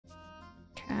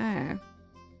Okay.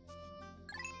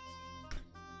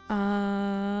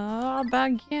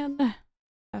 Back in.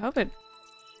 I hope it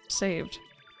saved.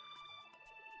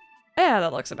 Yeah,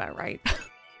 that looks about right.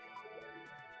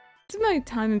 It's my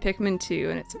time in Pikmin 2,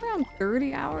 and it's around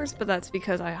 30 hours, but that's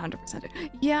because I 100%ed it.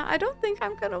 Yeah, I don't think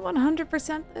I'm gonna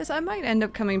 100% this. I might end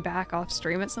up coming back off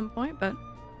stream at some point, but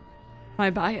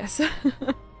my bias.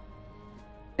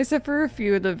 Except for a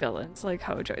few of the villains, like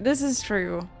Hojo. This is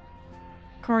true.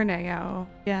 Corneo,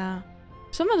 yeah.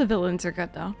 Some of the villains are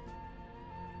good, though.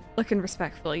 Looking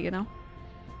respectfully, you know?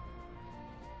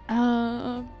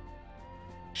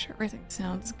 Sure, everything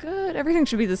sounds good. Everything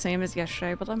should be the same as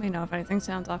yesterday, but let me know if anything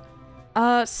sounds off.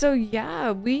 So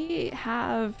yeah, we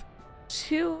have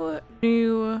 2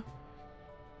 new,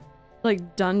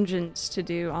 like, dungeons to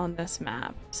do on this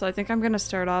map. So I think I'm gonna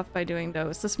start off by doing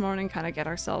those this morning, kind of get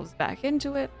ourselves back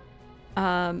into it.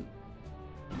 And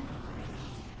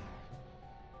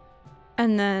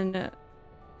then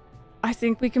I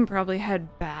think we can probably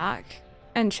head back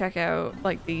and check out,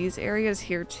 like, these areas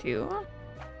here too.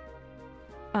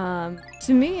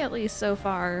 To me, at least so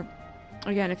far,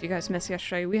 again, if you guys missed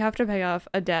yesterday, we have to pay off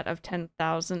a debt of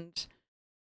 10,000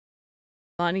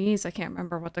 monies. I can't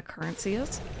remember what the currency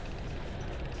is.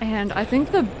 And I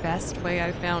think the best way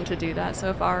I've found to do that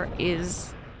so far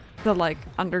is the, like,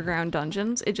 underground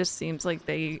dungeons. It just seems like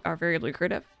they are very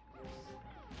lucrative.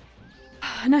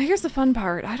 Now here's the fun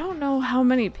part. I don't know how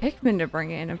many Pikmin to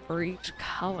bring in for each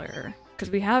color, because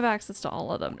we have access to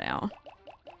all of them now.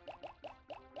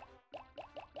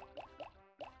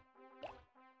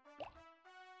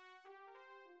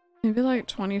 Maybe like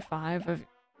 25 of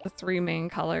the 3 main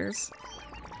colors.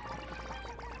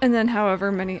 And then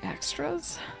however many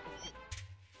extras.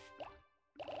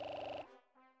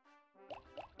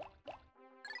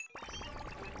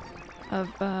 Of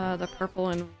the purple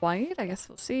and white, I guess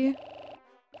we'll see.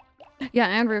 Yeah,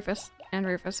 and Rufus. And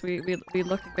Rufus, we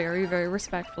look very, very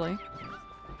respectfully.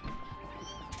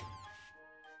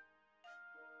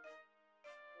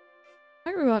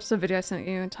 I rewatched the video I sent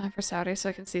you in time for Saturday so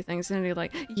I can see things in a new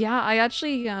light. Yeah, I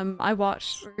actually, I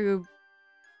watched through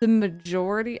the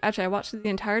majority, actually I watched through the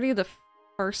entirety of the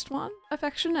first one,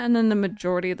 Affection, and then the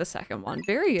majority of the second one.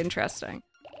 Very interesting.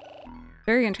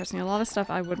 Very interesting. A lot of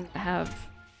stuff I wouldn't have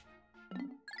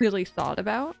really thought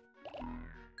about.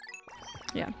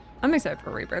 Yeah, I'm excited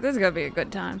for Rebirth. This is gonna be a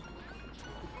good time.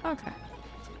 Okay.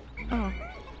 Oh,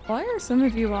 why are some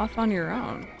of you off on your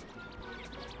own?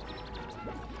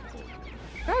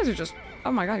 You guys are just,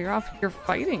 oh my god, you're off, you're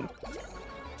fighting.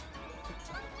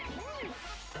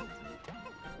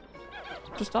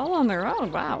 Just all on their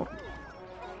own, wow.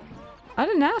 I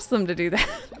didn't ask them to do that.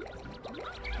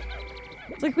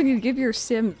 It's like when you give your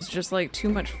Sims just like too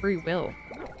much free will.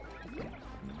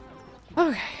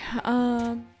 Okay,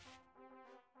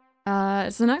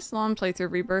 is the next long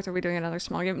playthrough Rebirth? Or are we doing another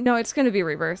small game? No, it's gonna be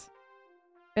Rebirth.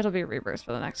 It'll be Rebirth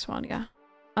for the next one, yeah.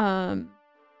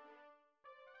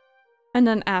 And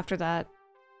then after that,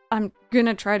 I'm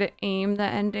gonna try to aim the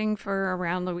ending for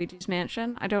around Luigi's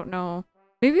Mansion. I don't know.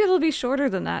 Maybe it'll be shorter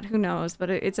than that, who knows, but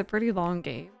it's a pretty long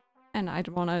game. And I'd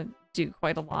want to do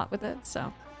quite a lot with it,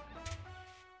 so.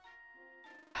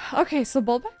 Okay, so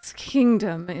Bulbec's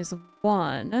Kingdom is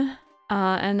 1.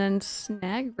 And then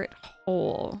Snagrit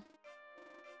Hole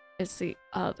is the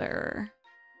other.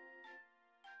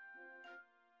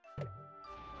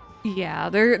 Yeah,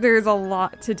 there's a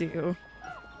lot to do.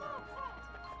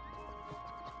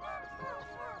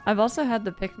 I've also had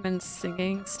the Pikmin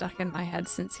singing stuck in my head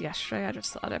since yesterday. I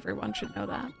just thought everyone should know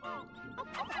that.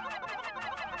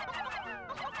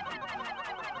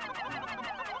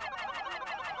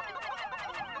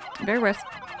 Bear with.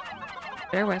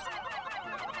 Bear with.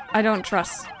 I don't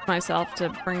trust myself to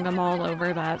bring them all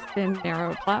over that thin,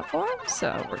 narrow platform,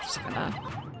 so we're just gonna...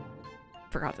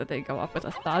 Forgot that they go up with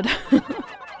a thud.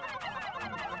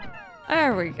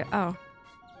 There we go. Oh.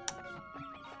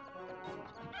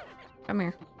 Come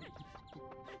here.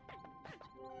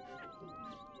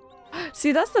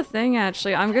 See, that's the thing,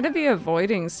 actually. I'm gonna be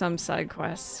avoiding some side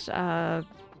quests,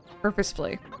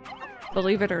 purposefully.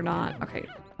 Believe it or not. Okay,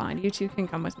 fine. You two can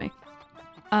come with me.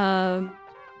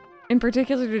 In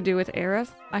particular to do with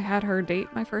Aerith. I had her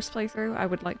date my first playthrough. I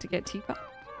would like to get Tifa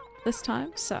this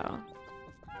time, so...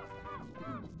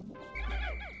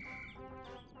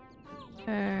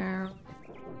 There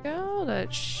we go.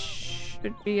 That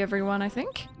should be everyone, I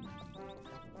think.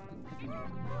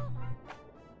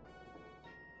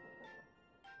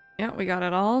 Yeah, we got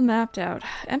it all mapped out.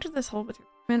 Enter this hole with your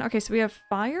Pikmin. Okay, so we have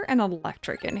fire and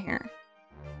electric in here.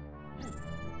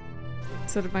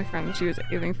 So did my friend. She was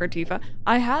aiming for Tifa.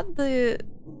 I had the,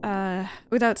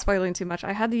 without spoiling too much,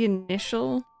 I had the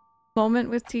initial moment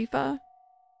with Tifa.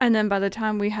 And then by the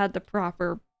time we had the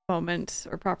proper moment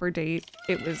or proper date,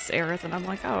 it was Aerith, and I'm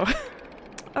like, oh,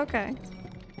 okay,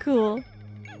 cool.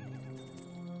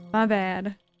 My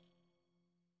bad.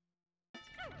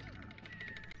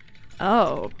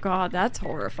 Oh god, that's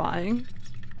horrifying.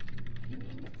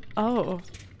 Oh.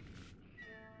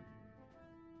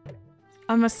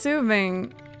 I'm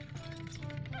assuming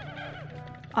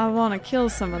I want to kill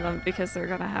some of them because they're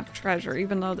gonna have treasure,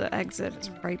 even though the exit is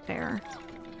right there.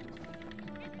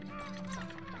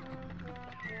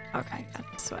 Okay,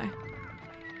 this way.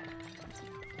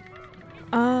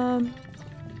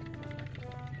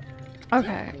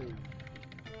 Okay.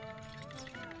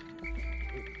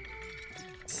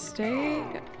 Stay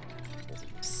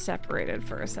separated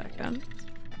for a second.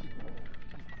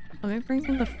 Let me bring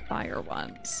in the fire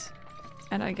ones.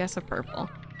 And I guess a purple.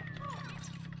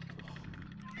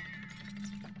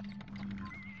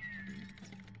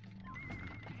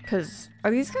 Cause,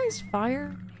 are these guys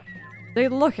fire? They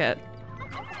look it.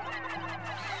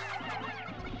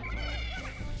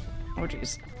 Oh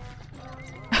jeez.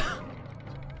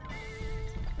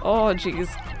 Oh jeez.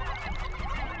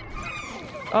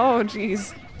 Oh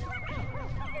jeez.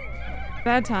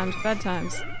 Bad times, bad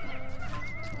times.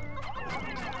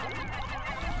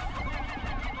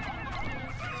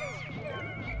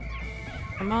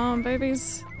 Come on,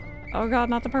 babies. Oh god,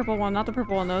 not the purple one, not the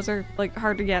purple one. Those are, like,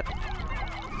 hard to get.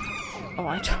 Oh,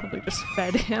 I totally just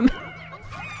fed him.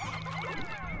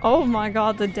 Oh my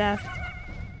god, the death.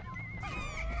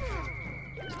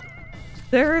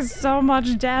 There is so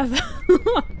much death.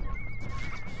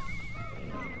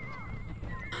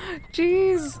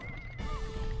 Jeez.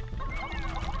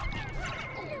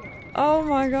 Oh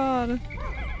my god.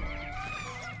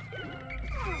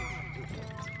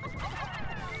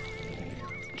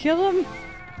 Kill him.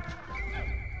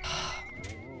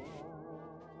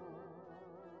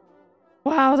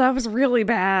 Wow, that was really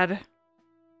bad.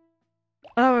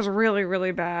 That was really,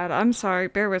 really bad. I'm sorry,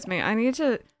 bear with me. I need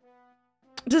to...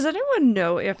 Does anyone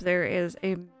know if there is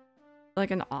a, like,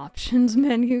 an options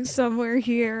menu somewhere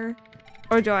here?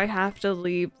 Or do I have to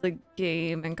leave the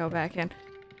game and go back in?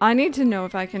 I need to know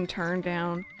if I can turn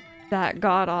down that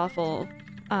god-awful,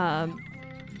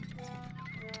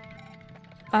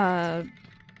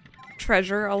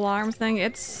 treasure alarm thing.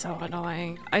 It's so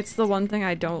annoying. It's the one thing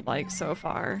I don't like so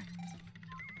far.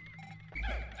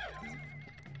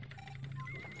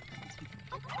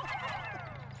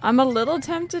 I'm a little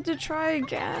tempted to try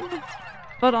again,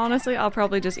 but honestly, I'll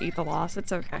probably just eat the loss.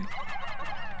 It's okay.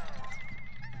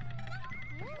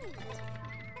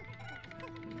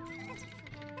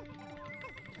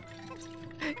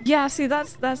 Yeah, see,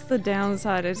 that's the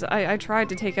downside, is I tried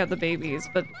to take out the babies,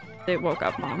 but they woke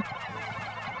up Mom.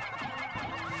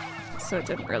 So it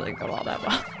didn't really go all that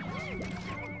well.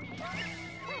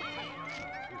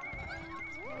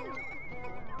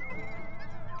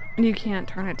 And you can't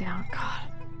turn it down. God.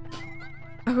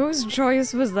 Whose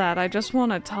choice was that? I just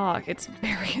want to talk. It's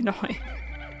very annoying.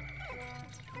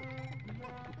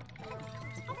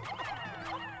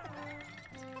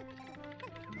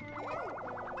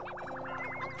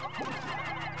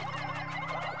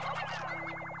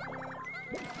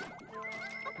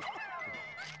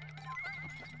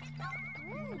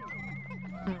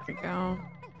 There we go.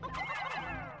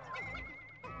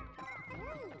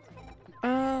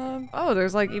 Oh,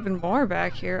 there's like even more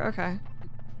back here. Okay.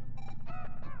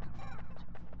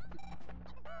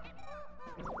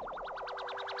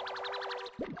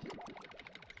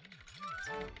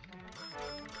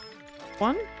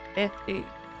 $150.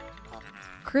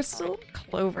 Crystal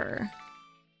clover.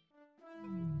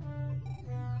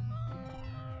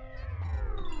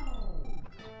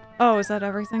 Oh, is that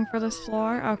everything for this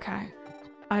floor? Okay.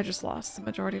 I just lost the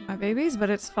majority of my babies, but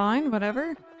it's fine,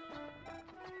 whatever.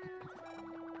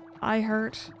 I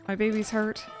hurt. My babies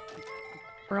hurt.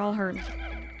 We're all hurting.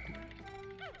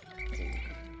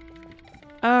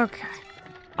 Okay.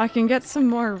 I can get some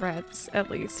more reds,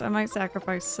 at least. I might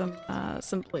sacrifice some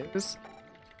blues.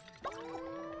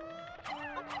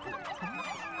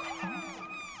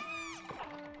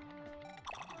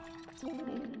 There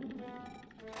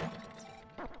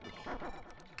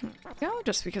we go,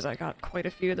 just because I got quite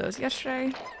a few of those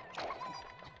yesterday.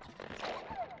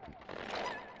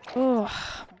 Oh,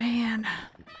 man.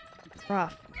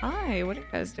 Rough. Hi, what are you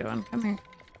guys doing? Come here.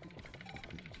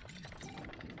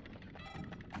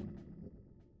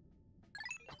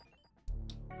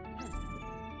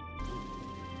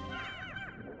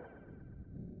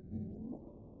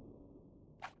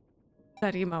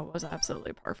 That emo was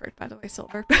absolutely perfect, by the way,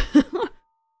 Silver.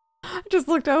 I just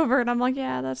looked over and I'm like,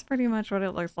 yeah, that's pretty much what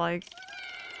it looks like.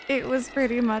 It was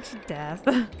pretty much death.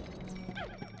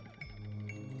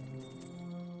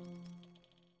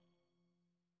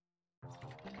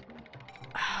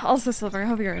 Also, Silver, I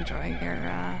hope you're enjoying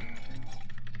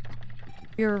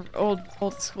your old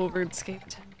school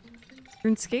RuneScape.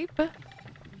 RuneScape? I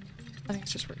think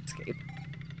it's just RuneScape.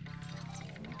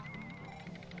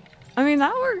 I mean,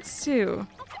 that works too.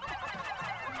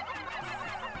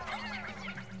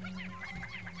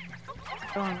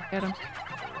 Go on, get him.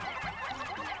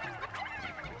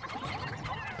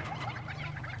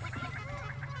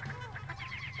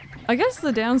 I guess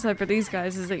the downside for these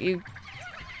guys is that you...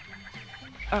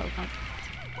 Oh, God.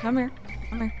 Come here.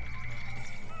 Come here.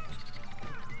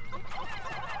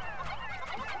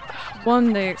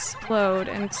 One, they explode,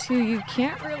 and two, you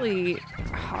can't really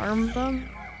harm them.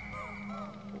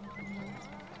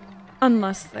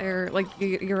 Unless they're, like,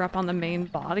 you're up on the main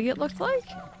body, it looked like.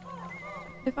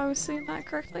 If I was seeing that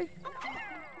correctly.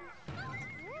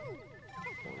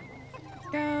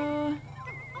 Go.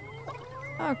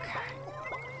 Okay.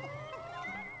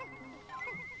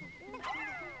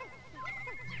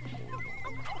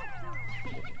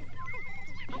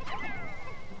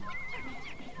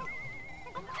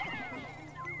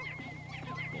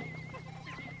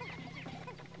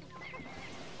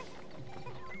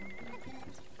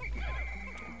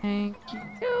 Thank you.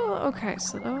 Okay,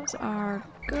 so those are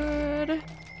good.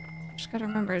 Just gotta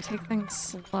remember to take things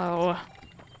slow.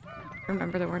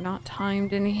 Remember that we're not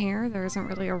timed in here. There isn't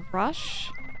really a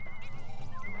rush.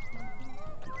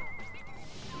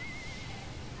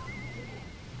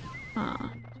 Huh.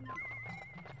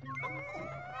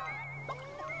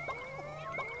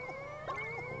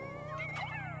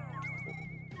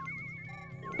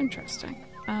 Interesting.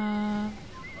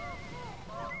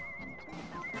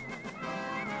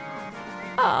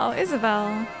 Oh,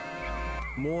 Isabel.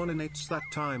 Morning, it's that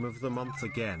time of the month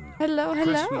again. Hello,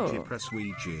 hello. Press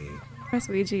Ouija. Press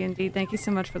Ouija, indeed. Thank you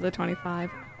so much for the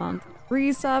 25-month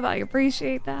resub. I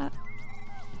appreciate that.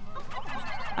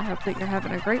 I hope that you're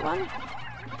having a great one.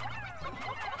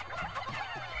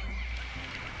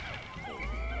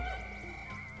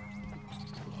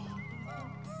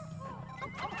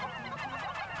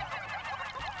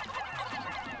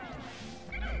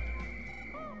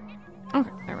 Okay,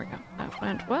 there we go. That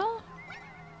went well.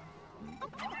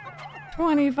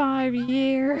 25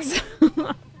 years.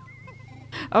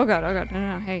 Oh god,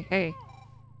 no, hey, hey.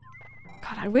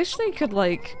 God, I wish they could,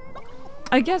 like...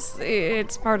 I guess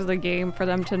it's part of the game for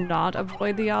them to not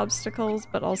avoid the obstacles,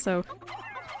 but also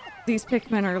these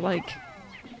Pikmin are, like,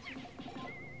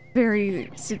 very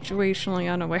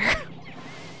situationally unaware.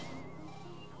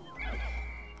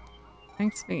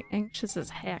 Makes me anxious as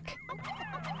heck.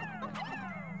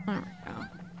 There we go.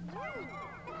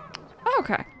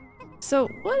 Okay. So,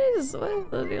 what is the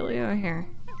dealio here?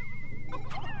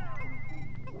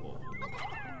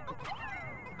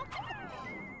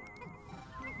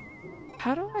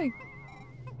 How do I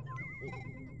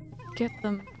get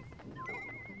them?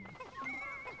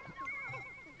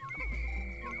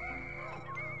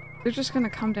 They're just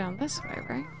gonna come down this way,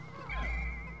 right?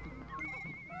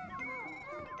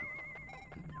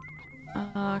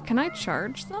 Can I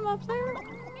charge them up there?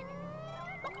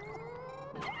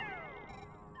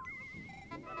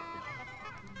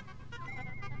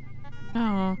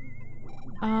 Oh.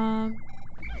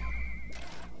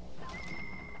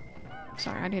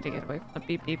 Sorry, I need to get away from the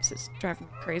beep beeps. It's driving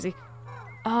me crazy.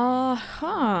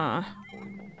 Huh. I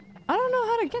don't know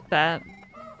how to get that.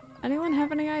 Anyone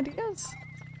have any ideas?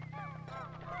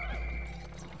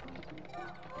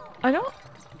 I don't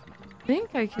think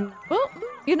I can... Well,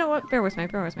 you know what? Bear with me,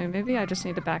 bear with me. Maybe I just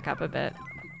need to back up a bit.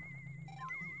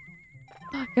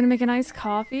 Gonna make an iced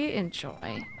coffee?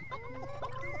 Enjoy.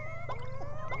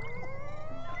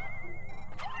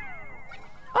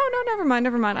 Oh, no, never mind,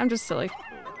 never mind. I'm just silly.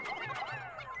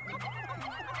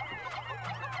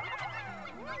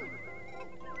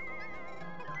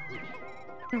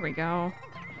 There we go.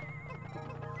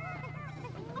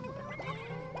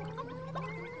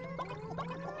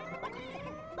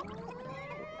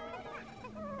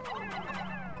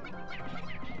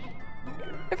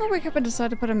 Ever wake up and decide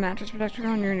to put a mattress protector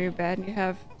on your new bed and you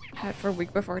have had for a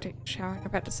week before taking a shower and your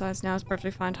pet decides now is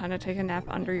perfectly fine time to take a nap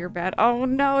under your bed? Oh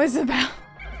no, Isabel!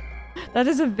 That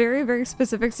is a very, very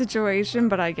specific situation,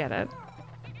 but I get it.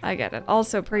 I get it.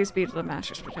 Also, praise be to the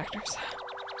mattress protectors.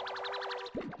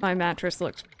 My mattress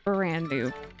looks brand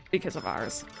new because of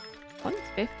ours.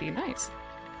 150, nice.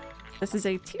 This is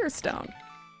a tier stone.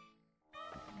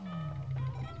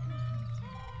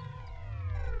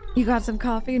 You got some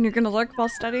coffee and you're gonna lurk while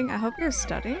studying? I hope your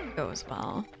studying goes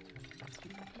well.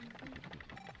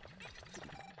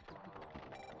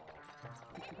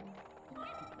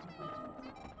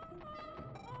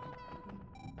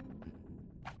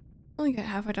 Only get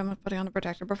halfway done with putting on the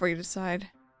protector before you decide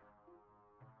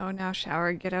Oh, now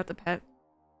shower, get out the pet.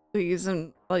 Please,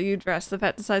 and while you dress, the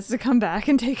pet decides to come back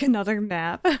and take another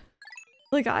nap.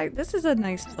 Like, this is a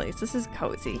nice place. This is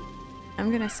cozy.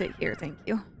 I'm gonna sit here, thank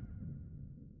you.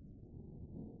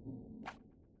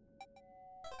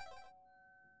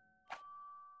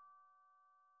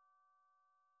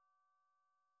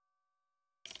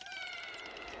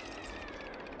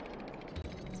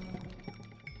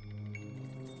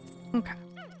 Okay.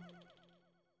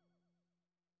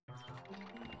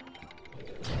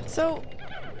 So...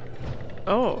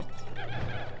 Oh.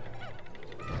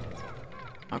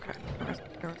 Okay.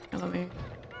 Let me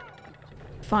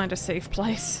find a safe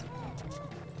place.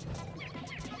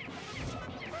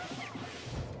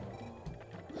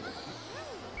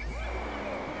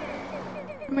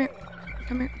 Come here.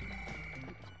 Come here.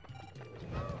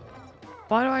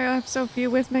 Why do I have so few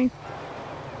with me?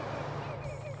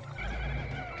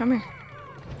 Come here.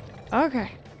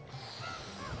 Okay.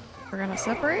 We're gonna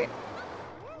separate.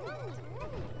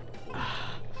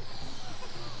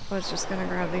 I was just gonna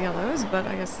grab the yellows, but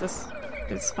I guess this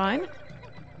is fine.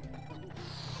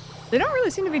 They don't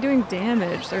really seem to be doing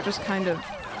damage, they're just kind of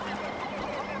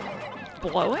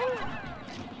blowing?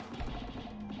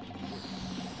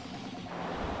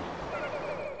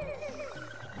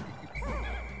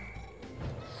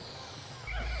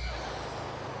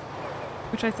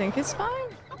 Which I think is fine.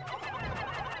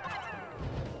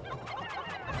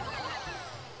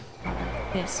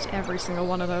 Missed every single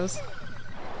one of those.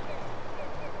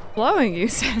 Blowing, you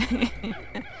say?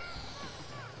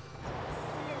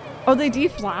 Oh, they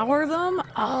deflower them?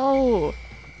 Oh!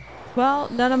 Well,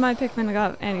 none of my Pikmin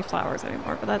got any flowers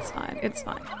anymore, but that's fine. It's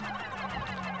fine.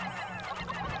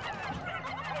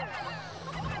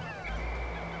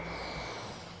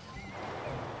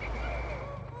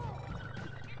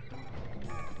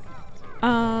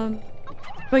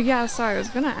 But yeah, sorry, I was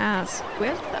gonna ask,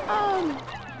 with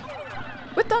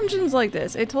dungeons like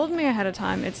this, it told me ahead of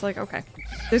time, it's like, okay,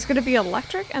 there's gonna be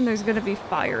electric and there's gonna be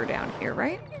fire down here,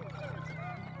 right?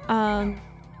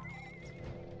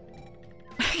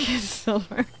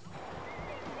 Silver.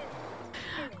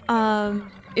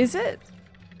 Is it,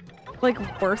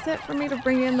 like, worth it for me to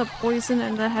bring in the poison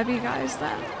and the heavy guys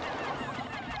then?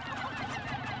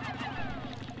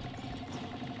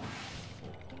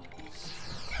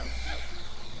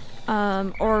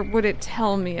 Or would it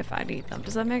tell me if I need them?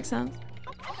 Does that make sense?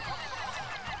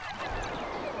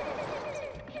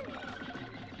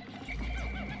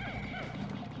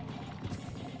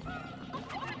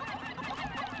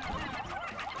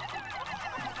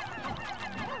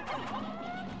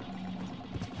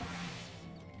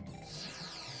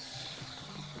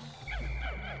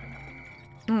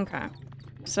 Okay,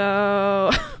 so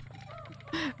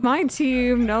my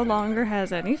team no longer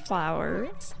has any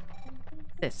flowers.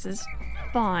 This is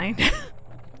fine.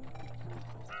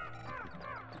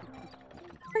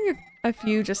 Bring a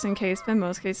few just in case, but in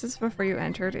most cases before you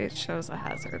entered it shows the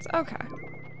hazards. Okay.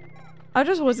 I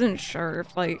just wasn't sure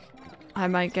if, like, I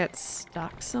might get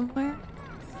stuck somewhere.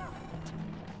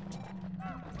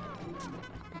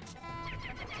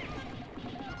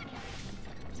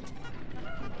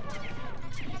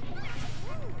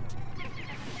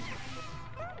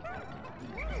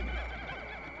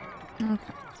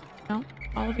 Okay. No,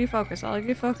 all of you focus. All of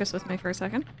you focus with me for a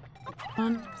second.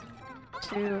 1,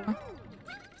 2,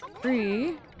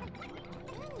 3,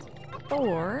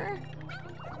 4.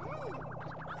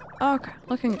 Okay,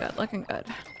 looking good, looking good.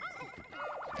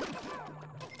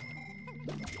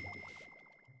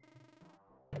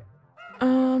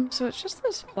 So it's just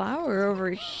this flower over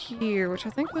here, which I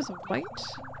think was white.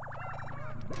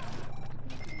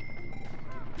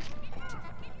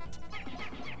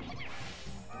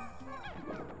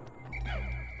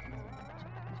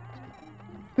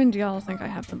 When do y'all think I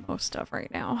have the most of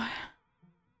right now?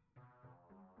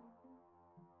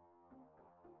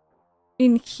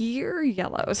 In here,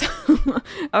 yellows.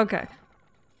 Okay.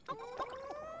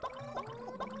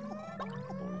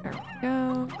 There we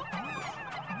go.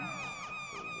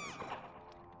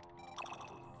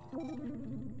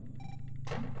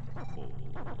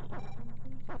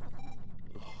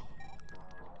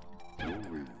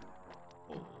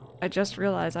 I just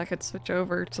realized I could switch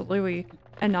over to Louie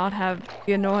and not have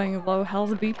the annoying low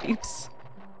health beep beeps.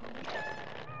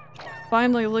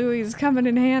 Finally, Louie's coming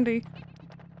in handy.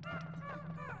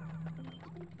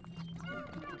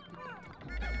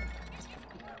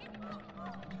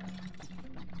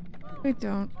 We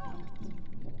don't.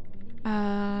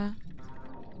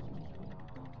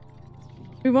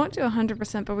 We won't do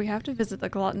 100%, but we have to visit the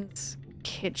Glutton's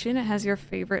kitchen. It has your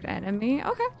favorite enemy.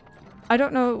 Okay. I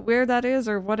don't know where that is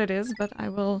or what it is, but I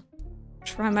will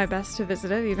try my best to visit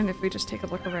it, even if we just take a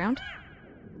look around.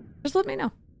 Just let me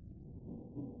know.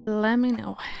 Let me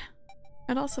know.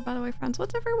 And also, by the way, friends,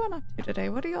 what's everyone up to today?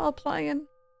 What are y'all playing?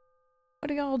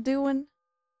 What are y'all doing?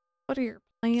 What are your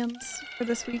plans for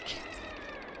this week?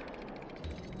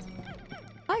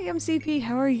 Hi, MCP.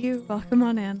 How are you? Welcome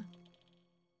on in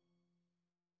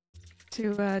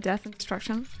to Death and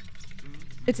Destruction.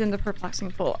 It's in the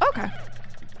perplexing pool. Okay.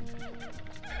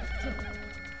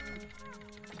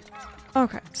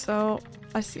 Okay, so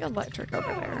I see electric over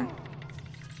there.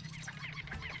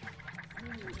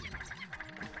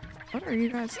 What are you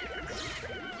guys?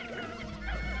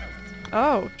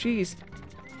 Oh, jeez.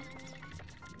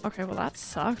 Okay, well that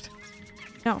sucked.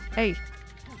 No, hey.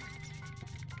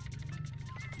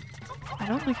 I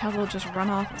don't like how they'll just run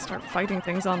off and start fighting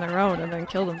things on their own and then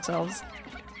kill themselves.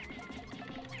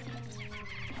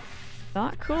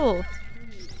 Not cool.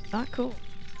 Not cool.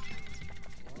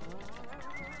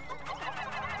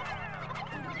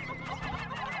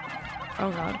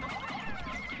 Oh god.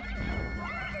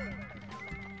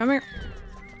 Come here.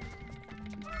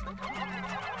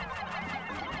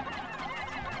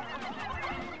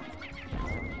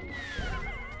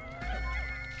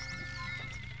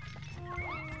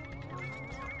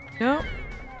 No.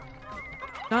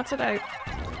 Not today.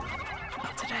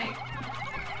 Not today.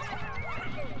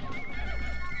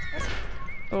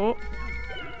 Oh.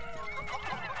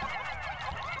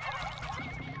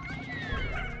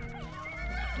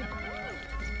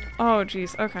 Oh,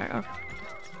 jeez. Okay, okay.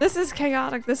 This is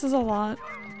chaotic. This is a lot.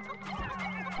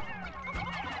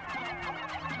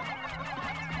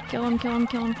 Kill him, kill him,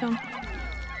 kill him, kill him.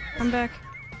 Come back.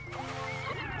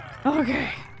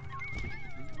 Okay.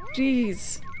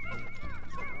 Jeez.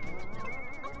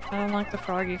 I don't like the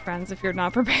froggy friends if you're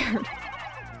not prepared.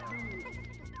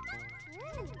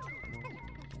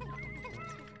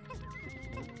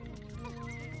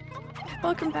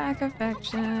 Welcome back,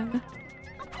 affection.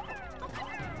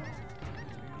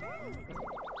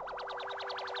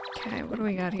 Okay, what do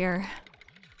we got here?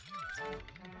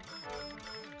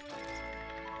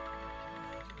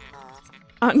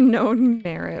 Unknown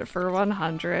merit for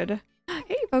 100.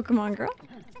 Hey, Pokemon girl.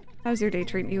 How's your day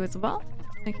treating you as well?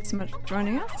 Thank you so much for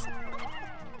joining us.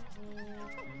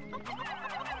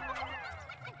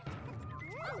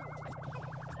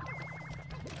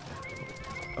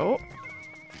 Oh.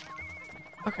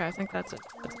 Okay, I think that's a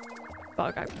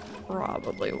bug I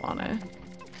probably want to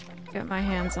get my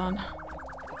hands on.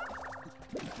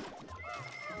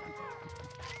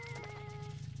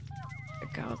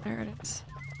 Go, there it is.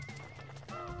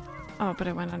 Oh, but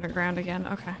it went underground again.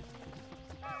 Okay.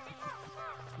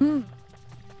 Hmm.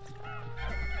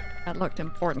 That looked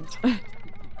important.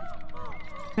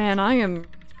 Man,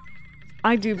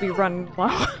 I do be running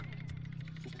low.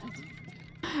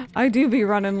 I do be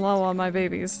running low on my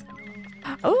babies.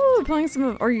 Oh, playing some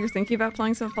of, are you thinking about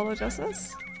playing some Polo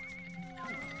Justice?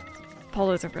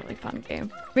 Polo's a really fun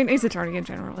game. I mean, Ace Attorney in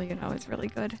general, you know, is really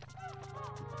good.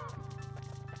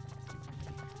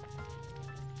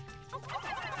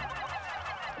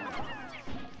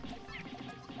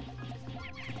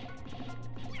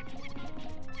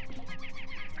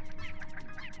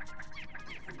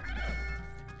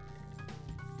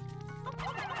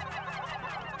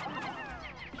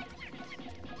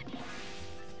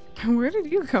 Where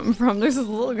did you come from? There's this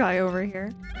little guy over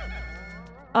here.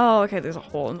 Oh, okay, there's a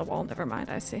hole in the wall. Never mind,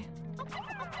 I see.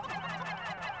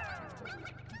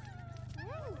 I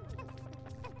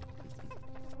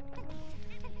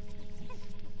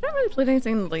haven't really played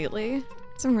anything lately.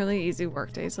 Some really easy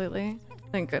work days lately.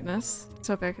 Thank goodness. Let's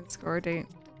hope I can score a date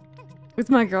with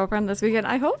my girlfriend this weekend.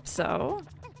 I hope so.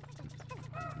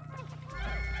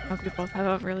 I hope we both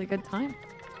have a really good time.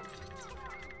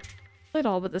 Played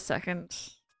all but the second.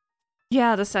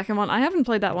 Yeah, the second one. I haven't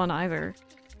played that one either.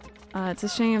 It's a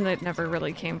shame that it never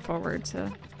really came forward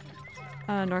to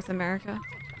North America.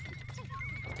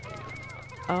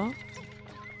 Oh.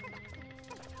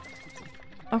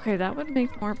 Okay, that would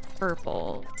make more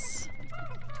purples.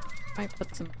 Might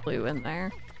put some blue in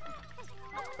there.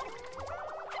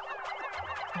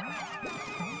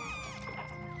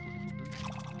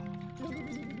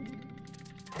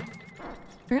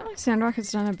 Apparently Sandrock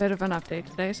has done a bit of an update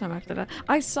today, so I'm after that.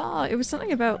 I saw it was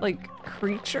something about like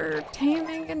creature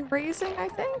taming and raising, I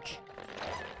think.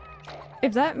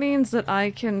 If that means that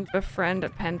I can befriend a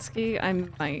Penske, I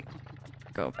might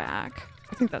go back.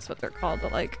 I think that's what they're called, the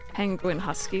like penguin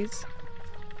huskies.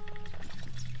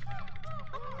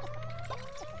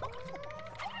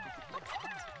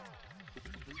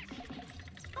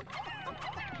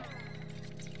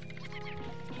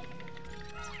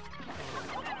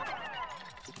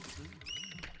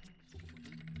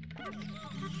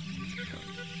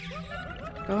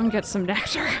 Go and get some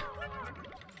nectar.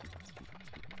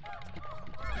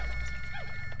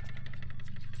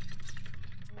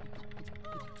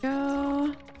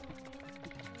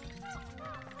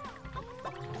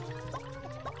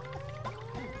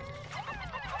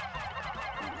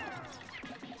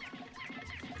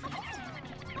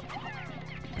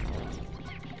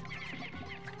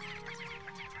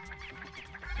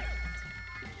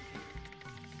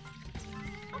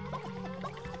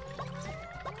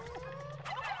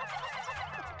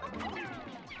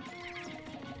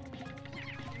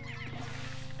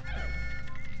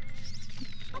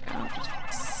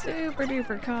 Super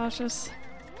duper cautious.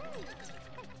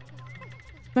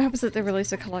 My hope is that they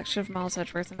release a collection of Miles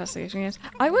Edgeworth investigation games.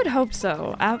 I would hope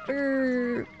so.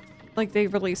 After, like, they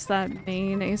release that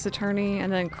main Ace Attorney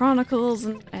and then Chronicles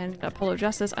and Apollo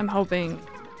Justice, I'm hoping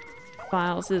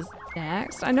Miles is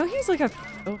next. I know he's like a—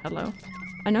 oh, hello.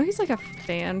 I know he's like a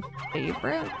fan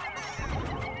favorite.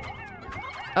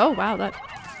 Oh, wow, that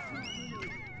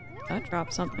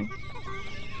dropped something.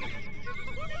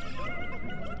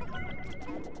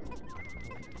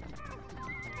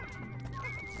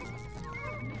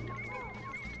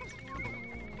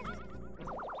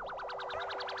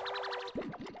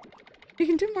 You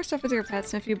can do more stuff with your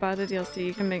pets, and if you buy the DLC,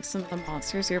 you can make some of the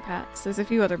monsters your pets. There's a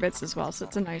few other bits as well, so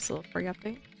it's a nice little free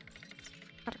update.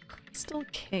 Got a Crystal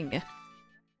King.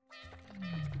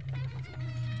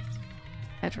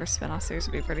 Edgeworth spin-off series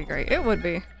would be pretty great. It would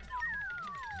be.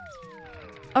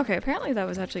 Okay, apparently that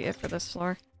was actually it for this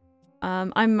floor.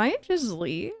 I might just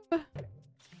leave.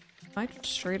 Might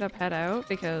just straight up head out,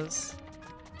 because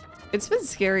it's been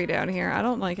scary down here. I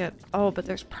don't like it. Oh, but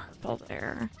there's purple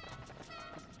there.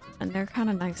 And they're kind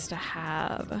of nice to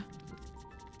have.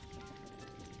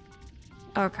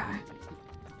 Okay.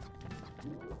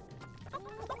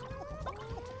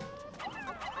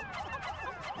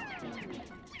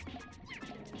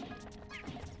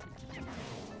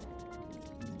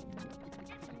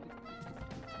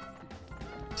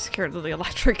 Scared of the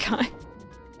electric guy. You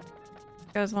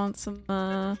guys want some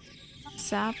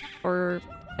sap or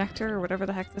nectar or whatever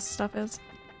the heck this stuff is?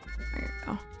 There you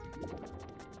go.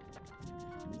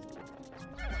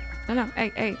 No,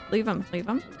 hey, leave him, leave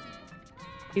him.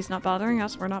 He's not bothering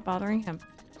us, we're not bothering him.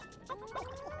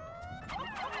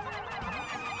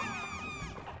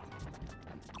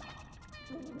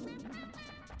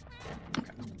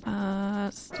 Okay.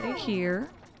 Stay here.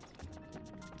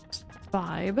 Just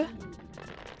vibe.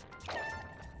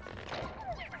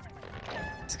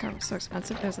 This card was so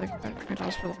expensive, it was like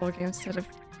 $500 for the whole game instead of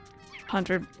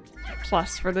 $100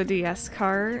 plus for the DS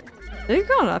card. They've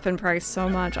gone up in price so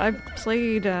much. I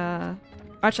played,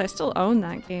 actually I still own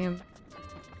that game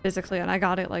physically, and I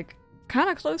got it like kind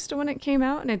of close to when it came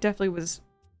out, and it definitely was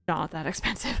not that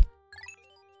expensive.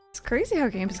 It's crazy how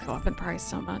games go up in price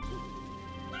so much.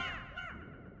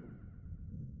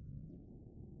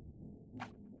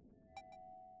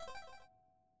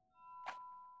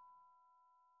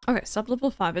 Okay, sub-level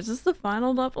 5. Is this the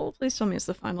final level? Please tell me it's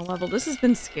the final level. This has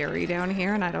been scary down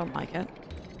here, and I don't like it.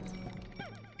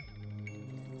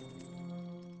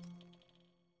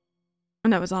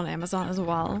 And that was on Amazon as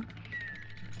well.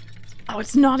 Oh,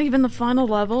 it's not even the final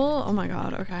level? Oh my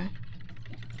god, okay.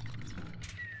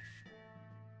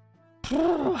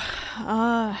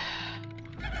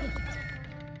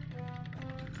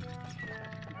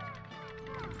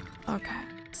 Okay,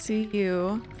 see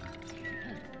you.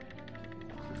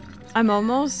 I'm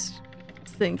almost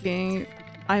thinking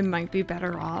I might be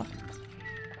better off.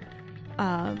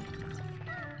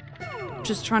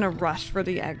 Just trying to rush for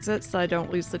the exit so I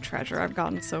don't lose the treasure I've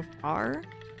gotten so far.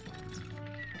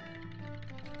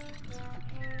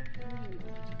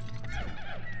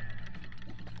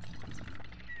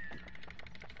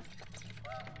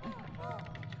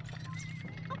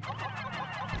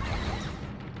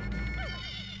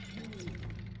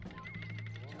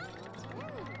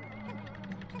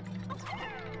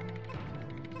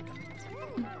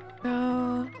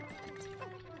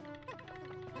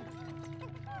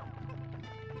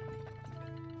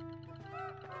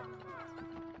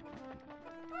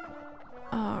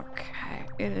 Okay,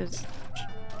 it is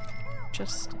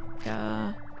just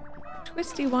a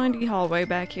twisty, windy hallway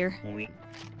back here.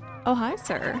 Oh, hi,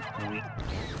 sir.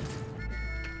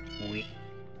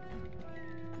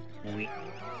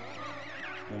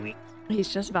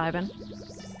 He's just vibing,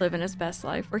 living his best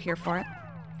life. We're here for it.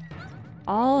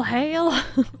 All hail!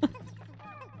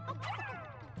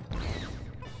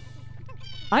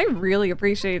 I really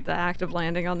appreciate the act of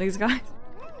landing on these guys.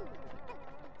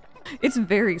 It's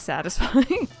very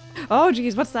satisfying. Oh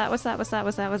geez, what's that? What's that? What's that?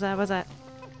 What's that? What's that? What's that?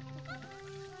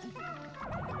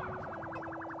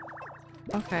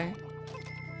 Okay.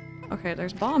 Okay,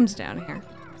 there's bombs down here.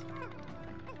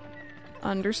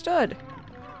 Understood.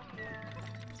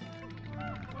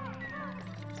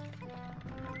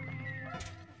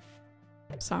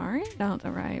 Sorry, not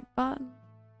the right button.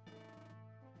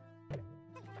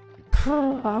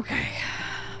 Okay.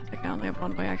 I think I only have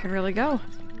one way I can really go.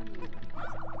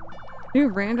 New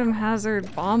random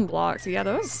hazard bomb blocks. Yeah,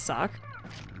 those suck.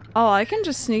 Oh, I can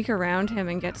just sneak around him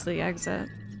and get to the exit.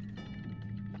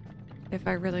 if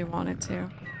I really wanted to.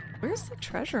 Where's the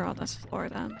treasure on this floor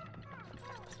then?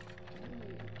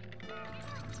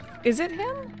 Is it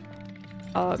him?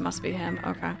 Oh, it must be him.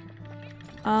 Okay.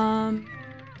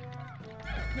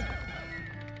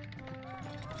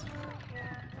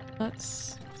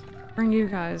 Let's bring you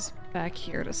guys back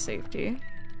here to safety.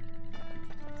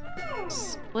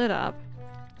 Split up.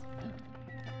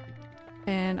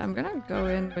 And I'm gonna go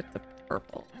in with the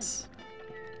purples.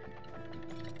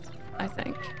 I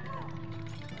think.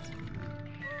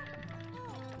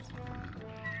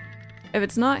 If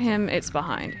it's not him, it's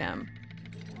behind him.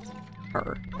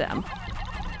 Or them.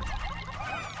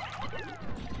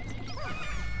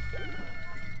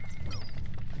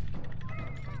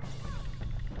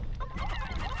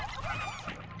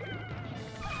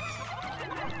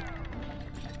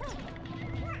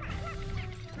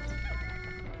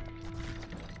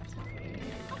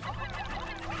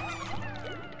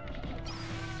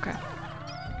 Okay.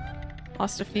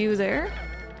 Lost a few there.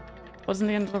 Wasn't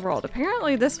the end of the world.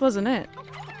 Apparently this wasn't it.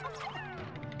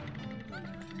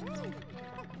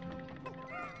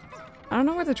 I don't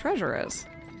know where the treasure is.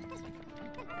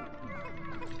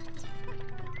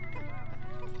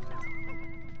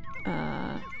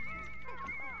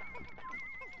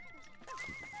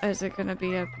 Is it gonna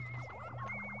be a...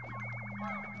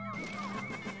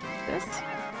 this?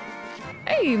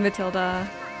 Hey, Matilda!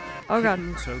 Oh god.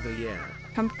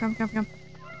 Come.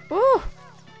 Woo!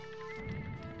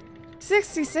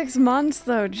 66 months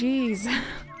though, jeez.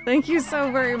 Thank you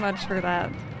so very much for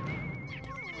that.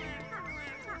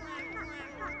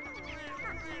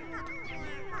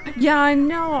 Yeah, I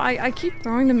know. I keep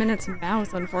throwing them in its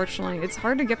mouth, unfortunately. It's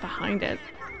hard to get behind it.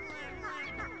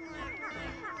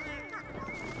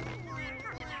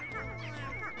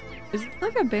 Is it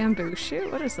like a bamboo shoot?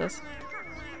 What is this?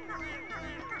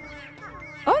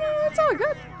 Oh no, it's all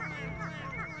good.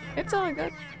 It's all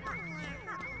good.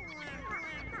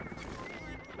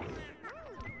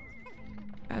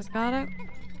 Guys got it?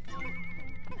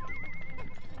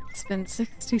 It's been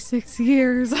 66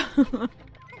 years.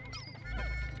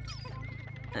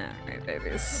 Alright,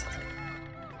 babies.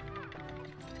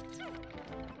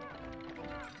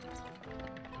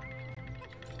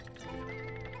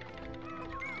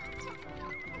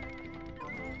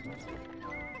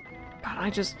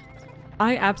 God,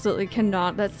 I absolutely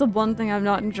cannot. That's the one thing I'm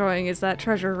not enjoying is that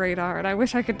treasure radar, and I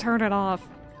wish I could turn it off.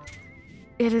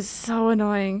 It is so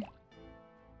annoying.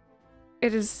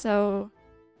 It is so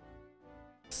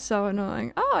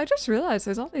annoying. Oh, I just realized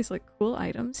there's all these like cool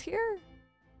items here.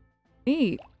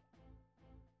 Neat.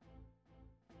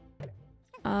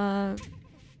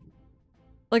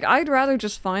 Like I'd rather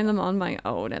just find them on my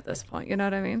own at this point, you know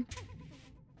what I mean?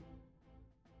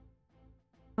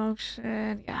 Oh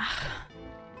shit, yeah.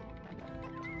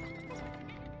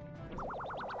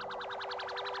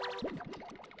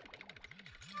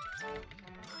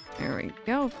 There we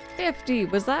go. 50!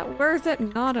 Was that worth it?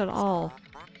 Not at all.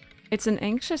 It's an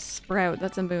anxious sprout.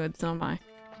 That's a mood, so am I.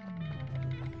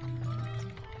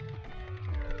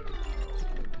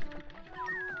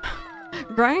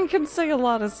 Brian can say a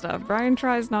lot of stuff. Brian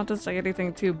tries not to say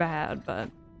anything too bad, but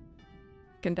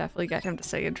can definitely get him to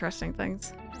say interesting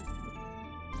things.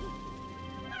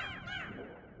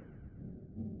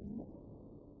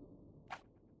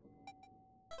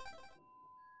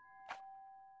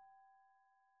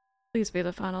 Please be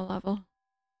the final level.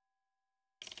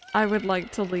 I would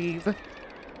like to leave.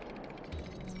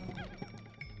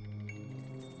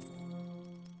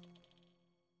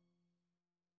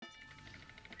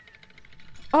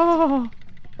 Oh!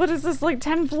 What is this, like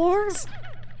 10 floors?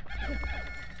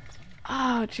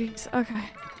 Oh, jeez. Okay.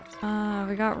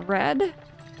 We got red.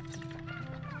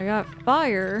 I got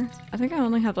fire. I think I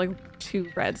only have like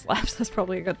 2 reds left. That's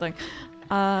probably a good thing.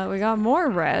 We got more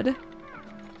red.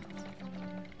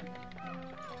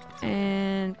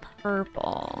 And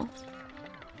purple.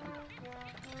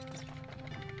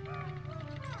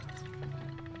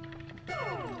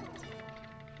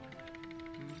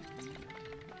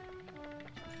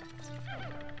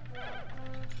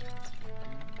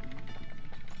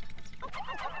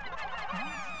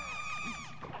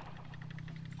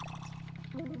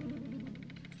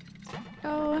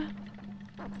 Go.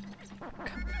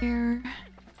 Come here.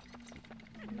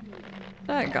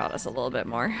 That got us a little bit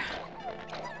more.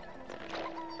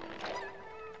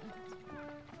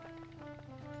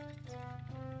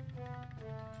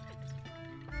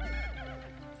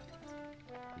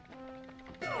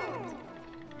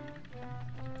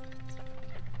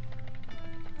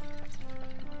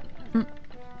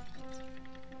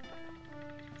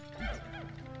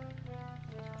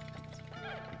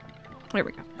 There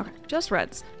we go. Okay, just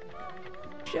reds.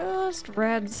 Just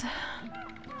reds.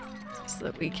 so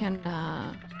that we can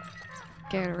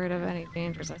get rid of any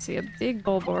dangers. I see a big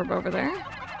bulb orb over there.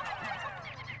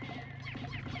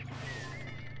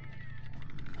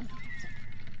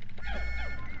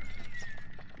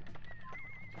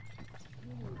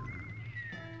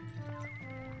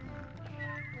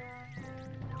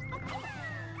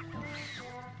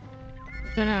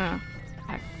 No.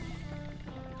 Heck.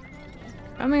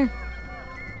 Come here.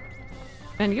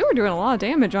 And you were doing a lot of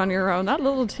damage on your own. That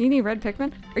little teeny red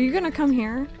Pikmin. Are you gonna come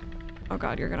here? Oh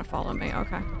god, you're gonna follow me.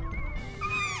 Okay.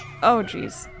 Oh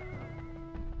jeez.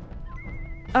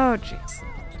 Oh jeez.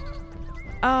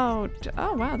 Oh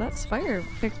wow, that spider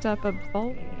picked up a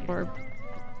bulb orb.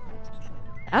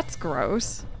 That's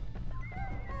gross.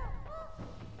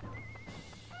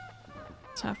 I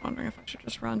was half wondering if I should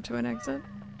just run to an exit.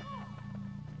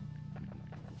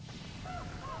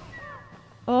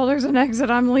 Oh, there's an exit.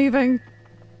 I'm leaving.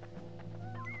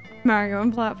 Mario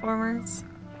and platformers.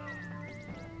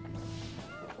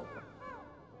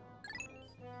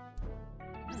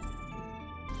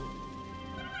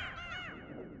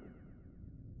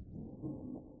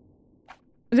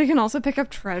 They can also pick up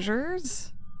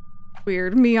treasures?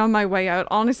 Weird. Me on my way out.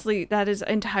 Honestly, that is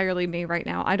entirely me right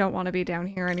now. I don't want to be down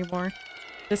here anymore.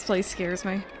 This place scares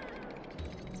me.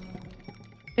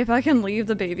 If I can leave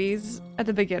the babies at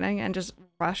the beginning and just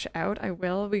rush out, I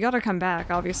will. We gotta come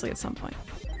back, obviously, at some point.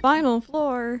 Final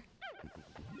floor!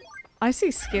 I see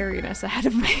scariness ahead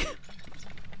of me.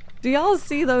 Do y'all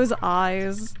see those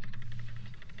eyes?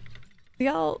 Do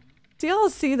y'all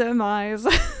see them eyes?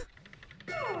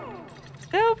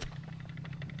 Nope.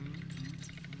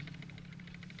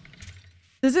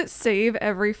 Does it save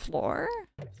every floor?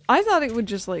 I thought it would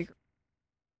just, like,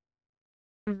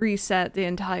 reset the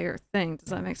entire thing. Does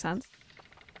that make sense?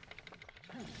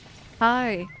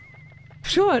 Hi.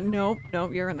 Sure. Nope.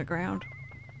 Nope. You're in the ground.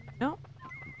 Nope.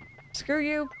 Screw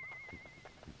you.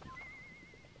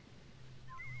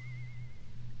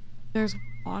 There's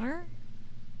water?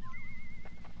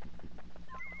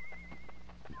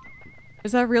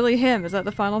 Is that really him? Is that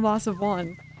the final boss of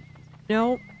 1?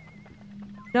 Nope.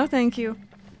 No thank you.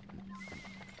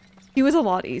 He was a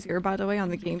lot easier, by the way, on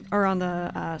the game, or on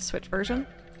the Switch version.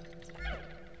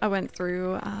 I went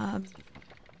through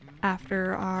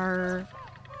after our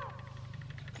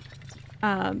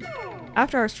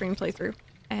stream playthrough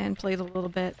and played a little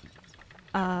bit.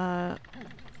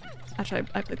 Actually,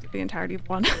 I played through the entirety of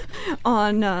 1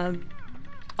 on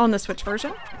the Switch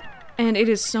version, and it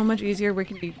is so much easier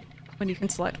when you can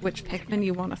select which Pikmin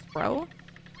you want to throw.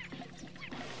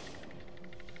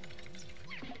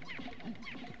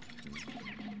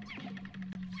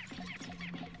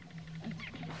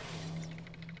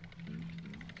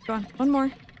 Go on, one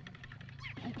more.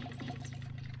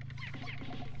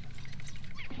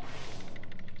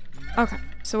 Okay,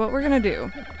 so what we're gonna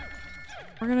do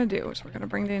is we're gonna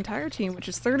bring the entire team, which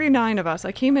is 39 of us.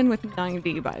 I came in with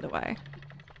 90, by the way.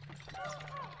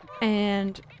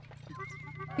 And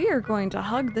we are going to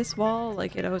hug this wall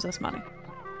like it owes us money.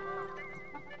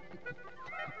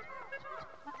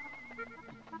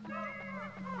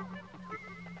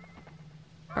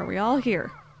 Are we all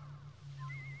here?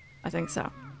 I think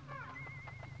so.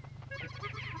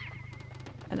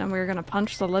 And then we're gonna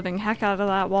punch the living heck out of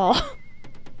that wall.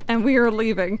 And we are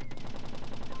leaving.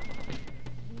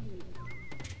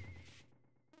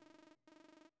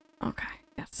 Okay,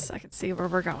 yes, I can see where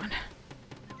we're going.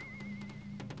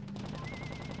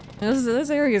 This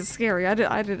area is scary. I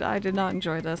did not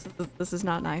enjoy this. This is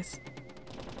not nice.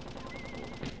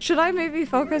 Should I maybe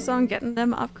focus on getting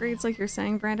them upgrades like you're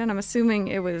saying, Brandon? I'm assuming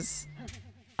it was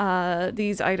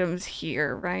these items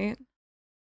here, right?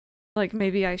 Like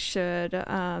maybe I should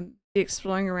be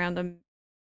exploring around the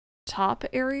top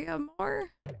area more?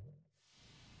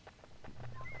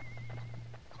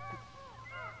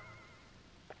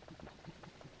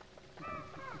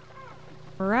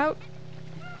 We're out.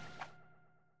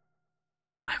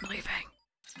 I'm leaving.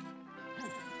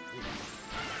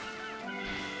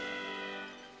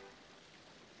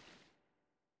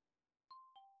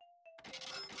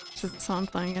 This is the song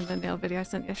playing in the nail video I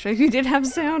sent yesterday. You did have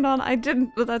sound on. I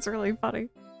didn't, but that's really funny.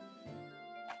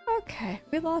 Okay,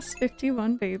 we lost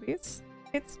 51 babies.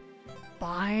 It's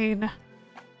fine.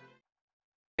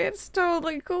 It's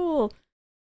totally cool.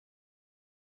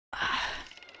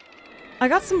 I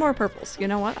got some more purples. You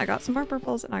know what? I got some more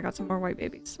purples and I got some more white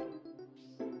babies.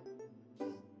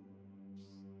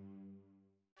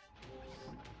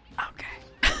 Okay.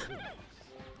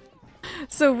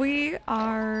 So we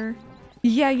are...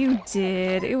 Yeah, you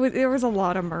did. There was a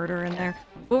lot of murder in there.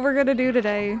 What we're gonna do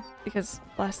today, because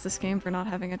bless this game for not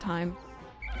having a time,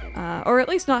 or at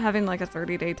least not having like a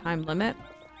 30-day time limit,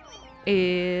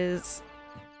 is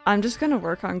I'm just gonna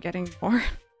work on getting more.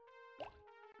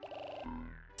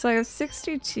 So I have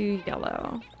 62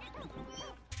 yellow.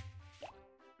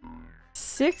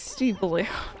 60 blue.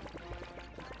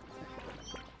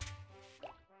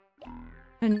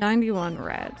 And 91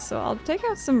 red. So I'll take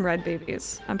out some red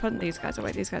babies. I'm putting these guys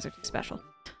away. These guys are too special.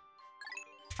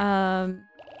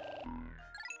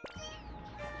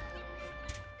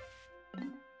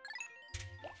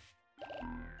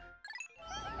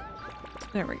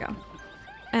 There we go.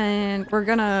 And we're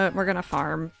gonna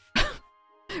farm.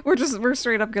 we're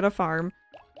straight up gonna farm.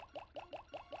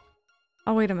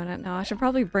 Oh, wait a minute. No, I should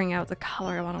probably bring out the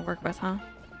color I want to work with, huh?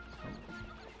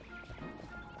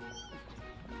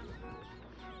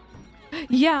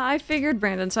 Yeah, I figured,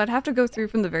 Brandon, so I'd have to go through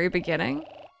from the very beginning,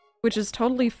 which is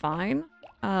totally fine.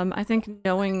 I think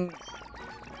knowing,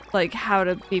 like, how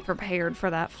to be prepared for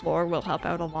that floor will help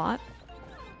out a lot.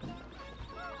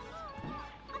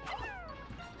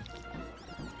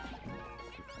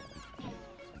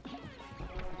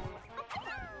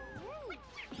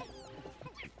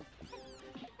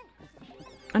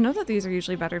 I know that these are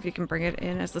usually better if you can bring it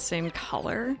in as the same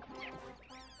color.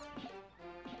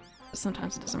 But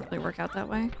sometimes it doesn't really work out that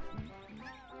way.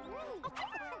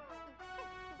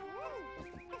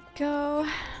 Go.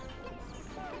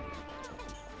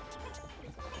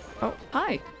 Oh,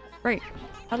 hi. Right.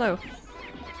 Hello.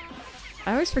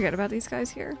 I always forget about these guys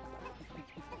here.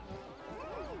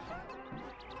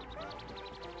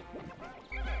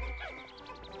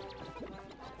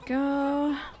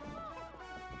 Go.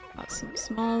 Got some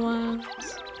small ones.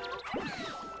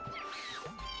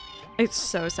 It's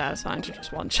so satisfying to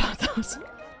just one-shot those.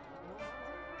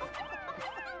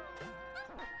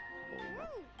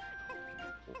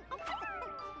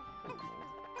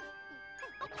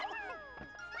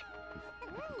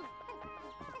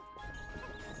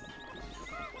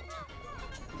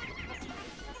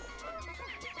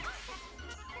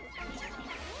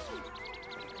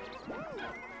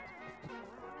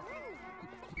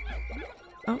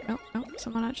 Oh, no, no.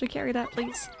 Someone actually carry that,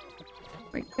 please.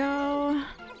 There we go.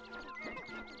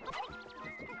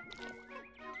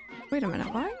 Wait a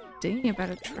minute. Why are you digging about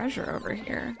a treasure over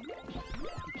here?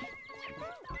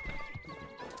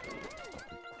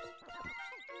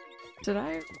 Did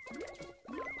I...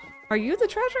 Are you the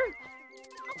treasure?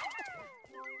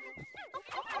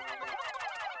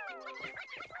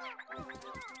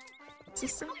 Is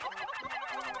this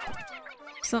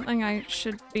something I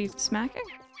should be smacking?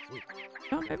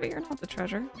 Oh, maybe you're not the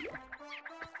treasure.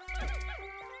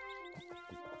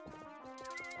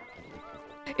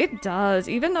 It does,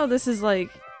 even though this is like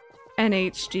an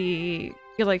HD,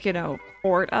 like, you know,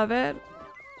 port of it.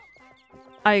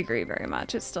 I agree very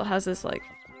much. It still has this like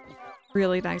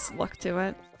really nice look to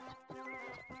it.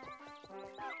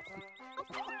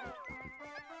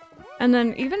 And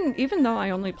then even though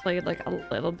I only played like a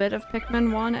little bit of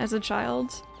Pikmin 1 as a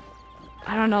child,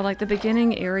 I don't know, like the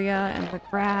beginning area and the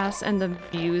grass and the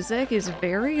music is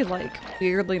very like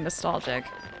weirdly nostalgic.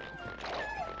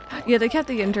 Yeah, they kept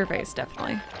the interface,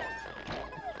 definitely.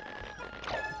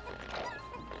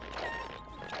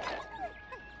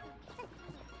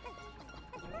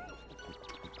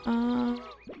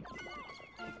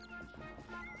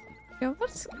 Yeah,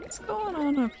 what's going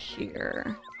on up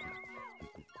here?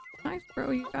 Can I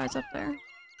throw you guys up there?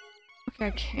 Okay,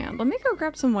 I can. Let me go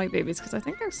grab some white babies, because I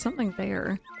think there's something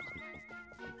there.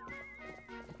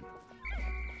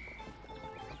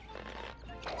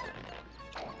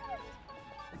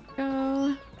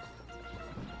 Go.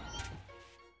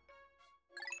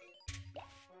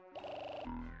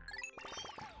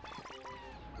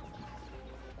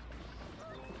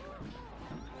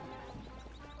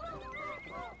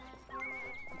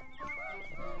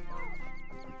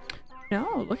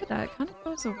 No, look at that. It kind of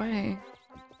goes away.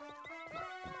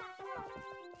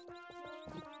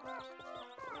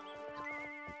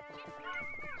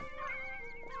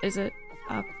 Is it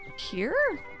up here?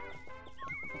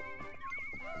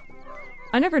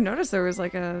 I never noticed there was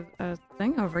like a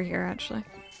thing over here, actually.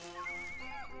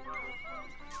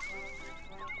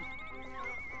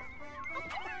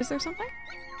 Is there something?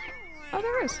 Oh,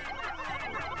 there is.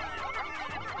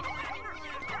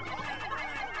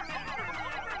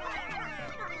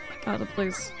 Oh, the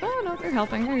blues. Oh, no, they're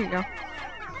helping. There you go.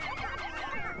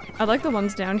 I like the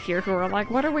ones down here who are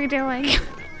like, what are we doing?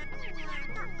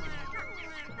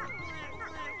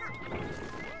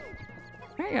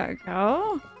 There you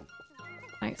go.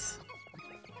 Nice.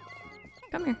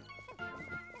 Come here.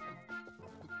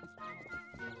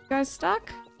 You guys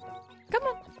stuck? Come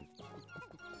on.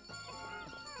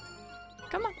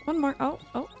 Come on. One more. Oh,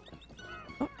 oh.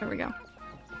 Oh, there we go.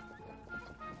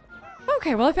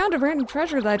 Okay, well I found a random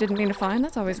treasure that I didn't mean to find.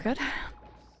 That's always good.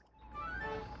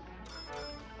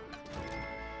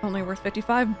 Only worth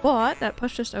 55, but that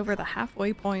pushed us over the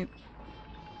halfway point.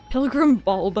 Pilgrim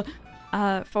bulb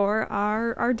for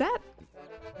our debt.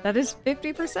 That is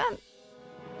 50%.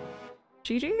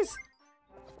 GG's.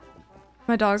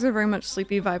 My dogs are very much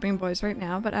sleepy vibing boys right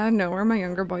now, but out of nowhere my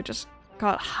younger boy just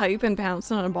got hype and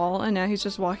pounced on a ball, and now he's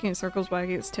just walking in circles,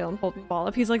 wagging his tail and holding the ball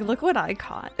up. He's like, look what I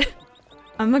caught.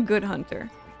 I'm a good hunter.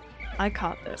 I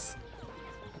caught this.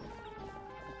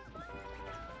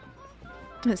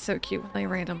 It's so cute when they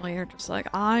randomly are just like,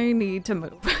 I need to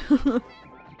move.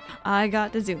 I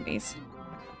got the zoomies.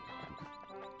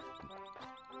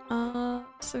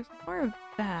 So more of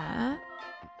that. I'm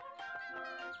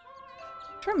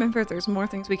trying to remember if there's more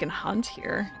things we can hunt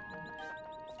here.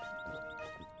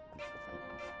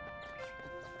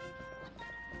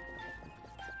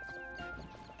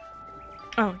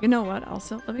 Oh, you know what?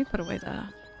 Also, let me put away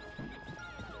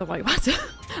the white ones.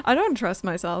 I don't trust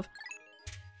myself.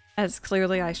 As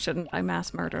clearly I shouldn't. I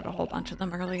mass murdered a whole bunch of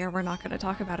them earlier. We're not going to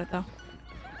talk about it though.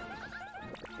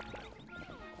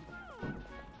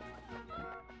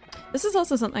 This is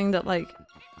also something that, like,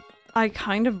 I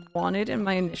kind of wanted in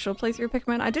my initial playthrough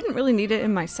Pikmin. I didn't really need it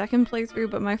in my second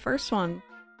playthrough, but my first one,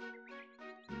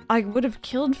 I would have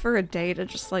killed for a day to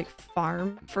just, like,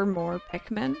 farm for more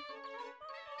Pikmin.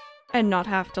 And not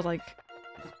have to, like,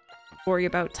 worry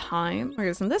about time.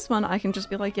 Whereas in this one, I can just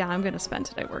be like, yeah, I'm gonna spend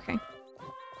today working.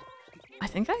 I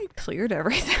think I cleared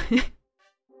everything.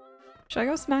 Should I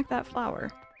go smack that flower?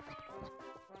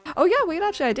 Oh yeah, wait,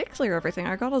 actually I did clear everything.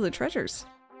 I got all the treasures.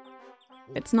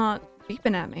 It's not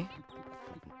beeping at me.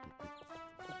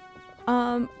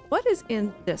 What is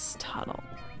in this tunnel?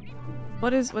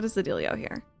 What is the dealio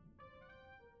here?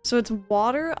 So it's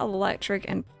water, electric,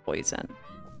 and poison.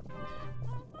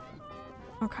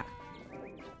 Okay.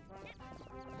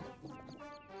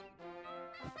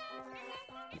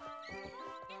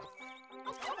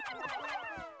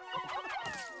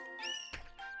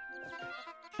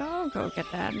 Go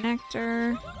get that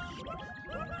nectar.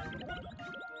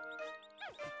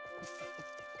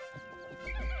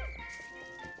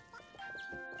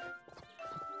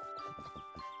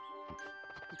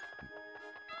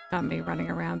 Got me running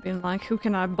around being like, who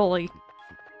can I bully?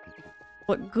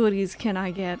 What goodies can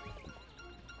I get?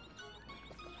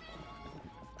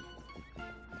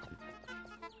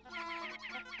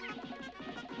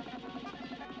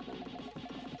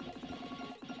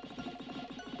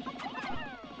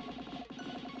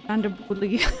 Found a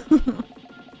bully.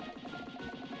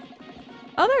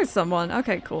 Oh, there's someone.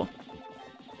 Okay, cool.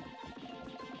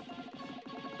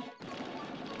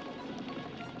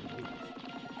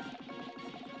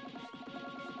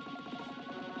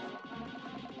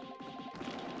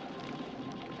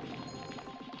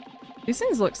 These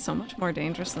things look so much more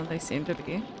dangerous than they seem to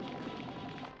be.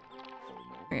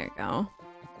 There you go.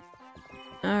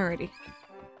 Alrighty.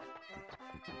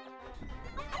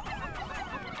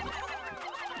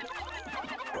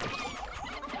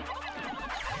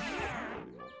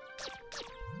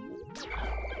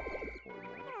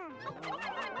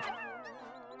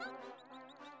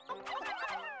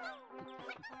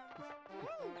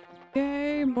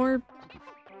 Yay, more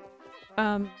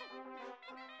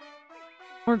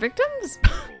victims?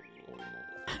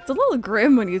 It's a little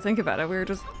grim when you think about it. We're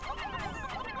just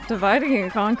dividing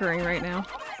and conquering right now.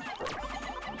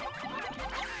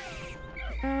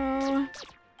 Oh.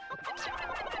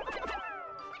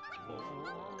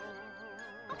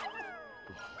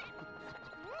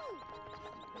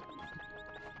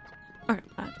 Alright,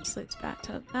 that just leads back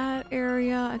to that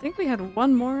area. I think we had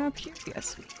one more up here.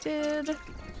 Yes, we did.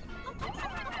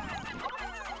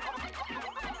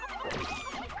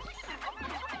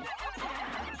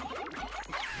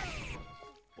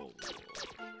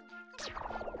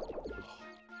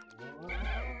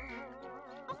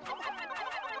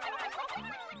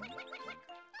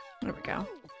 There we go.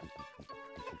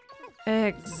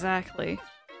 Exactly.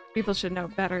 People should know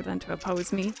better than to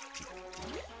oppose me.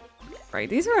 Right,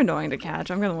 these are annoying to catch.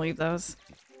 I'm gonna leave those.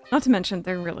 Not to mention,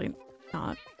 they're really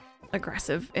not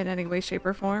aggressive in any way, shape,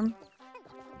 or form.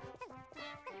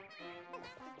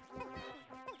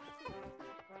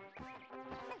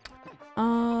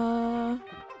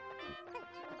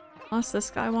 Unless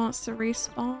this guy wants to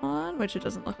respawn, which it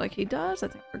doesn't look like he does. I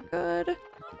think we're good.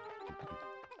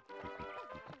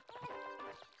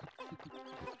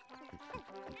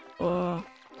 Oh.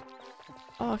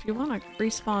 Oh, if you want to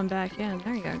respawn back in,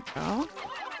 there you go.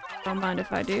 Don't mind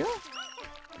if I do.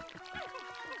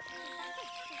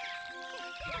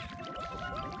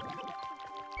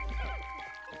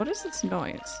 What is this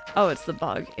noise? Oh, it's the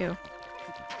bug. Ew.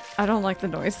 I don't like the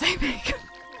noise they make.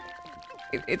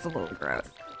 It's a little gross.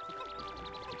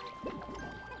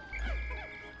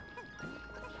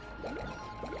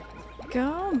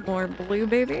 Go, more blue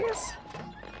babies.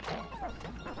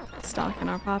 Stocking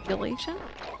our population.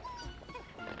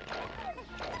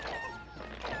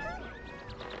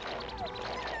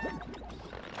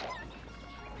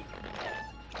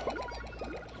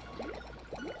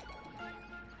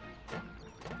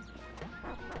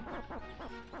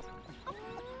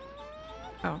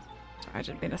 Oh, sorry, I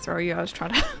didn't mean to throw you. I was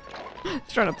trying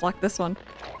to block this one.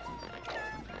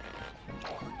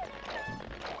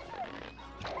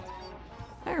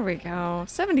 There we go.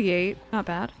 78. Not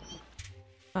bad.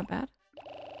 Not bad.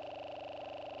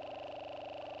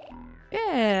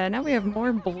 Yeah, now we have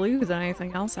more blue than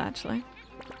anything else, actually.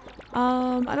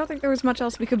 I don't think there was much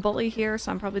else we could bully here,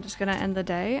 so I'm probably just gonna end the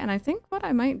day. And I think what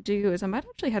I might do is I might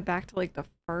actually head back to, like, the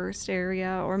first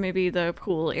area, or maybe the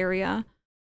pool area.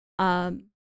 And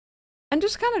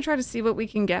just kind of try to see what we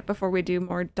can get before we do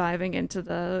more diving into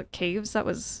the caves. That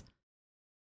was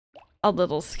a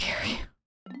little scary.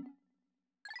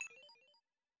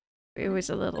 It was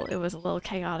a little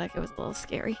chaotic. It was a little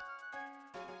scary.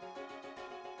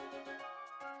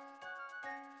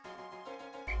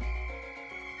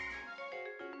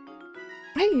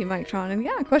 Hey, Mike Tron, and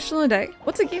yeah, question of the day.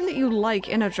 What's a game that you like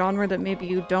in a genre that maybe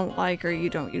you don't like or you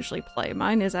don't usually play?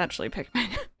 Mine is actually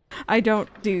Pikmin. I don't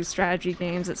do strategy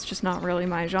games, it's just not really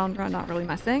my genre, not really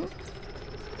my thing.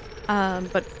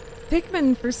 But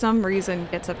Pikmin, for some reason,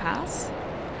 gets a pass.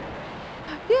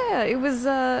 Yeah, it was,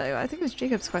 I think it was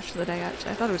Jacob's question of the day,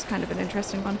 actually. I thought it was kind of an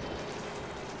interesting one.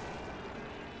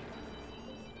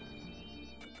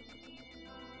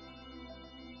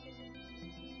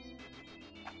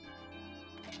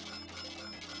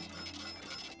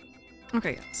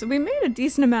 Okay, so we made a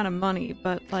decent amount of money,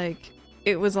 but, like,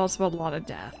 it was also a lot of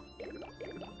death.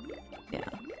 Yeah.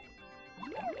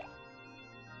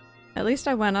 At least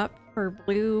I went up for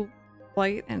blue,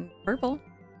 white, and purple.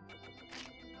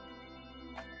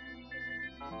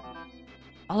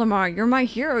 Olimar, you're my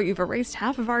hero. You've erased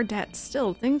half of our debt.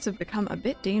 Still, things have become a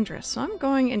bit dangerous, so I'm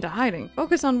going into hiding.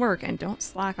 Focus on work and don't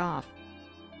slack off.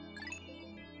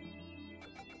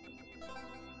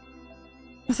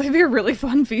 It's gonna be a really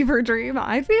fun fever dream.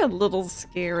 I'd be a little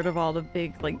scared of all the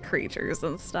big, like, creatures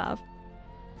and stuff.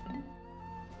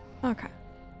 Okay.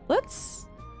 Let's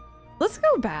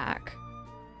go back.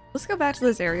 Let's go back to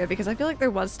this area because I feel like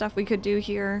there was stuff we could do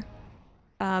here.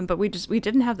 But we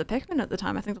didn't have the Pikmin at the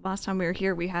time. I think the last time we were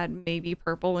here we had maybe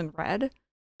purple and red,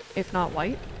 if not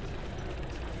white.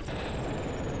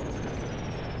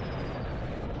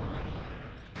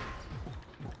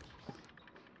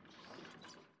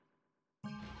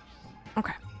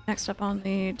 Okay, next up on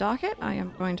the docket, I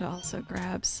am going to also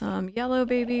grab some yellow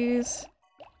babies.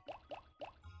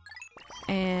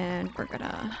 And we're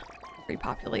gonna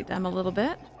repopulate them a little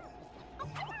bit.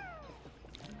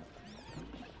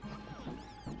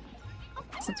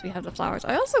 Since we have the flowers.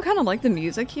 I also kind of like the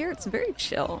music here. It's very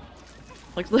chill.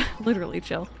 Like, literally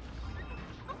chill.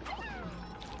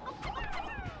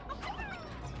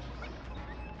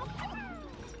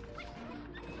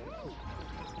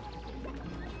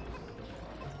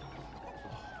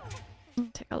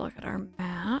 Take a look at our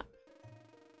map.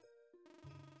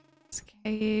 This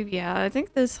cave, yeah, I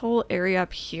think this whole area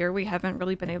up here we haven't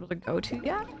really been able to go to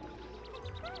yet.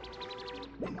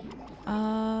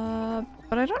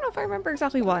 But I don't know if I remember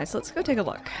exactly why, so let's go take a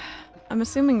look. I'm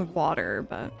assuming water,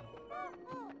 but...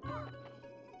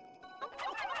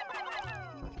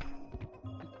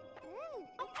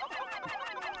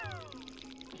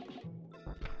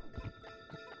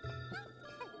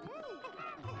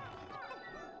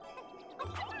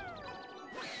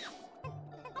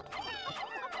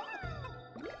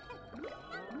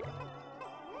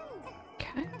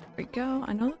 Okay, there we go.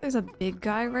 I know that there's a big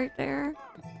guy right there.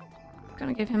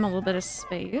 Gonna give him a little bit of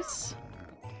space.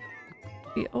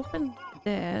 We open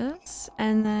this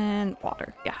and then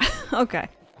water. Yeah, okay.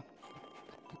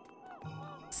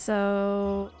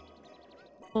 So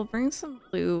we'll bring some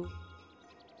blue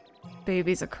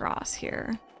babies across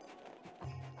here.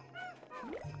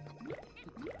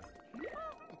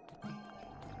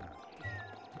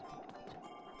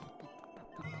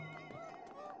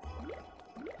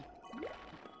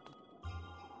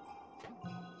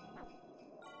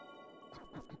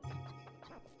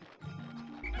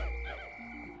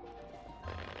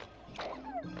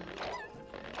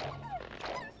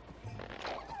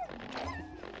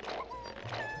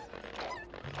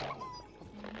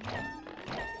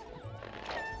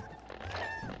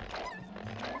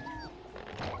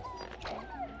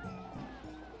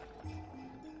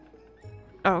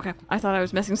 Oh, okay. I thought I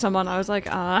was missing someone. I was like,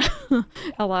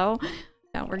 hello?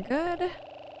 Now we're good.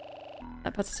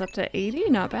 That puts us up to 80,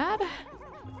 not bad.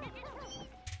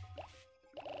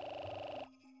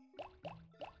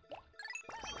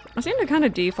 I seem to kind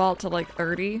of default to like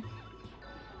 30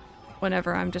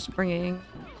 whenever I'm just bringing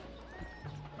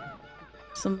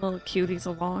some little cuties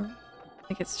along. I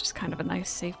think it's just kind of a nice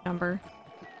safe number.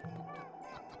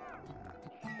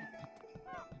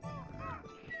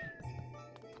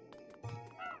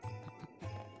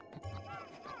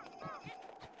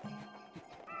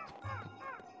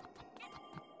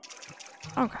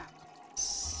 Okay.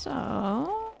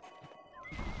 So...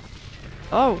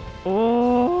 Oh!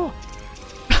 Oh!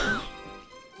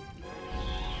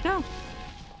 No.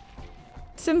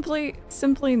 Simply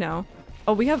no.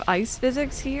 Oh, we have ice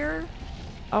physics here?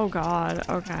 Oh god,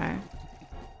 okay.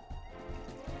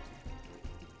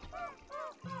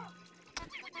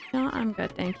 No, I'm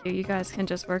good, thank you. You guys can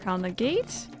just work on the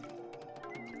gate.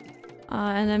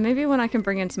 And then maybe when I can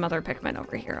bring in some other Pikmin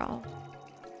over here,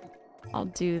 I'll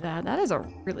do that. That is a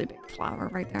really big flower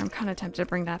right there. I'm kind of tempted to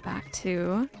bring that back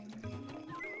too.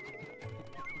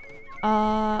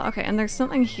 Okay, and there's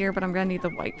something here, but I'm gonna need the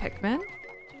white Pikmin.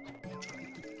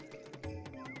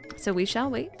 So we shall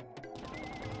wait.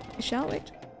 We shall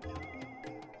wait.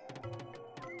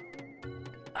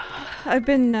 I've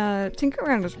been tinkering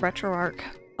around with RetroArch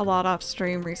a lot off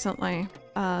stream recently.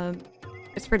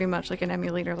 It's pretty much like an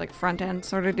emulator, like front end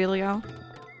sort of dealio.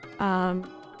 And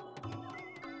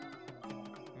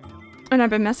I've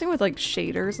been messing with like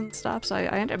shaders and stuff, so I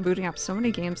ended up booting up so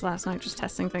many games last night just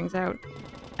testing things out.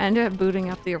 I ended up booting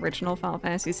up the original Final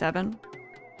Fantasy VII.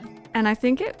 And I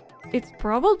think it's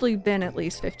probably been at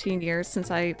least 15 years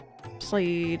since I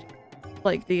played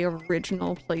like the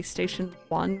original PlayStation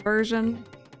 1 version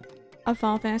of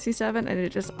Final Fantasy VII, and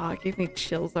it just gave me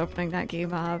chills opening that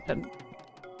game up and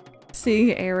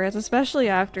seeing Aerith, especially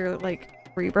after like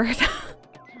Rebirth.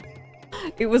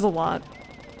 It was a lot.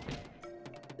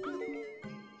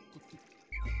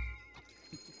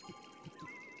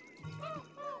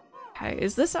 Okay,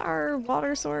 is this our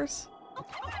water source?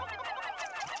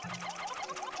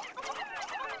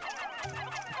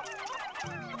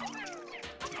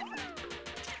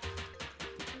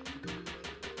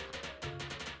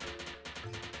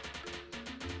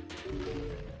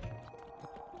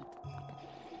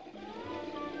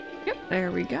 Yep,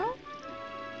 there we go.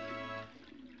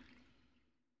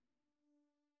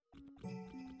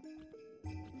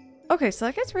 Okay, so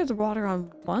that gets rid of the water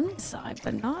on one side,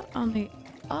 but not on the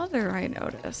other, I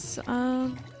notice.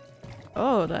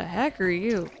 Oh, the heck are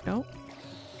you? Nope.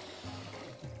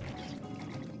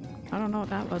 I don't know what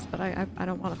that was, but I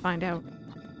don't want to find out.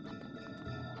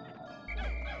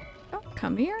 Oh,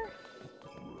 come here.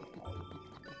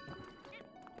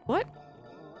 What?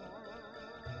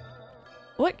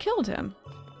 What killed him?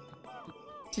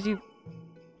 Did you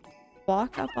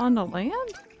walk up on the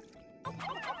land?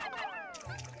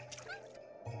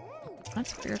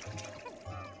 That's weird.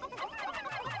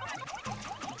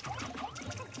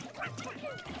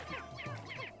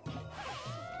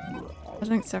 I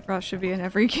think Sephiroth should be in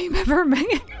every game ever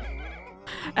made.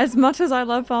 As much as I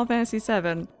love Final Fantasy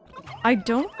VII, I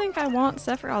don't think I want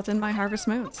Sephiroth in my Harvest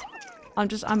Moons.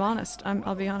 I'm honest.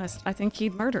 I'll be honest. I think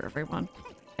he'd murder everyone.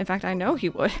 In fact, I know he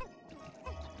would.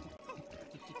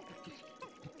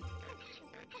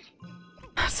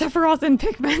 Sephiroth and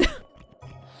Pikmin.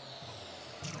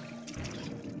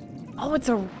 Oh, it's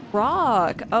a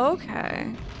rock.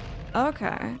 Okay.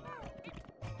 Okay.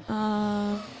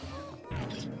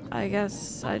 I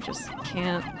guess I just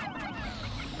can't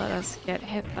let us get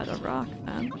hit by the rock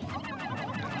then.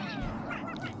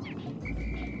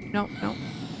 Nope, nope.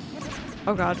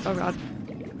 Oh god, oh god.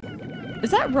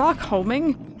 Is that rock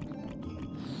homing?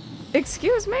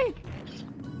 Excuse me?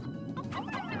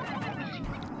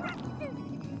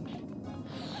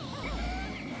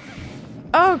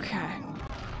 Okay.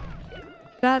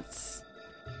 That's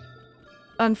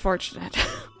unfortunate.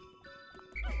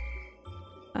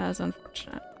 That is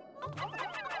unfortunate.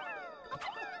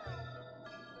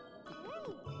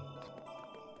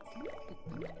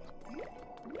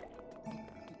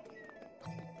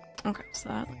 Okay, so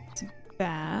that's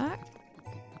back.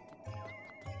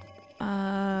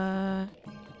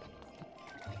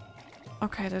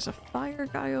 Okay, there's a fire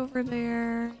guy over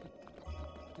there.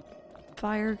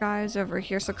 Fire guys over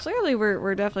here. So clearly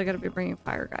we're definitely going to be bringing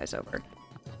fire guys over.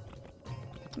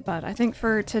 But I think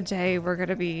for today we're going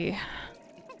to be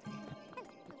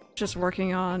just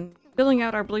working on filling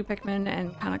out our blue Pikmin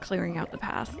and kind of clearing out the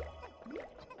path.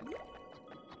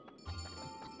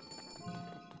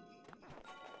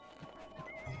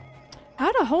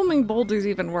 How do homing boulders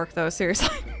even work though?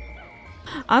 Seriously.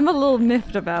 I'm a little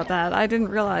miffed about that. I didn't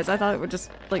realize. I thought it would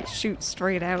just, like, shoot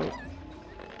straight out.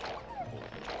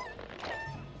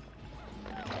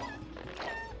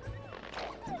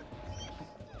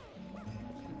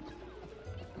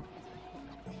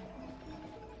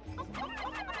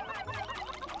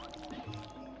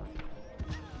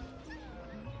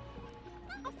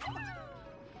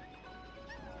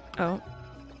 Oh.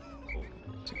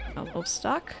 A little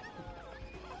stuck.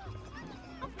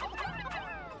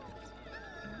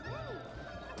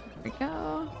 There we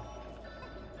go.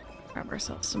 Grab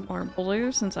ourselves some more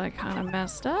blue since I kind of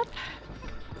messed up.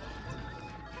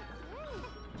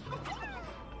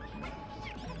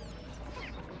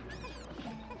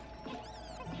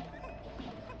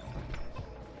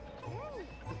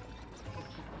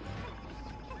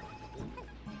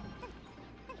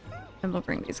 And we'll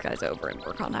bring these guys over and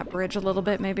work on that bridge a little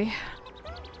bit, maybe.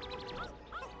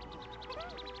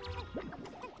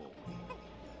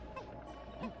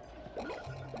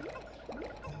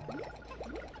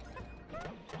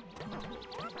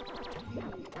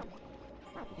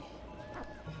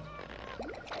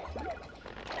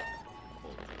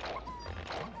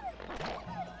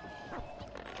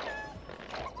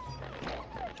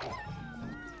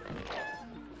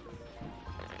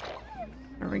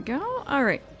 There we go. All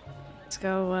right. Let's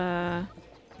go,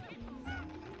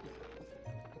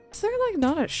 is there, like,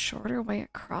 not a shorter way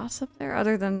across up there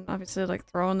other than, obviously, like,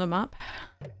 throwing them up?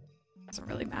 Doesn't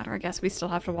really matter. I guess we still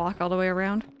have to walk all the way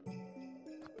around.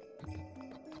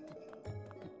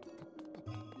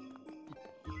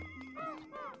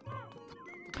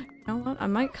 You know what? I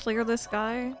might clear this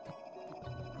guy.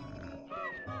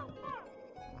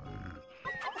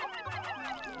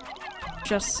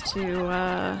 Just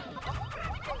to,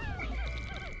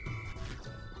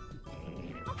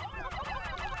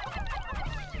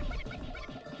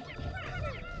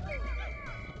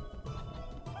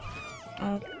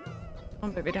 Oh,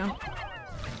 one baby down.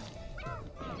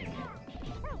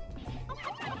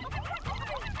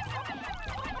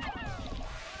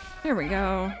 There we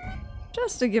go.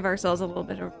 Just to give ourselves a little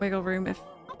bit of wiggle room if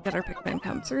we get our Pikmin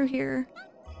come through here.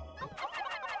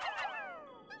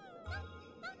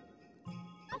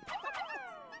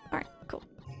 Alright, cool.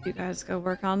 You guys go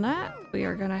work on that. We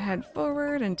are gonna head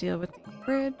forward and deal with the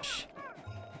bridge.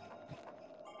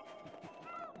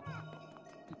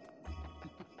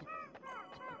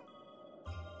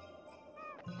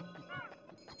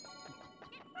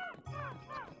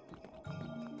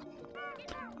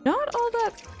 Not all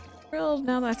that thrilled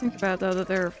now that I think about it, though, that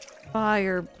there are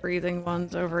fire-breathing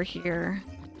ones over here.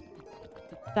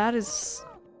 That is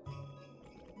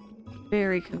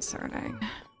very concerning.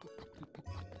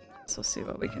 So we'll see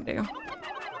what we can do.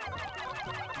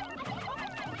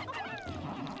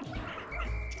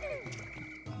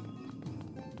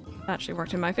 Actually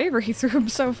worked in my favor. He threw him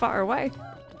so far away.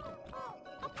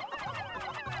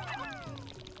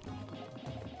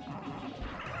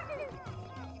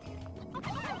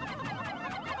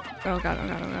 Oh god, oh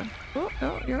god, oh god. Oh,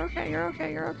 no, you're okay, you're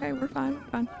okay, you're okay. We're fine, we're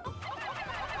fine.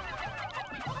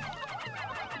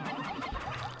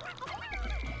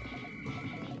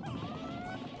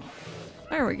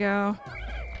 There we go.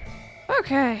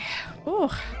 Okay.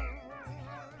 Oh.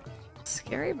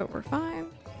 Scary, but we're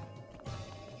fine.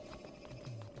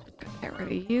 Get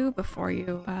rid of you before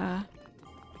you,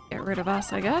 get rid of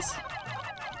us, I guess.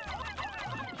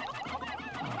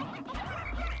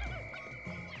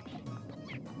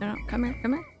 No, come here,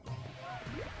 come here.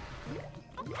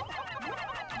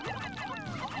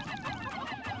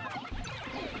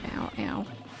 Ow, ow.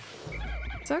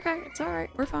 It's okay, it's alright.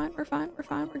 We're fine, we're fine, we're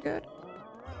fine, we're good.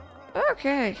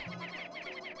 Okay.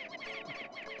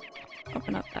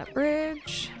 Open up that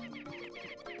bridge.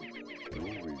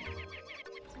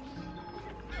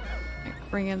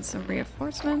 Bring in some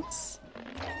reinforcements.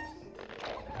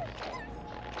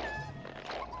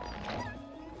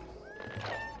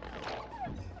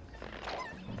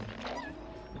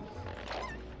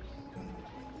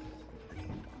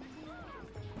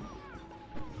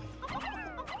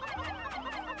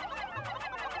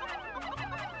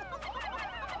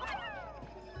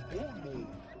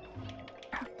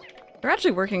 They're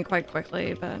actually working quite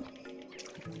quickly, but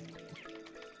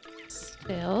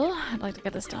still, I'd like to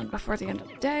get this done before the end of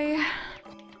the day.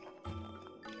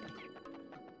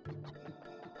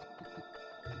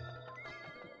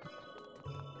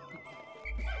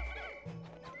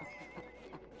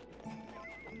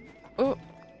 Oh,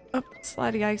 oh,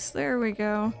 slidey ice, there we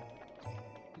go.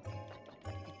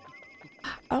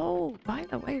 Oh, by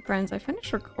the way, friends, I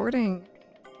finished recording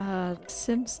the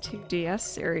Sims 2 DS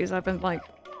series. I've been, like,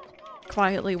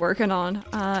 quietly working on.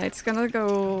 It's gonna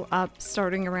go up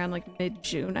starting around like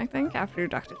mid-June, I think, after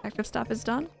Duck Detective stuff is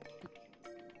done.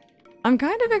 I'm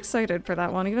kind of excited for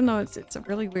that one, even though it's a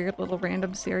really weird little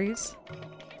random series.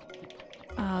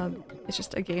 It's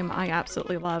just a game I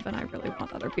absolutely love, and I really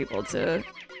want other people to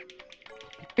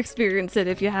experience it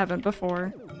if you haven't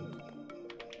before.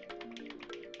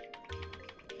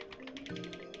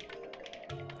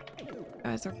 You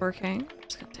guys are working. I'm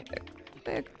just gonna take a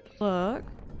quick look.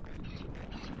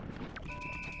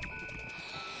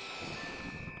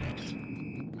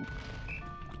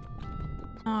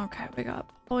 Okay, we got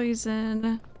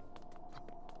poison.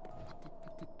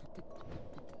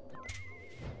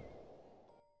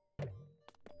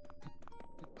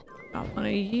 Got one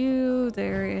of you.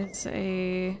 There is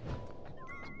a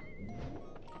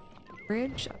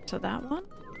bridge up to that one.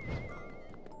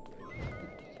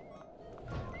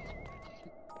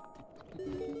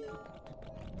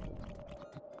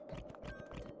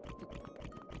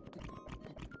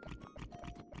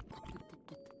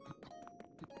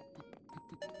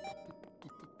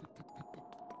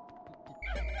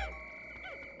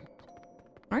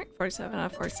 Alright, 47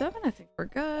 out of 47. I think we're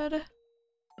good.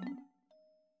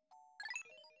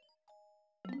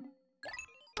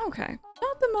 Okay,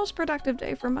 not the most productive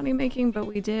day for money making, but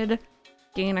we did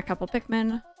gain a couple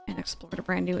Pikmin and explored a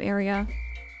brand new area.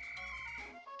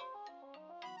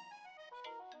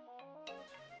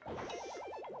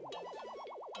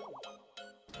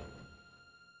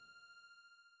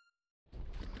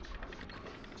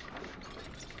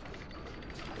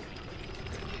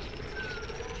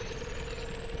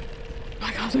 Oh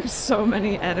my god, there's so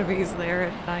many enemies there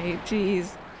at night,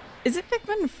 jeez. Is it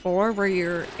Pikmin 4 where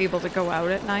you're able to go out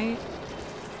at night?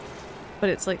 But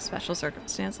it's like special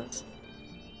circumstances.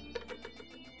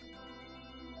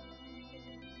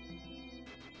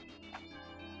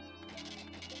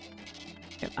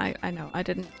 Yep, I know, I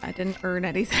didn't earn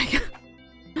anything.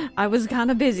 I was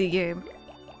kinda busy, game.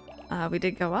 We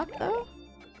did go up though.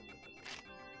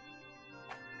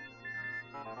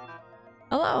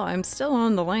 Hello, I'm still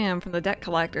on the lam from the debt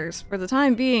collectors. For the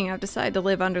time being, I've decided to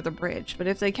live under the bridge, but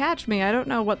if they catch me, I don't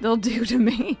know what they'll do to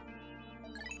me.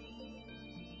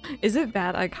 Is it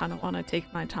bad? I kind of want to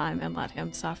take my time and let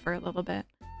him suffer a little bit.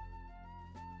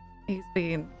 He's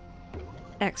being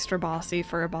extra bossy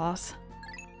for a boss.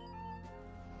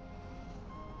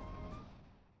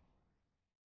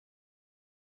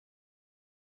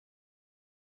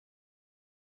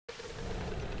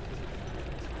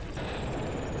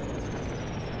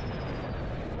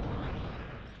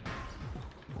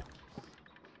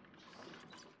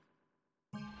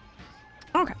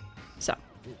 Okay, so,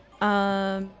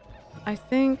 I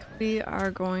think we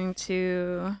are going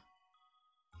to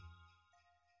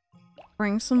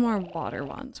bring some more water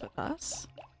ones with us.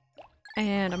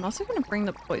 And I'm also going to bring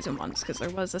the poison ones, because there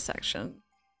was a section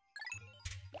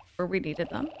where we needed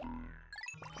them.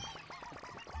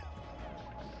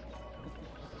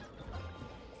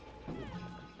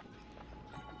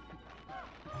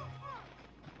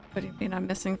 What do you mean I'm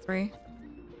missing 3?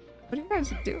 What are you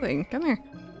guys doing? Come here.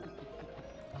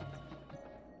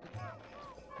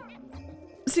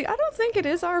 See, I don't think it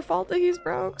is our fault that he's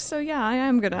broke, so yeah,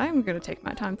 I'm gonna take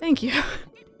my time. Thank you.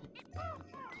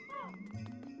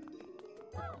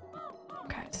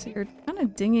 Okay, so you're kind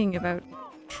of dinging about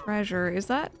treasure. Is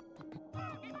that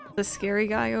the scary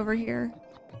guy over here?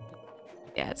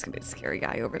 Yeah, it's gonna be the scary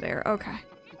guy over there. Okay.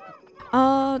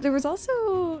 There was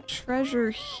also treasure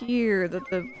here that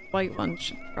the white one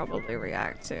should probably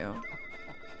react to.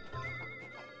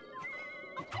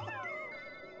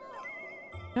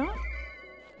 No?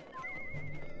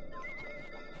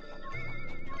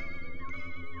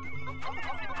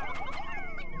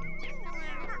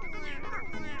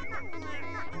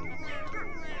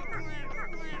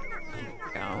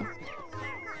 Go.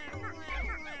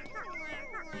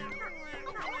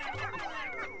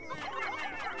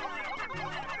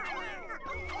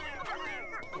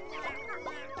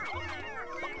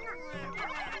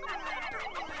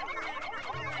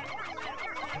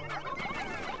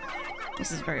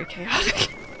 This is very chaotic.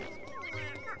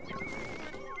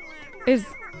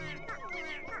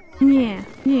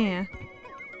 Yeah.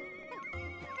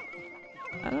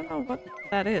 I don't know what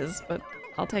that is, but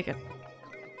I'll take it.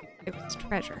 It was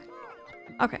treasure.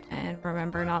 Okay, and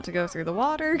remember not to go through the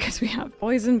water because we have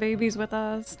poison babies with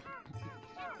us.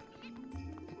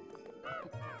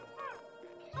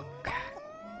 Okay.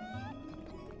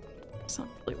 Some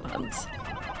blue ones.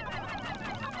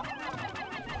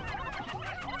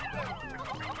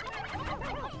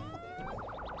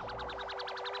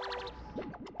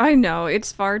 I know,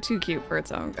 it's far too cute for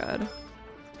its own good.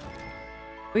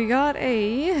 We got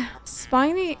a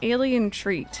spiny alien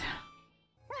treat.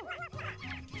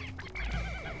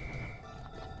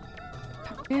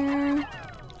 Come here.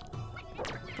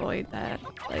 Avoid that,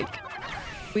 like,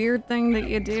 weird thing that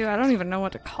you do. I don't even know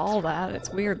what to call that.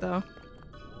 It's weird, though.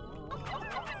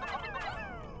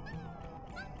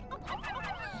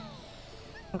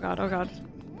 Oh god, oh god.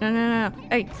 No, no, no.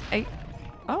 Hey, hey.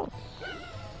 Oh.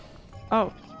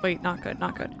 Oh, wait, not good,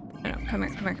 not good. No, no, come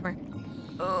here, come here, come here.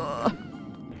 Ugh.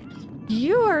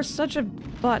 You are such a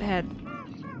butthead.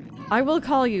 I will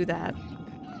call you that.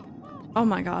 Oh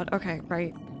my god, okay,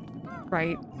 right.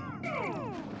 Right.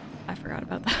 I forgot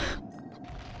about that.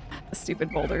 The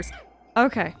stupid boulders.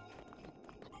 Okay.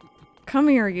 Come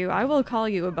here, you. I will call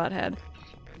you a butthead.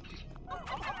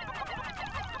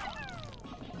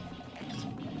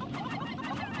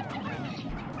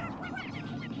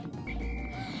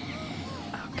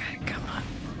 Okay, come on.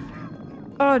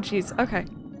 Oh, jeez. Okay.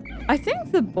 I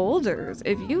think the boulders,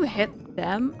 if you hit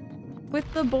them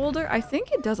with the boulder, I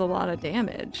think it does a lot of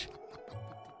damage.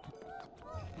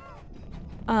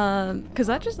 Because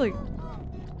that just, like,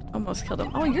 almost killed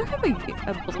him. Oh, you have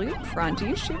a blue front. Do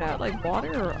you shoot out, like,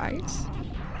 water or ice?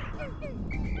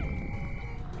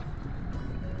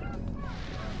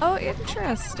 Oh,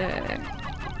 interesting.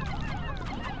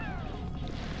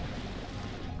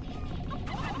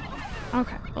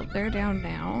 Okay, well, they're down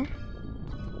now.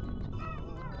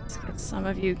 Let's get some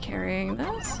of you carrying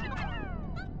this.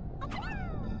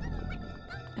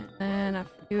 And then a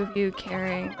few of you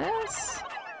carrying this.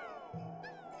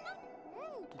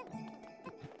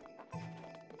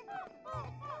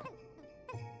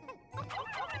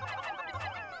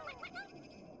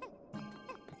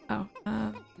 Oh,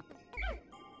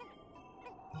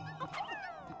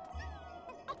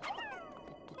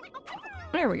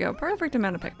 there we go. Perfect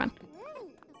amount of Pikmin.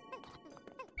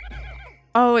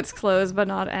 Oh, it's closed but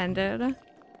not ended.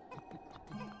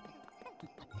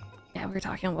 Yeah, we were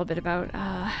talking a little bit about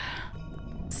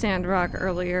Sandrock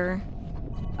earlier.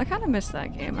 I kind of missed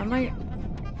that game. I might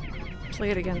play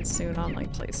it again soon on,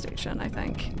 like, PlayStation, I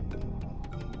think.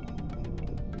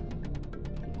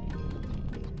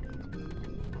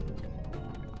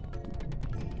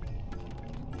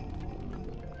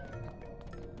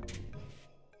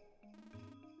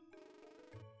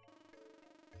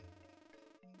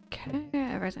 Okay,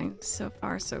 everything's so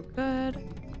far so good.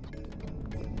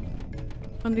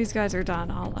 When these guys are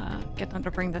done, I'll get them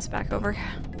to bring this back over.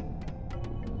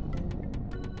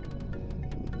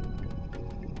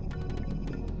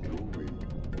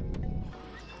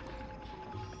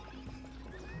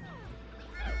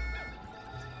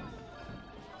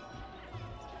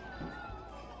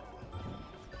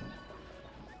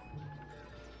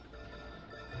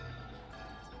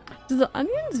 Do the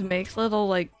onions make little,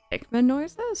 like, Pikmin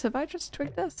noises? Have I just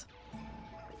tweaked this?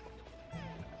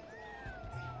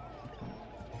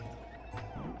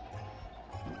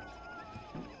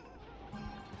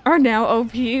 Are now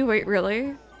OP? Wait,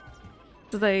 really?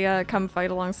 Do they come fight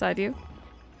alongside you?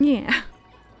 Yeah.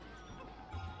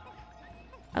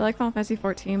 I like Final Fantasy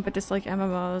 14, but dislike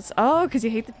MMOs. Oh, because you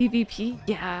hate the PvP?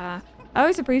 Yeah. I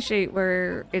always appreciate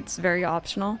where it's very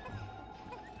optional.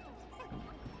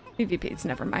 PvP is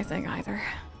never my thing either.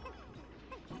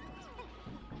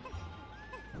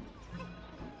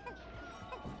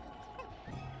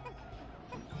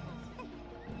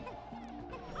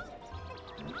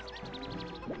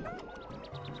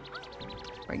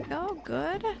 There we go,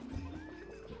 good.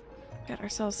 Get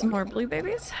ourselves some more blue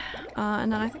babies.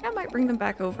 And then I think I might bring them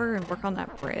back over and work on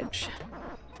that bridge.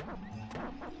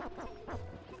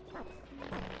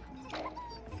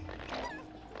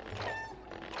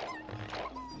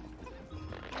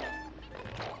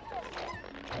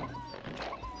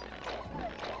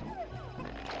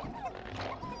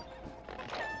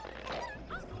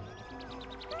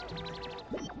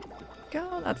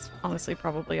 Go, that's honestly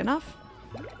probably enough.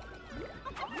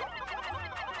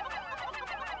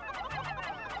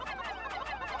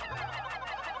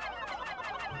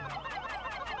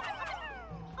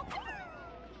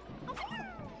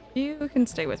 You can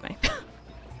stay with me.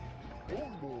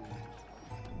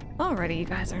 Alrighty, you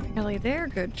guys are nearly there.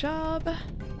 Good job.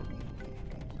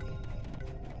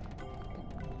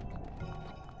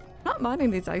 Not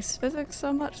minding these ice physics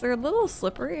so much. They're a little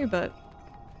slippery, but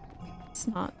it's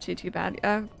not too bad.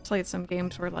 I've played some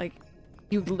games where, like,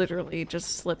 you literally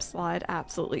just slip slide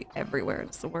absolutely everywhere.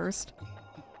 It's the worst.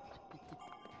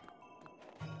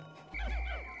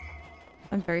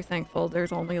 I'm very thankful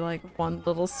there's only, like, one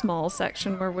little small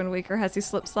section where Wind Waker has you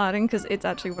slip sliding, because it's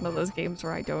actually one of those games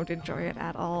where I don't enjoy it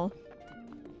at all.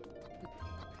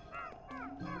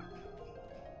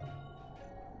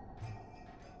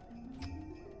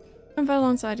 I'm fight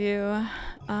alongside you.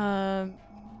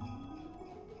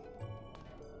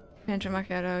 Tangent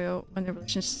Macchiato, when the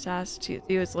relationship status to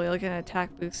you is loyal, get an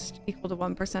attack boost equal to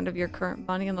 1% of your current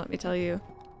money, and let me tell you,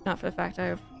 not for the fact I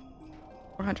have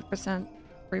 400%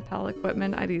 repel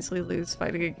equipment, I'd easily lose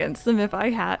fighting against them if I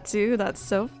had to. That's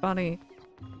so funny.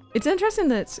 It's interesting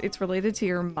that it's related to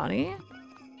your money.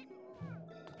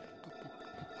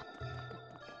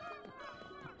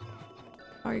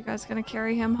 Are you guys gonna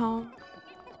carry him home?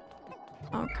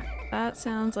 Okay, that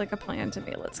sounds like a plan to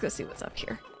me. Let's go see what's up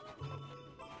here.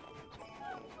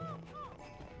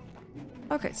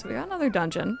 Okay, so we got another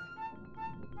dungeon.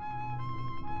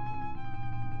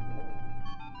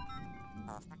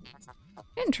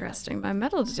 Interesting, my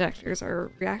metal detectors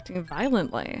are reacting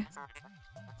violently.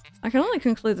 I can only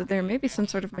conclude that there may be some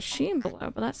sort of machine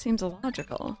below, but that seems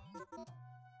illogical.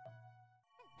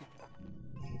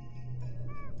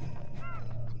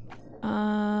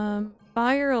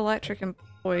 Fire, electric, and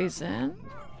poison.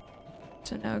 Good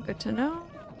to know, good to know.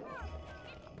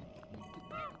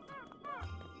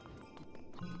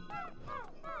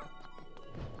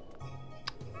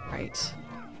 Right.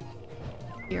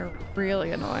 You're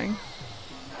really annoying.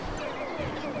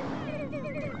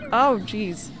 Oh,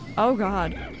 jeez. Oh,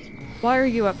 God. Why are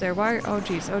you up there? Why are— oh,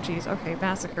 jeez. Oh, jeez. Okay,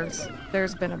 massacres.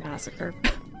 There's been a massacre.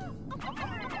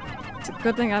 It's a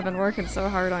good thing I've been working so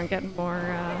hard on getting more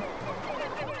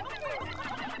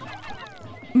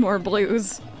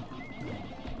blues.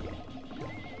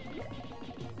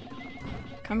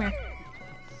 Come here.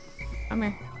 Come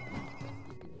here.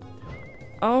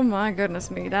 Oh my goodness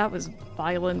me, that was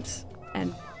violent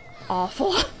and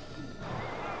awful.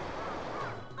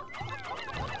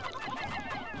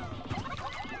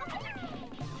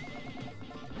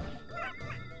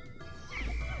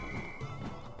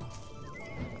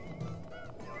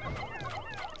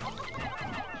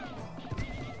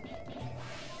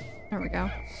 There we go.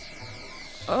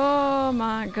 Oh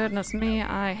my goodness me,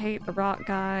 I hate the rock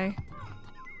guy.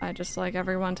 I just like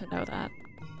everyone to know that.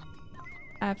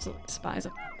 I absolutely despise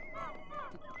him.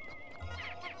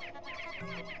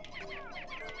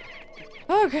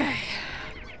 Okay.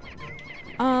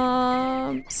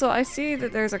 So I see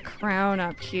that there's a crown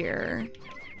up here.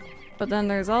 But then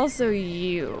there's also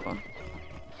you.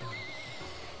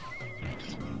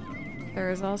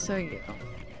 There's also you.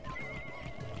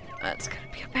 That's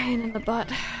gonna be a pain in the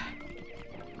butt.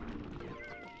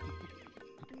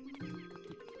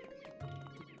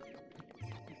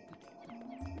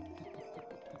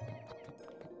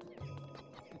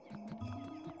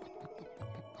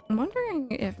 I'm wondering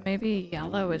if maybe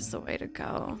yellow is the way to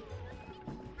go.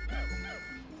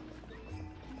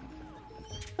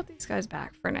 Put these guys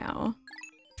back for now.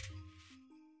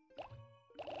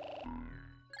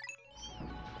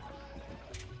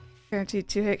 Guaranteed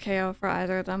 2-hit KO for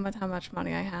either of them with how much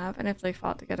money I have, and if they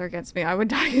fought together against me, I would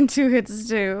die in 2 hits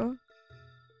too.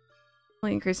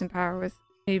 Only increase in power with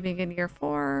me being in year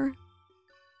 4.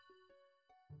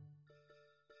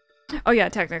 Oh yeah,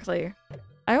 technically.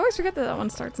 I always forget that that one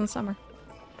starts in summer.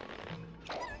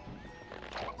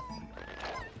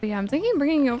 But yeah, I'm thinking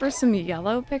bringing over some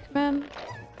yellow Pikmin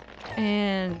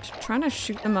and trying to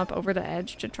shoot them up over the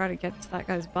edge to try to get to that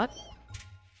guy's butt.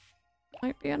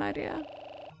 Might be an idea.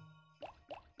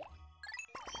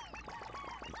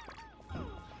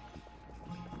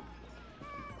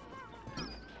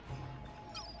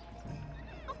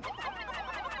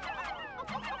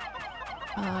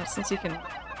 Since you can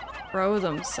throw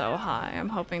them so high, I'm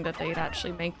hoping that they'd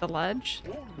actually make the ledge.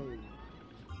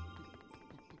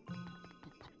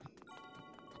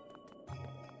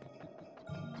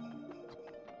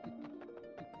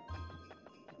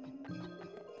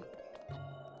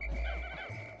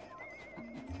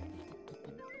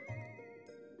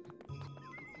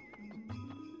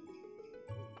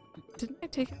 Didn't I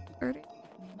take out 30?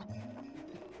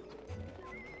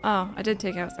 Oh, I did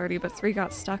take out 30, but 3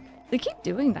 got stuck. They keep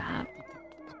doing that.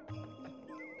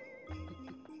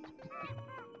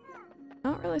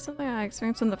 Not really something I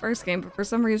experienced in the first game, but for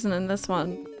some reason in this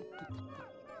one...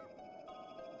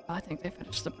 Oh, I think they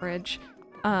finished the bridge.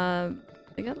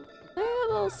 They got a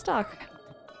little stuck.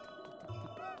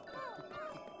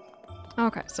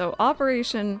 Okay, so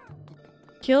Operation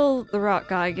Kill the Rock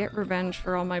Guy, get revenge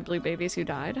for all my blue babies who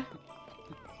died.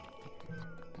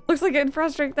 Looks like it'd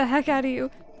frustrate the heck out of you.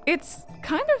 It's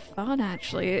kind of fun,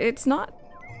 actually. It's not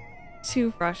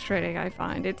too frustrating, I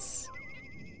find. It's,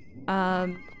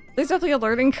 there's definitely a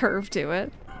learning curve to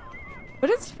it, but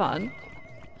it's fun.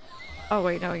 Oh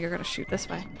wait, no, you're gonna shoot this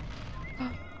way.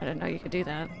 I didn't know you could do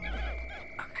that.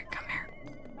 Okay, come here.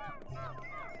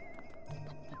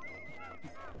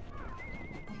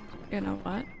 You know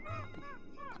what?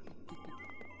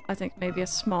 I think maybe a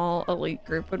small elite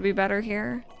group would be better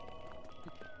here.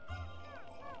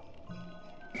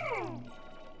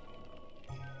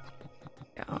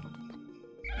 Yeah.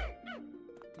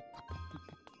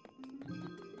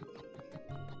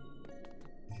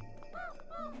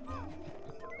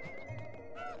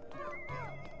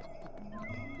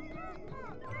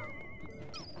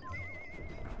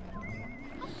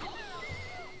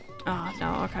 Oh,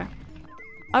 no, okay.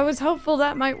 I was hopeful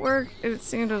that might work. It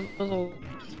seemed a little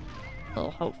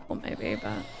hopeful maybe,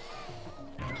 but...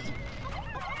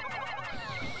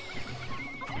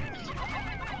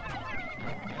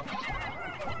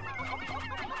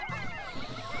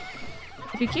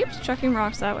 If he keeps chucking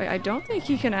rocks that way, I don't think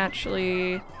he can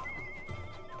actually...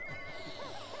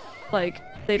 Like,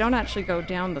 they don't actually go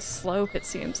down the slope, it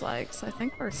seems like, so I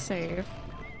think we're safe.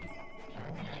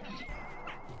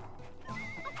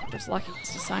 Just lucky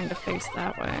it's designed to face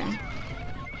that way.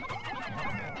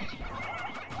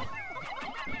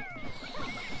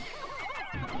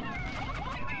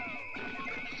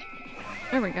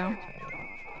 There we go.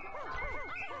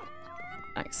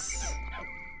 Nice.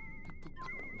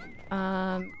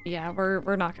 Yeah,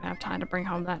 we're not gonna have time to bring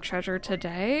home that treasure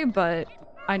today, but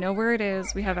I know where it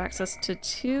is. We have access to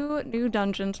 2 new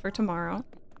dungeons for tomorrow.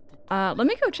 Let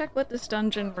me go check what this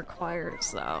dungeon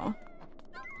requires, though.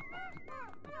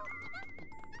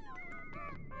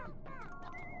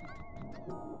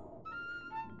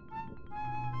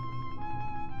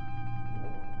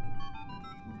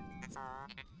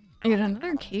 Yet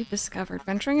another cave discovered.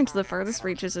 Venturing into the furthest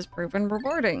reaches is proven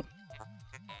rewarding.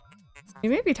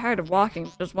 You may be tired of walking,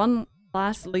 but just one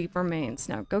last leap remains.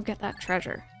 Now go get that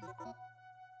treasure.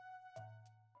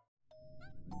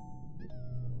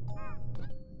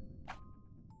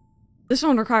 This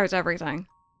one requires everything.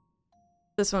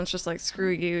 This one's just like,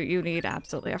 screw you, you need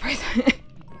absolutely everything.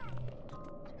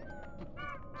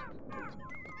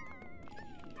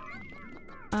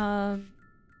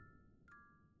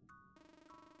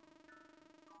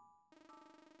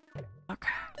 Okay.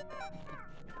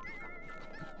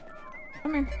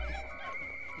 Come here.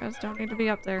 You guys don't need to be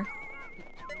up there.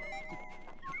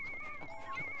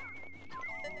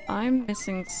 I'm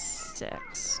missing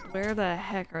 6. Where the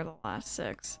heck are the last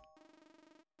 6?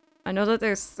 I know that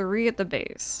there's 3 at the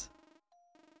base.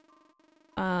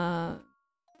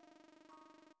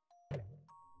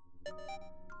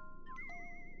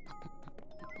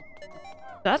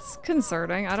 That's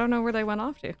concerning. I don't know where they went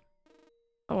off to.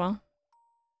 Oh well.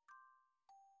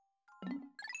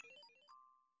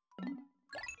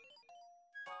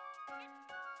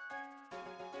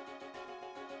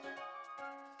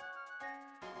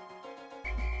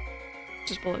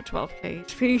 Just below 12k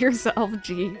HP yourself,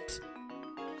 jeez.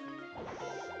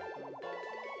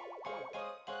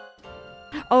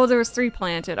 Oh, there was 3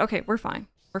 planted. Okay, we're fine.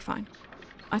 We're fine.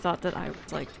 I thought that I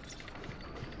was, like,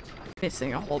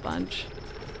 missing a whole bunch.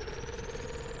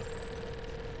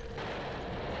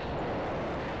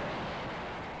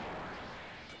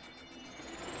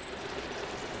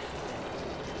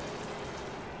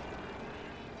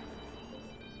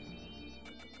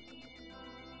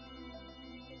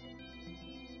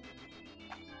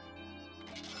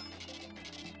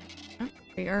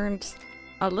 We earned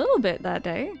a little bit that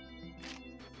day.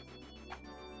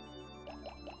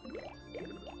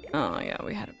 Oh yeah,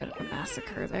 we had a bit of a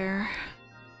massacre there.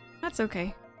 That's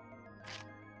okay.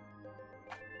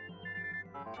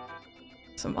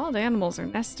 Some wild animals are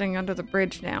nesting under the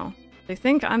bridge now. They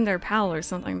think I'm their pal or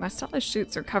something. My stylish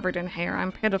suits are covered in hair.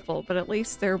 I'm pitiful, but at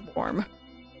least they're warm.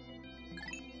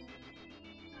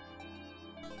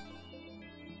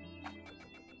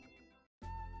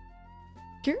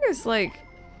 Curious, like,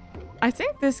 I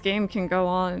think this game can go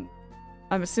on,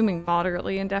 I'm assuming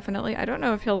moderately indefinitely. I don't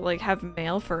know if he'll, like, have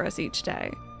mail for us each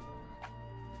day.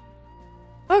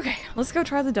 Okay, let's go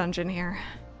try the dungeon here.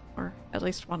 Or at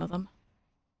least one of them.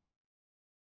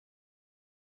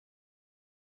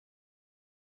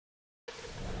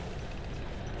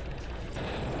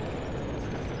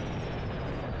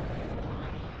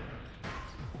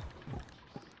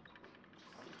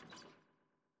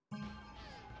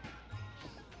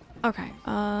 Okay,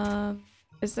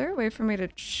 is there a way for me to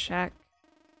check?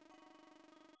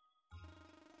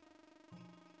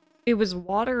 It was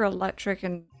water, electric,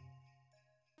 and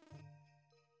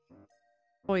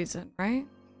poison, right?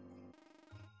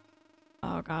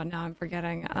 Oh god, now I'm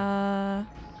forgetting. Bear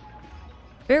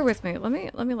with me. Let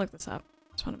me look this up.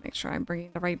 Just want to make sure I'm bringing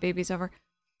the right babies over.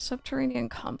 Subterranean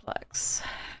complex.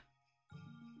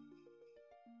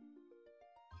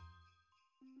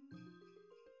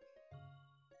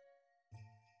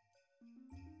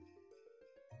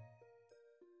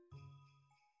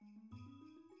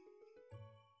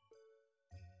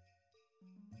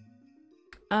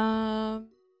 Um.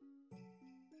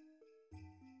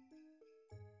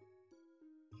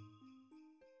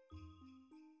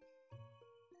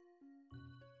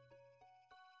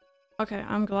 Okay,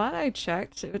 I'm glad I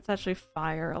checked. It's actually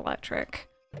fire, electric.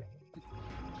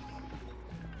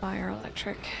 Fire,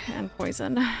 electric, and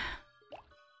poison.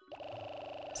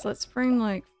 So let's bring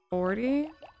like 40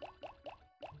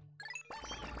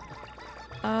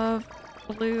 of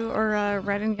blue or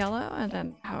red and yellow, and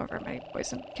then however many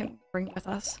poison we can bring with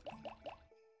us.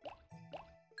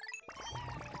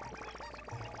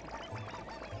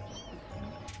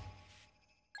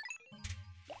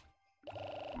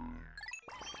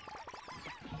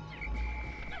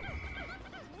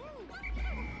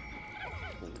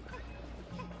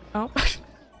 Oh, you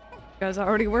guys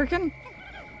already working?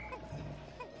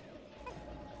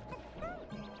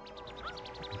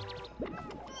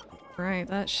 Right,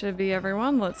 that should be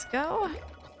everyone. Let's go.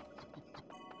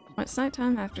 When it's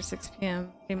nighttime after 6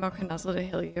 p.m. Emo can nuzzle to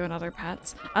heal you and other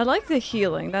pets. I like the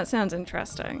healing. That sounds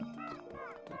interesting.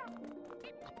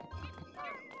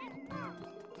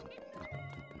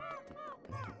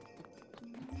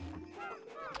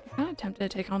 I'm kind of tempted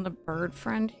to take on the bird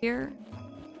friend here.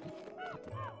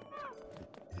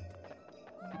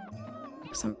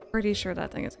 Because I'm pretty sure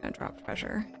that thing is going to drop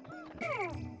treasure.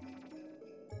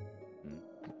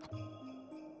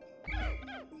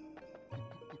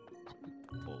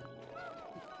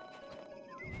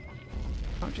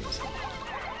 Oh jeez.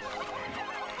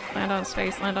 Land on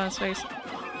space, land on space.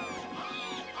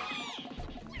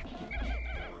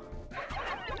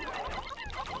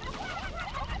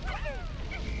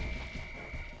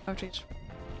 Oh jeez.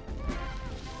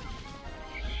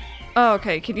 Oh,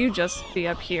 okay, can you just be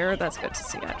up here? That's good to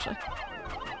see, actually.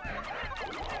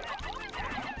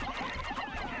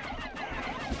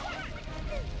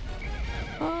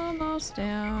 Almost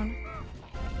down.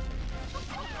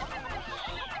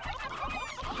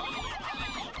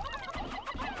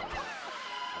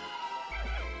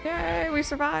 Yay, we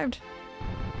survived!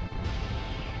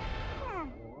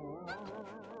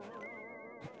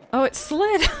 Oh, it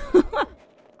slid!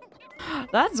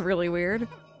 That's really weird.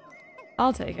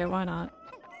 I'll take it, why not?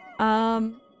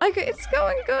 It's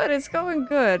going good, it's going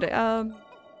good.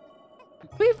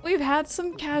 We've had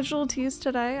some casualties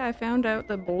today. I found out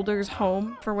that Boulder's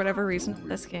home for whatever reason in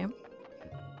this game.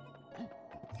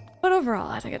 But overall,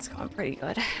 I think it's going pretty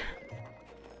good.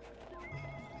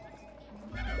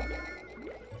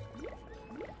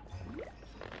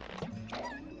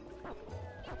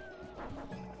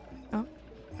 Oh,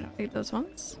 I don't need those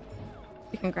ones.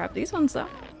 You can grab these ones though.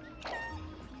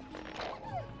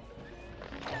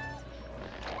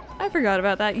 I forgot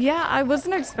about that. Yeah, I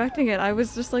wasn't expecting it. I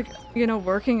was just like, you know,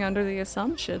 working under the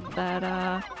assumption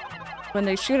that when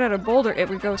they shoot at a boulder, it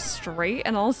would go straight,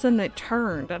 and all of a sudden it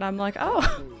turned, and I'm like,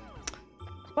 oh,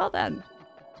 well then.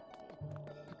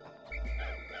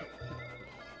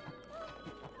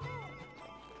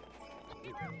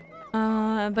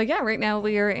 But yeah, right now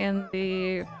we are in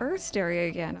the first area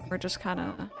again. We're just kind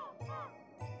of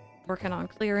working on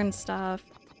clearing stuff,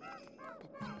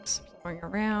 exploring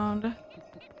around.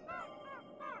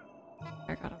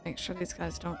 I gotta make sure these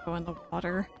guys don't go in the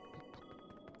water.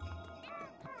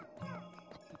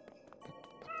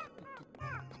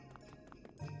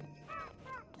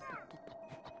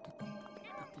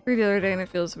 Read the other day and it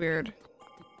feels weird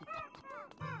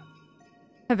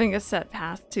having a set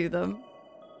path to them.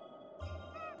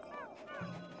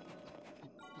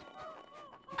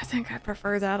 I think I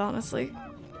prefer that, honestly.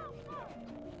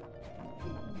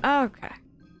 Okay.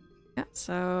 Yeah,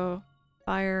 so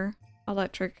fire,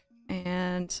 electric,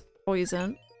 and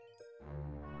poison.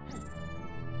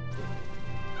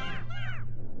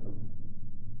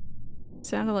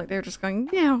 Sounded like they were just going,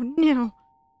 no, no.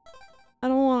 I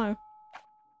don't want to.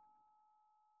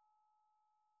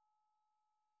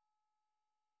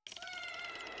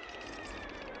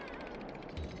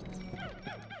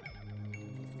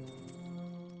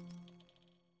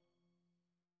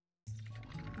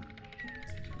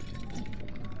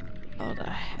 Oh, the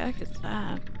heck is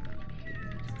that?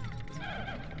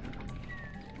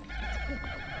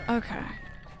 Okay.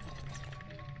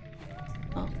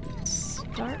 Well, let's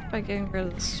start by getting rid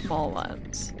of the small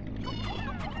ones.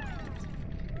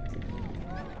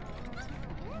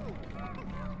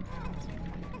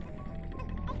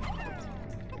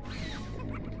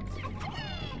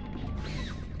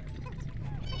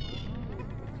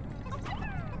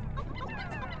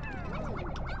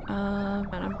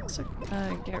 And I'm also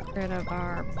gonna get rid of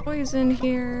our poison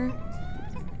here.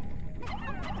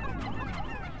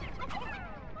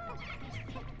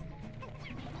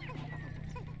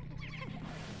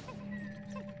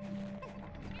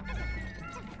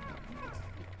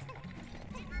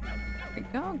 There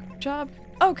we go. Good job.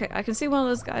 Okay, I can see one of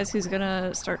those guys who's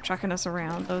gonna start chucking us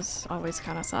around. Those always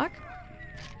kind of suck.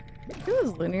 It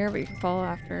was linear, but you can follow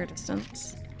after a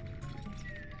distance.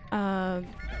 And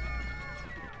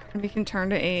we can turn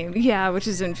to aim. Yeah, which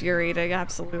is infuriating,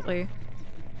 absolutely.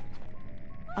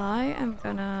 I am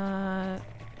gonna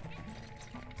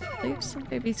leave some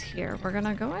babies here. We're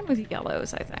gonna go in with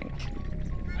yellows, I think.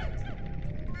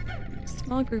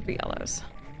 Small group of yellows.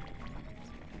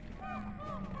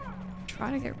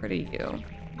 Try to get rid of you.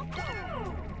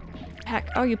 Heck,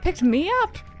 oh, you picked me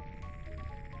up?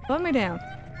 Put me down.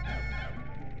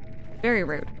 Very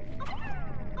rude.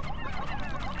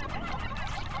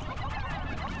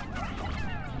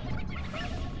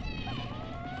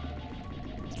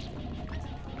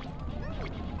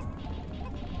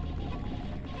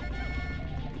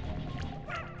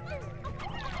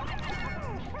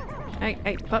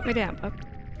 Hey, put me down.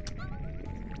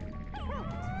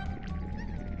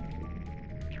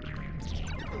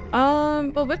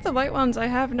 Oh. Well, with the white ones, I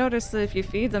have noticed that if you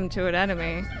feed them to an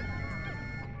enemy,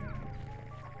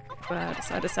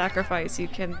 decide to sacrifice, you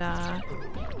can,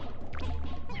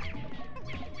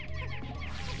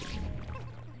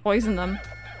 poison them.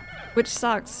 Which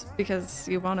sucks, because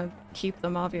you want to keep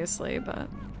them, obviously, but...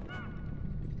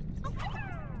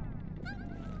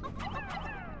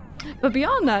 But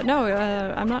beyond that, no,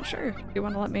 I'm not sure. If you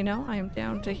want to let me know, I am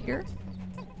down to hear.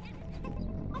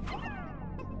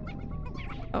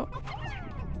 Oh.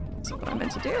 That's what I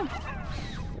meant to do.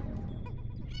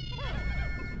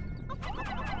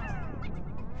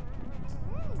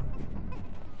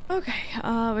 Okay,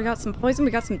 we got some poison,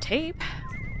 we got some tape.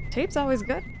 Tape's always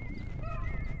good.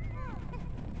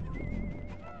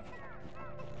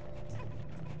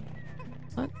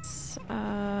 Let's,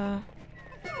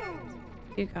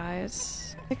 you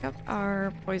guys pick up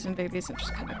our poison babies and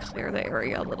just kind of clear the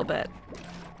area a little bit.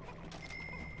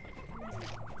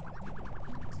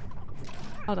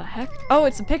 How the heck? Oh,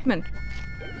 it's a Pikmin!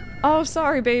 Oh,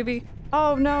 sorry, baby.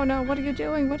 Oh, no, no, what are you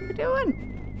doing? What are you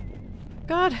doing?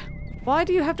 God, why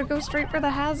do you have to go straight for the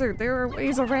hazard? There are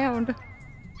ways around.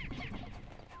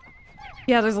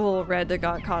 Yeah, there's a little red that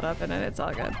got caught up in it. It's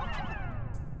all good.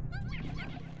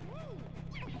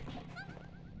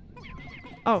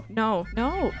 Oh, no,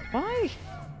 no. Why?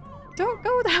 Don't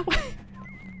go that way.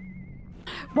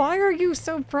 Why are you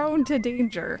so prone to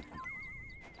danger?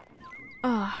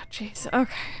 Oh, jeez.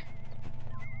 Okay.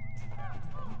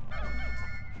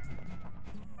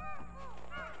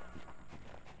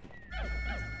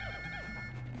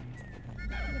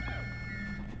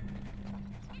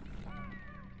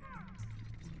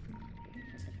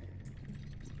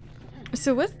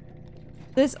 So with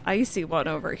this icy one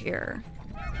over here,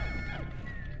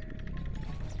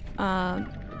 I'm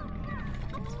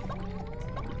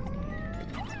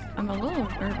a little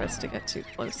nervous to get too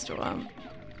close to him.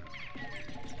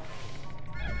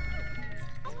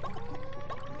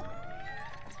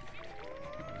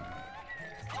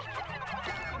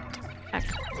 Heck.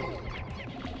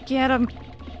 Get him!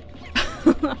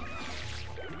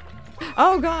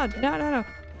 Oh god! No, no, no!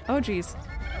 Oh jeez.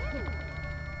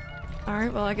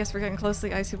 Alright, well I guess we're getting close to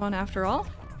the icy one after all.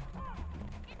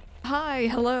 Hi,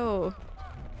 hello!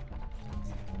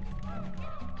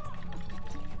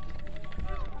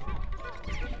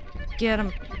 Get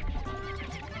him!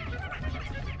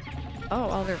 Oh,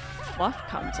 all their fluff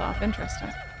comes off. Interesting.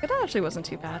 It actually wasn't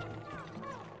too bad.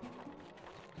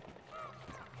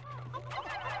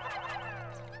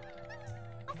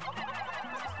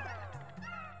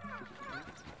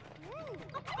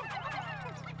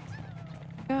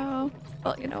 Go.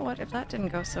 Well, you know what? If that didn't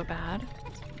go so bad,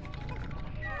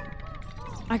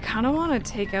 I kind of want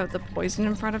to take out the poison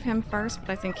in front of him first,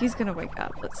 but I think he's gonna wake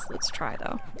up. Let's try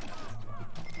though.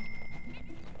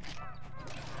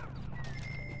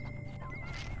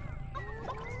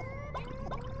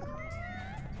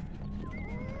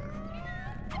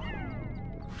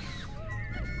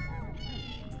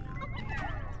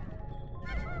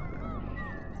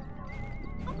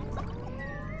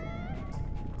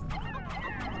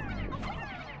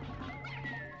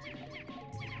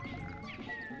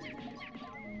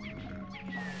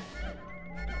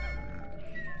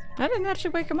 I didn't actually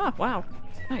wake him up. Wow.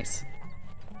 Nice.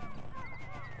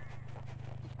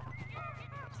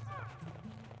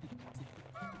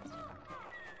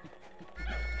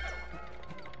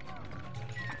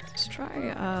 Let's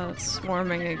try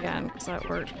swarming again, because that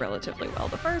worked relatively well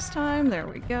the first time. There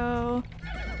we go.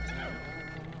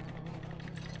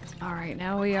 Alright,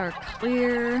 now we are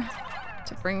clear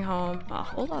to bring home a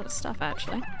whole lot of stuff,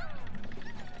 actually.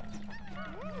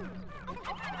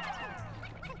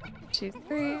 2,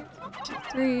 3, 2,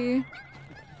 3.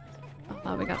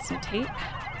 Oh, we got some tape.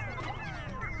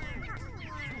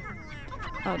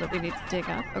 Oh, that we need to dig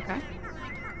up. Okay.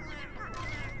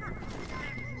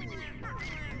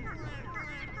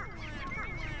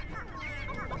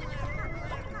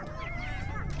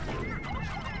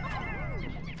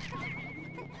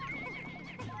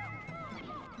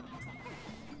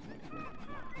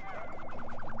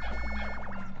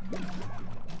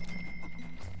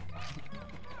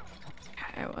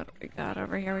 Okay, what do we got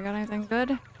over here? We got anything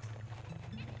good?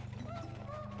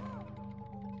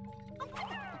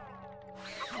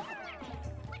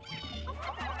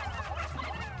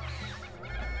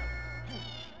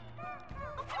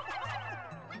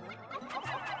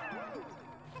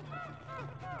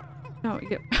 No, you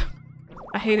get...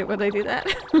 I hate it when they do that.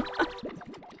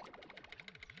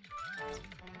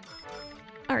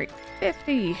 Alright,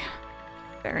 50.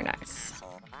 Very nice.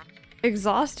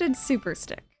 Exhausted super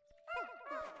stick.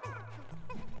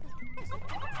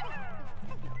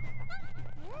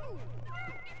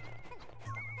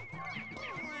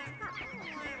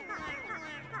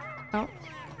 Oh.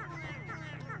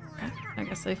 Okay, I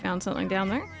guess they found something down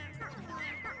there.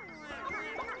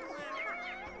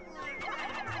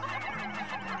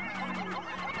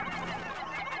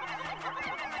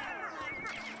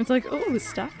 It's like, oh,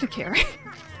 stuff to carry.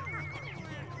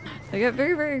 I get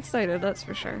very, very excited, that's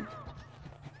for sure.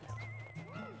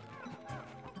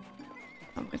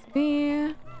 Come with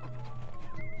me.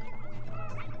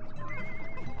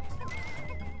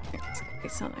 There's gonna be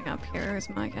something up here, is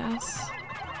my guess.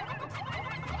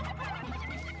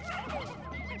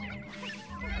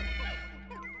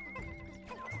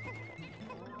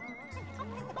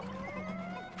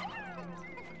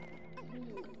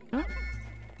 Oh.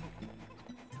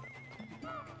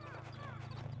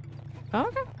 Oh,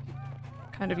 okay.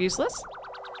 Kind of useless.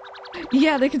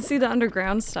 Yeah, they can see the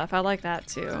underground stuff. I like that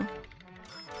too.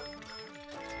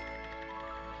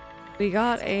 We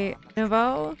got a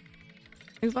nouveau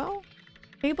table.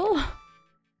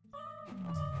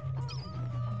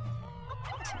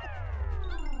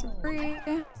 3.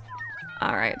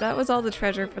 All right, that was all the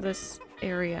treasure for this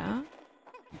area.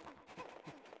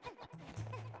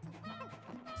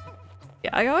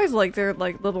 Yeah, I always like their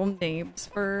like little names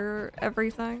for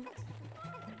everything.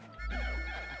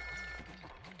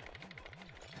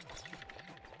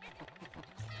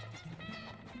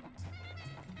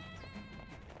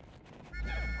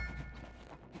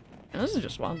 And this is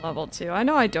just one level too. I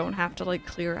know I don't have to like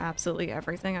clear absolutely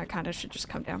everything. I kind of should just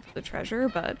come down for the treasure,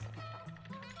 but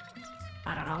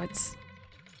I don't know.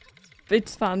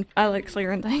 It's fun. I like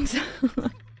clearing things.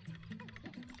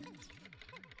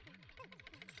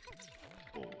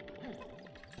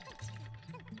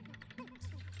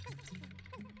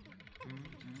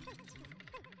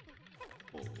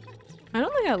 I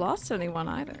don't think I lost anyone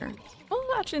either. Well,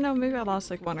 actually, no, maybe I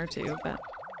lost like 1 or 2, but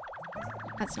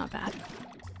that's not bad.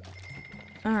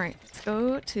 Alright, let's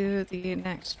go to the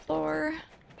next floor.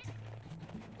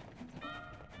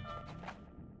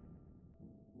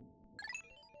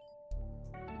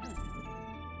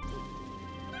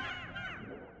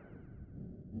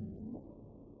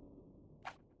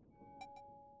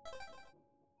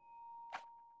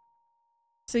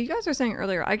 So you guys were saying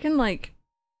earlier, I can like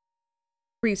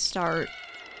restart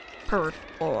per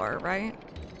floor, right?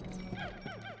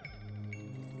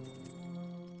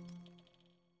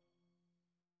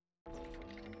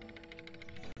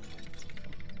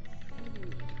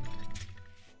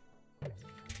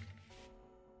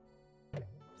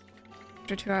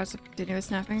 After 2 hours of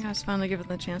continuous napping, I was finally given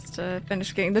the chance to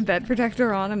finish getting the bed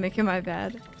protector on and making my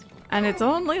bed. And it's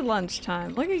only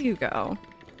lunchtime. Look at you go.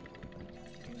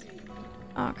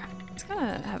 Okay, let's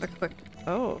kind of have a quick...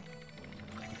 Oh.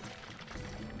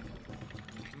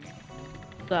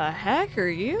 The heck are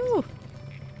you?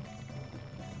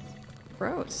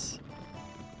 Gross.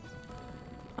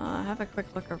 Have a quick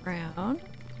look around.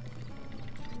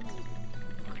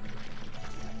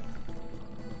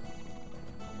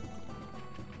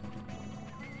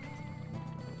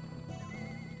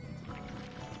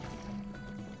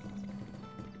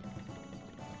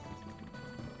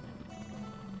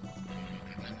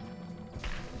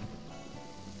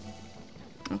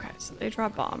 Okay, so they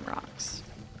drop bomb rocks.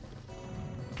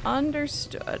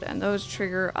 Understood. And those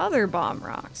trigger other bomb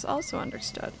rocks. Also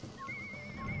understood.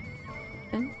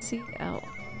 NCL.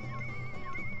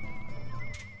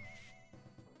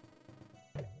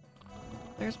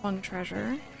 There's one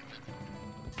treasure.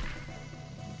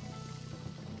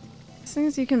 These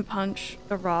things you can punch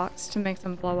the rocks to make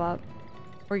them blow up.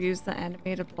 Or use the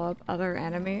enemy to blow up other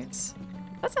enemies.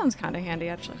 That sounds kind of handy,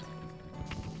 actually.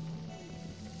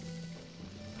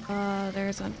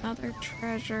 There's another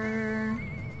treasure.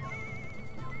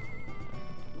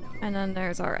 And then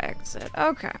there's our exit.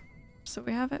 Okay. So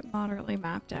we have it moderately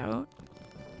mapped out.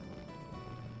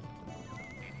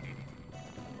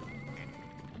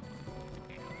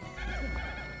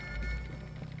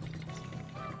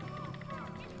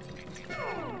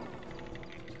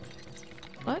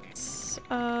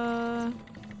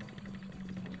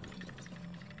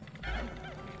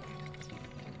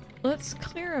 Let's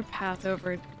clear a path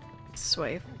over this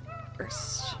way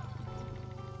first.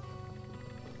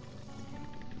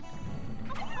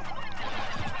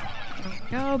 There we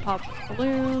go, pop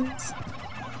balloons.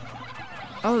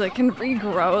 Oh, they can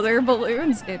regrow their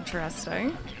balloons?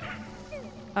 Interesting.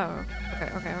 Oh,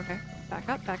 okay. Back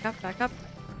up.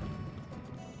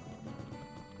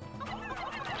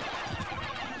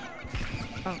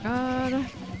 Oh god. Okay,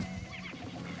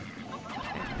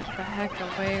 get the heck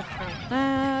away from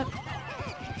that.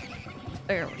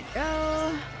 There we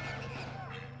go.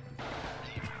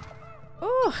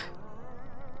 Ooh.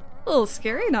 A little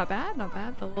scary, not bad,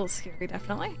 but a little scary,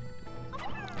 definitely.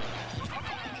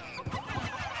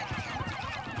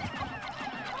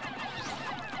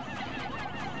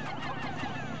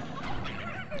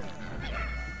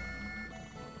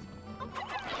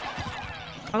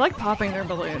 I like popping their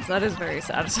balloons. That is very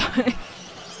satisfying.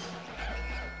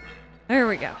 There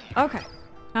we go. Okay.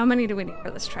 How many do we need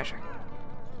for this treasure?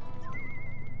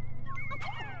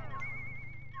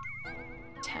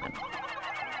 10.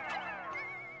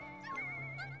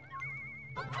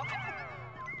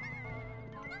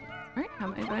 Alright, how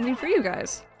many do I need for you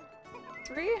guys?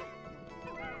 3?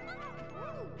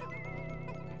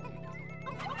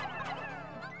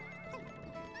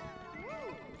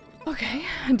 Okay,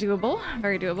 doable.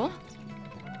 Very doable.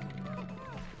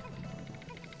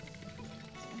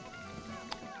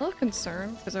 A little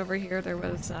concerned because over here there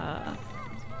was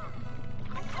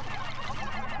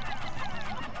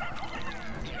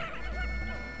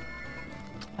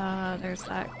there's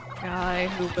that guy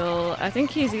who will, I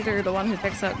think he's either the one who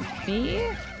picks up me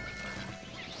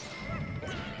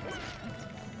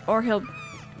or he'll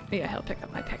pick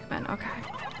up my Pikmin. Okay.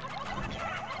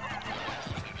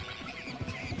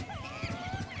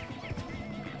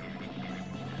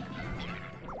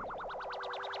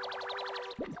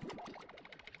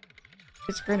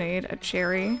 Grenade, a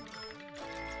cherry,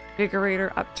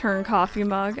 Vigorator, upturn coffee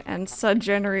mug, and Sud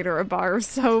Generator, a bar of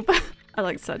soap. I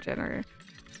like Sud Generator.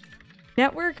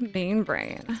 Network main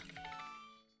brain.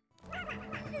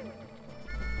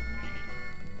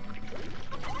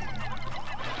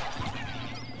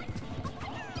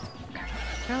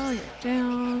 Go, you're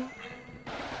down.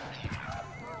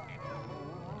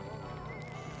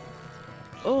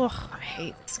 Ugh, I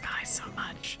hate this guy so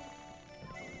much.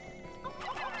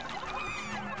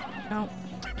 No.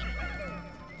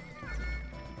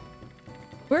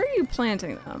 Where are you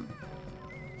planting them?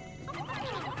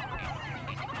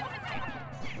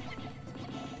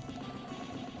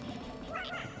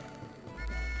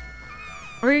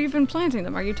 Where are you even planting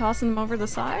them? Are you tossing them over the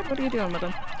side? What are you doing with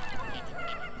them?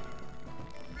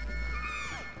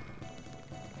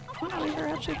 Oh no, you're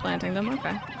actually planting them,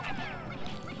 okay.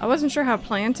 I wasn't sure how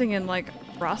planting in, like,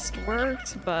 Rust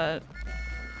worked, but...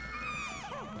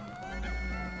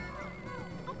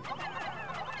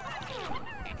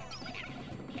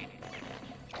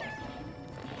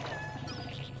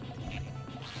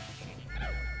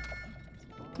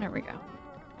 There we go.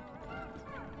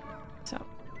 So,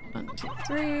 1, 2,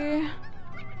 3.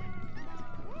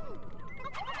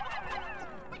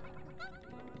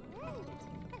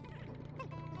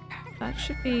 That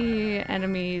should be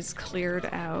enemies cleared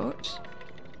out.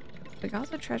 We got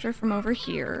the treasure from over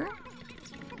here.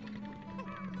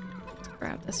 Let's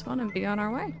grab this one and be on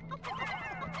our way.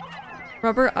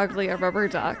 Rubber Ugly, a rubber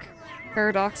duck.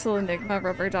 Paradoxal Enigma,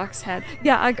 rubber duck's head.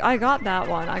 Yeah, I got that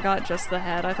one. I got just the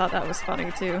head. I thought that was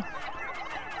funny too.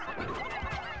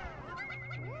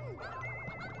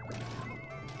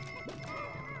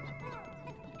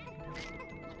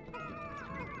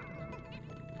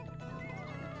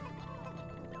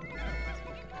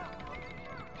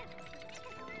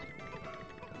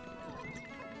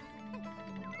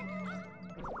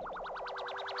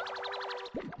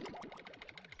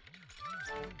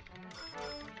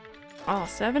 Oh,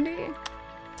 70?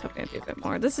 Let's hope I do a bit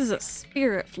more. This is a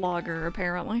spirit flogger,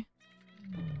 apparently.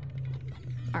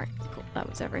 Alright, cool. That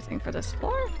was everything for this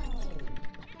floor.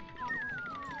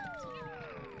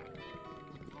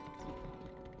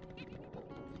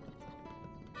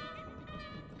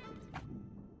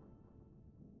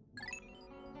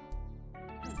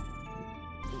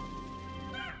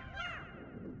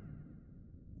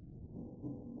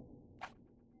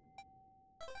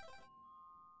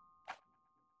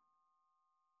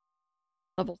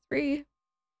 Level 3.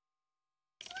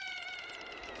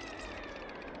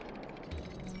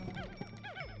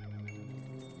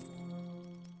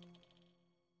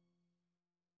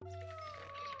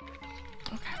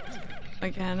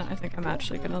 again, I think I'm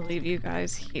actually gonna leave you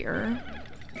guys here.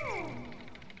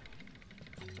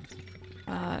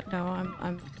 No,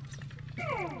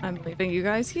 I'm leaving you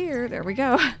guys here. There we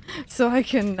go. So I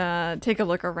can take a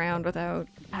look around without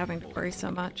having to worry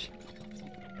so much.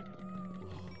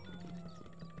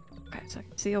 Okay, so I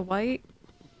can see a white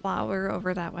flower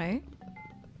over that way.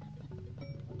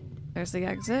 There's the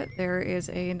exit. There is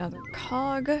another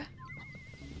cog.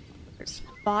 There's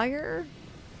fire.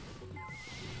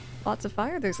 Lots of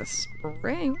fire. There's a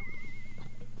spring.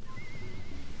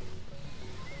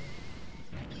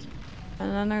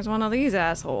 And then there's one of these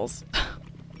assholes.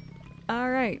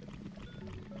 Alright.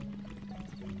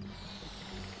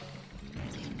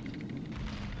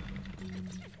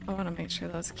 I want to make sure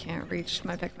those can't reach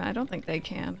my Pikmin. I don't think they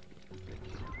can.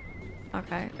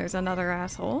 Okay, there's another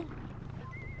asshole.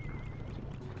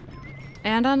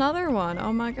 And another one.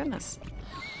 Oh my goodness.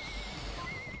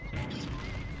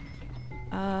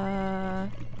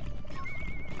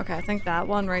 Okay, I think that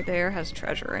one right there has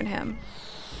treasure in him.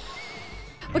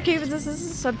 Okay, but this is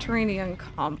a subterranean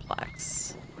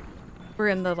complex. We're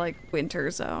in the, like,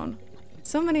 winter zone.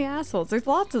 So many assholes. There's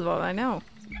lots of them, I know.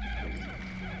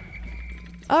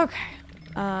 Okay.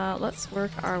 Let's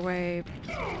work our way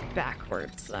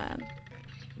backwards then.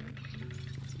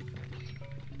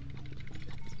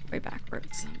 Way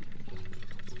backwards.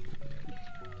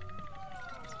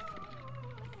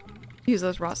 Use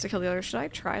those rots to kill the others. Should I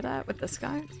try that with this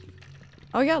guy?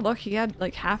 Oh yeah, look, he had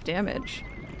like half damage.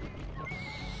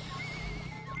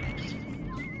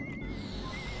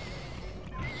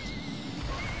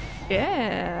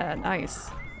 Yeah, nice.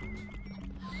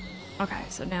 Okay,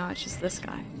 so now it's just this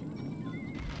guy.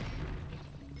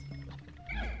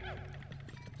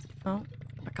 Oh,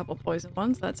 a couple poison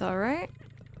ones, that's alright.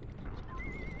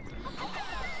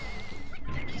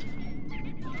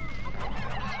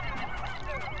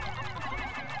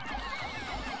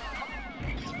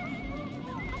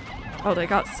 Oh, they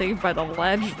got saved by the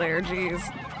ledge there, jeez.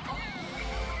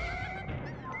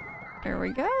 There we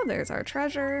go, there's our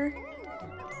treasure.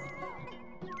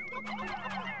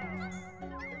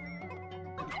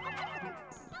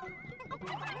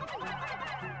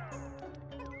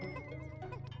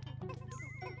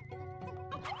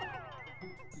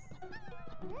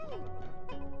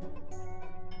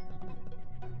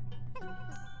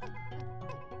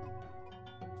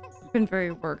 Been very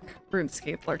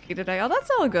RuneScape lurky today. Oh, that's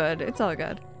all good. It's all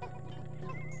good.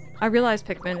 I realize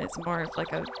Pikmin is more of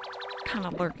like a kind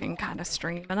of lurking kind of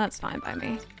stream, and that's fine by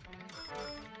me.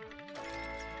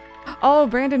 Oh,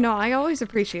 Brandon, no, I always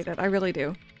appreciate it. I really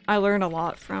do. I learn a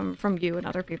lot from you and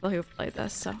other people who've played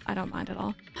this, so I don't mind at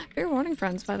all. Fair warning,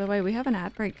 friends, by the way, we have an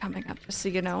ad break coming up, just so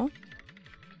you know.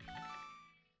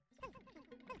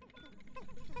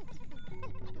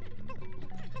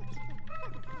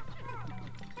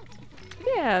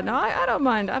 Yeah, no, I don't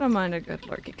mind. I don't mind a good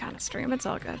lurky kind of stream. It's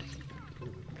all good.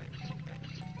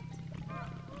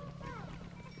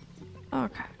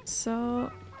 Okay,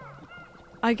 so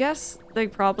I guess they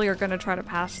probably are going to try to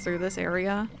pass through this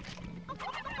area.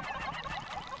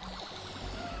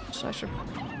 So I should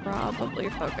probably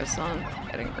focus on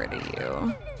getting rid of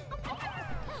you.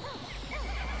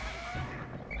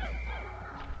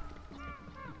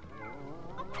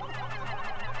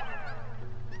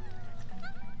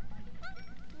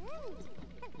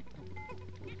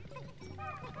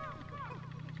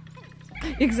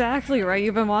 Exactly right.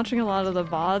 You've been watching a lot of the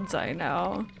VODs, I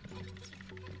know.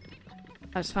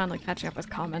 I was finally catching up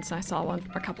with comments and I saw one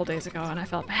from a couple days ago and I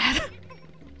felt bad.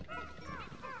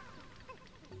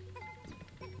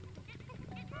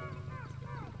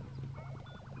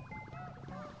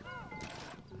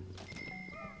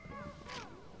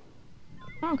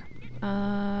 Okay.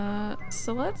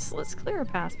 So let's clear a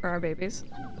path for our babies.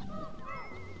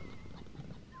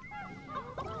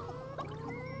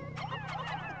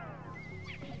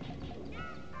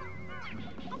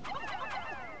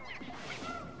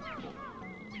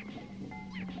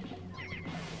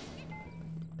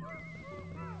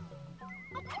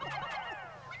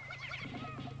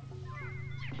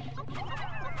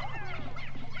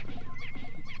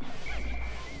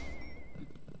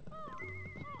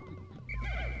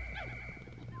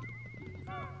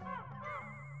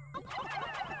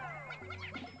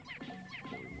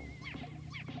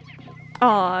 Oh,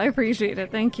 I appreciate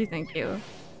it. Thank you, thank you.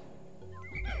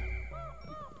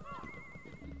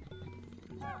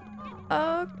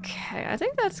 Okay, I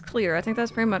think that's clear. I think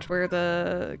that's pretty much where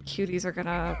the cuties are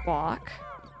gonna walk.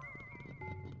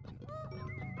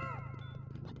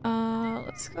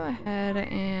 Let's go ahead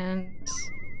and...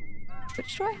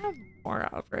 Which do I have more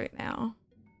of right now?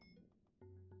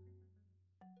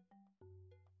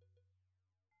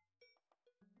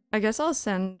 I guess I'll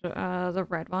send the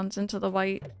red ones into the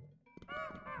white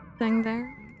thing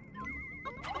there.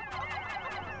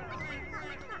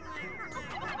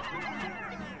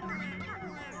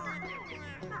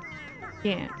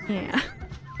 Yeah, yeah.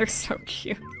 They're so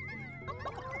cute.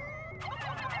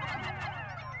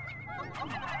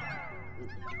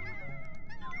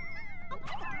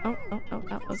 Oh,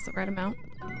 that was the right amount.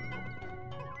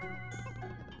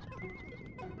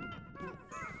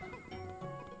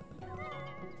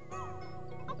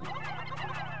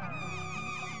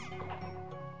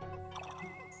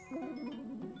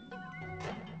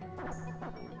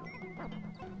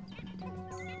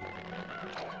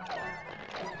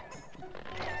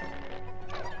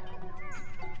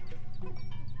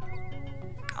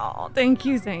 Oh, thank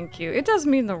you, thank you. It does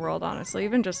mean the world, honestly,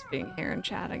 even just being here and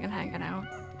chatting and hanging out.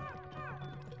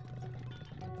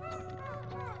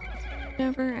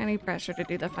 Never any pressure to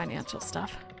do the financial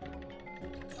stuff.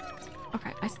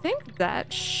 Okay, I think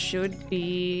that should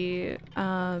be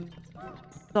the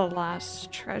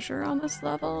last treasure on this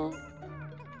level.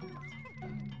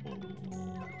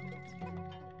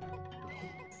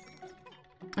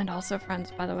 And also,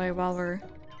 friends, by the way, while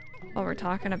we're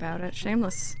talking about it,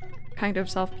 shameless kind of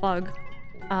self-plug.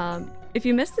 If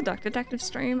you missed the Duck Detective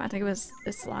stream, I think it was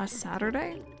this last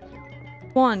Saturday.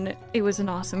 One, it was an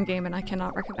awesome game and I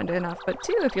cannot recommend it enough, but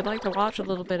two, if you'd like to watch a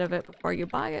little bit of it before you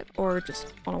buy it, or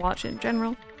just want to watch it in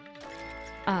general,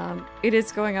 it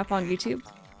is going up on YouTube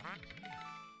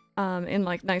in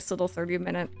like nice little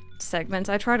 30-minute segments.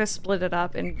 I try to split it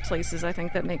up in places I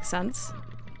think that make sense.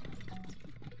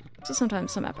 So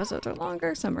sometimes some episodes are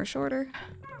longer, some are shorter.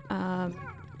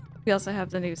 We also have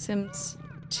the new Sims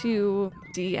 2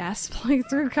 DS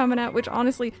playthrough coming out, which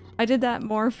honestly, I did that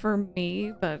more for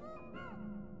me, but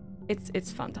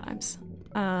it's fun times.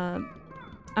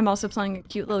 I'm also playing a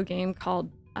cute little game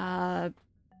called, was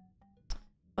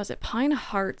it Pine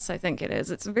Hearts, I think it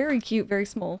is. It's very cute, very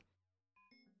small.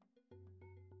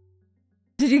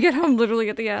 Did you get home literally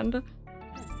at the end?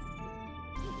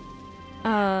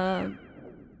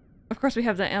 Of course, we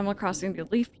have the Animal Crossing New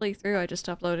Leaf playthrough. I just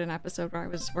uploaded an episode where I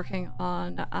was working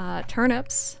on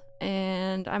turnips,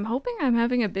 and I'm hoping I'm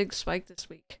having a big spike this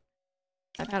week.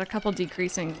 I've had a couple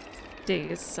decreasing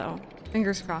days, so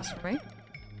fingers crossed for me.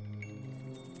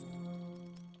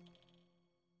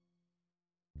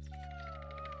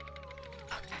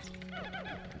 Okay.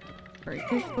 Per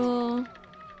usual.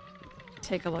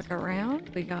 Take a look around.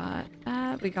 We got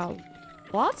that. We got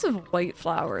lots of white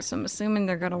flowers, so I'm assuming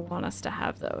they're gonna want us to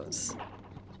have those.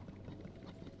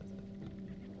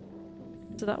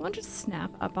 Did that one just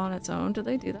snap up on its own? Did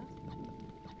they do that?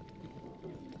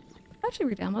 Actually,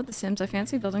 re-download The Sims. I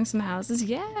fancy building some houses.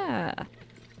 Yeah!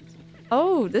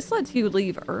 Oh, this lets you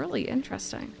leave early.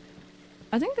 Interesting.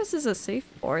 I think this is a safe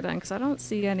floor then, because I don't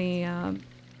see any,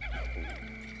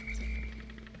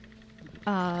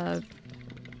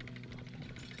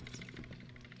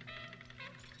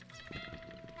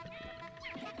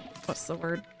 what's the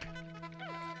word?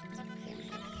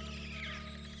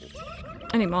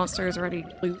 Any monsters or any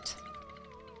loot.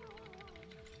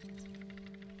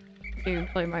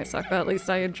 Gameplay might suck, but at least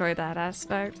I enjoy that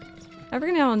aspect.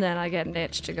 Every now and then I get an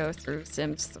itch to go through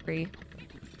Sims 3.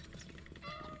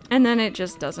 And then it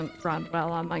just doesn't run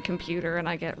well on my computer and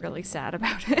I get really sad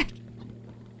about it.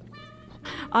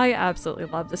 I absolutely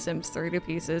love The Sims 3 to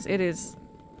pieces. It is,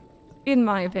 in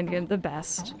my opinion, the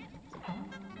best.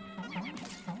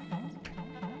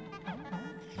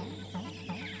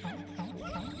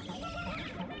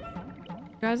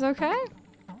 You guys okay?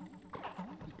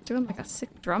 Doing like a sick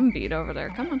drum beat over there.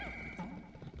 Come on.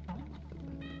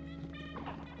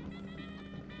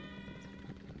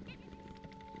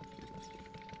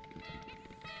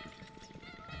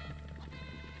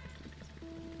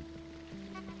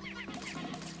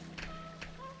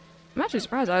 I'm actually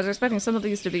surprised. I was expecting some of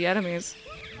these to be enemies.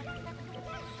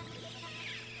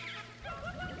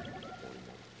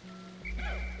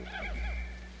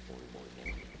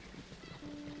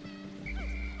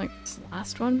 Like this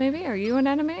last one, maybe? Are you an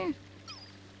enemy?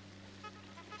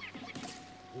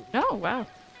 No, wow.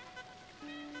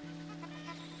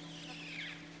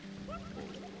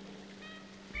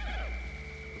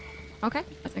 Okay,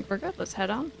 I think we're good. Let's head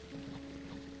on.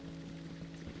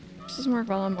 This doesn't work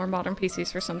well on more modern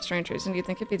PCs for some strange reason. You'd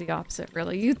think it'd be the opposite,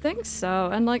 really. You'd think so.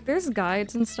 And like, there's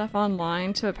guides and stuff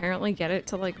online to apparently get it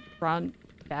to like run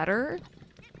better.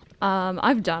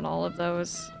 I've done all of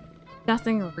those.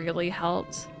 Nothing really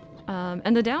helped.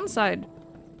 And the downside,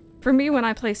 for me when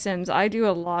I play Sims, I do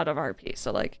a lot of RP.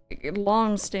 So like,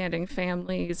 long-standing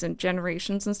families and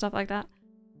generations and stuff like that.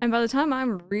 And by the time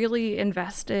I'm really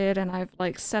invested and I've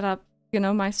like set up, you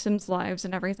know, my Sims lives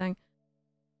and everything,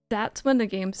 that's when the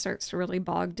game starts to really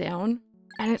bog down.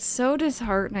 And it's so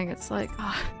disheartening. It's like,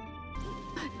 ah,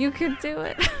 you could do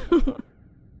it.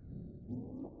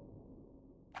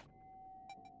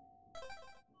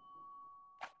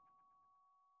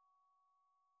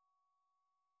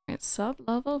 It's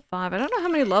sub-level 5. I don't know how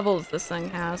many levels this thing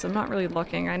has. I'm not really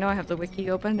looking. I know I have the wiki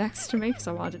open next to me because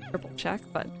I wanted to triple check,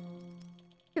 but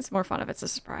it's more fun if it's a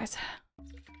surprise.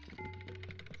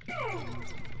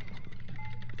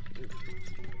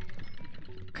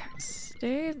 Okay,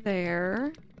 stay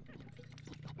there.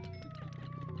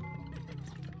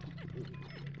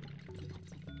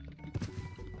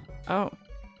 Oh.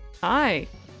 Hi.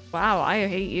 Wow, I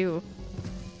hate you.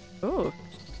 Ooh.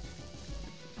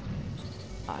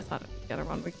 Oh, I thought the other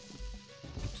one would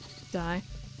die.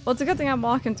 Well, it's a good thing I'm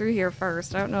walking through here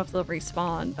first. I don't know if they'll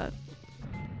respawn, but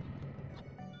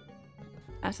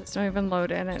assets don't even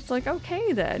load in. It's like,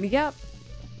 okay then. Yep.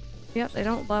 Yep, they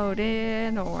don't load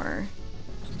in, or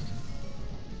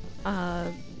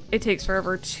it takes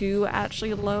forever to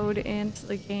actually load into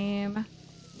the game.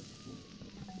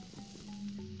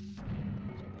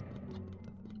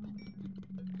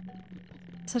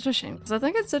 Such a shame, because I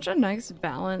think it's such a nice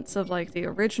balance of like the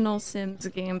original Sims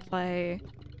gameplay,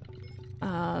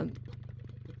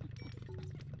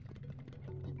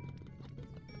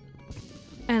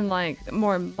 and like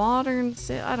more modern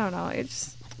I don't know,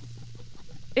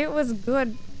 it was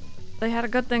good. They had a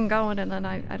good thing going, and then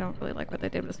I don't really like what they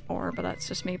did with 4, but that's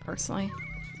just me personally.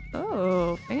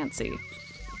 Oh, fancy.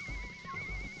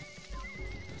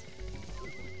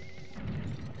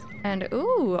 And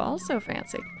ooh, also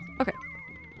fancy. Okay.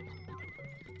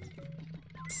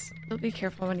 So be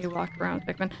careful when you walk around,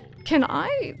 Pikmin. Can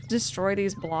I destroy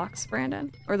these blocks,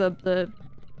 Brandon? Or the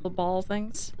ball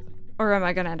things? Or am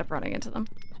I gonna end up running into them?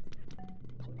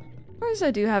 As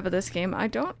I do have of this game, I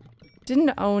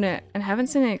didn't own it and haven't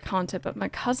seen any content, but my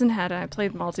cousin had it and I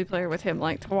played multiplayer with him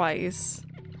like twice.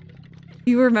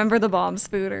 You remember the bomb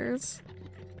spooters?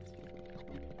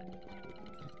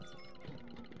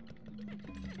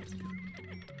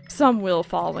 Some will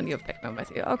fall when you have Pikmin with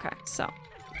you. Okay, so.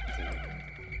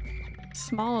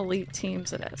 Small elite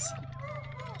teams it is.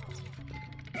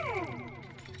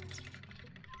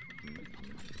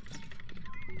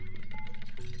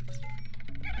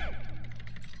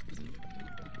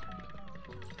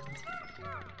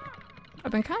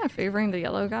 I've been kind of favoring the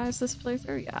yellow guys this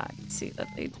playthrough. Yeah, I can see that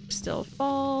they still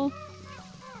fall.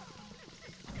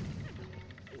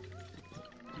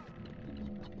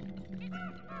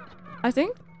 I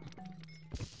think...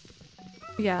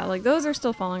 yeah, like those are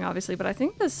still falling obviously, but I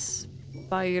think the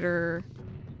spider...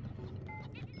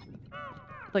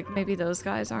 like maybe those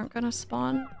guys aren't gonna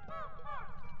spawn.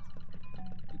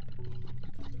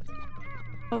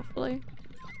 Hopefully.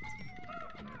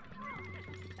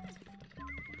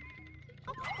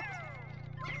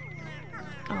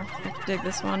 Oh, I have to dig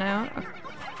this one out. Okay.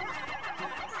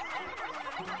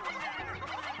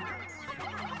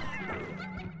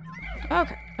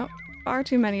 Okay. Oh, far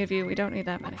too many of you. We don't need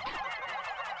that many.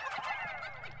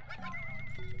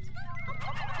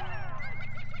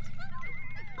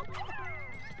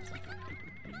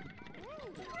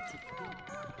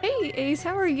 Hey, Ace,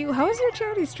 how are you? How was your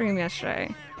charity stream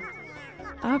yesterday?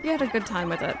 I hope you had a good time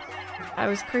with it. I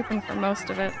was creeping for most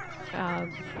of it.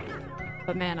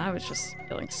 But man, I was just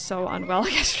feeling so unwell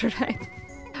yesterday.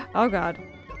 Oh god.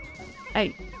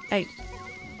 Hey, hey.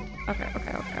 Okay,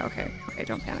 okay, okay, okay. Okay,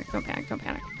 don't panic, don't panic, don't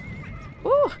panic.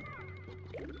 Woo!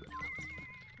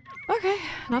 Okay,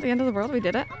 not the end of the world, we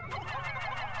did it.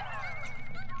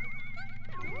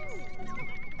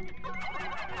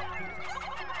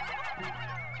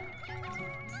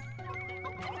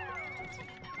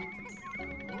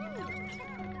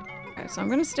 Okay, so I'm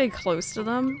gonna stay close to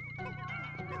them.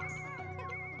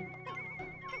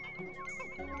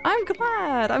 I'm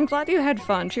glad! I'm glad you had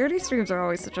fun. Charity streams are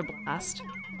always such a blast.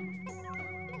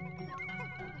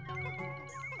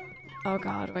 Oh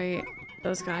god, wait.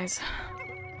 Those guys.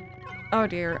 Oh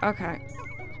dear, okay.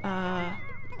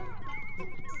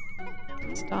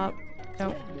 Stop.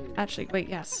 No. Actually, wait,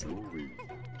 yes.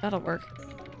 That'll work.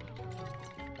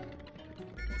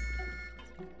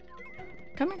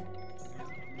 Come here.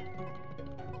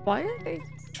 Why are they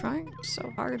trying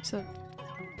so hard to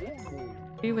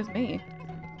be with me?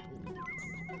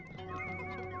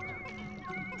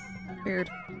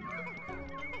 Weird.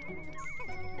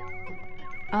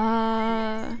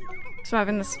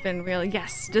 Surviving the spin wheel.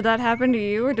 Yes. Did that happen to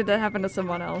you or did that happen to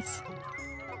someone else?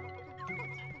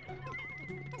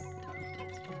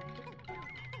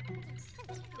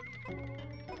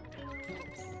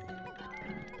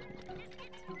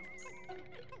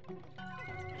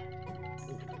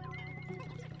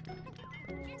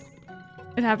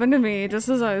 It happened to me just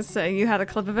as I was saying. You had a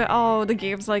clip of it. Oh, the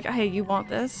game's like, hey, you want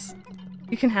this?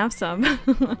 You can have some.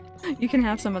 You can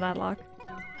have some of that luck.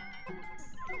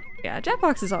 Yeah,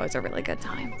 Jackbox is always a really good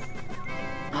time.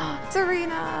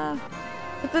 Serena!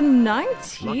 With the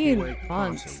 19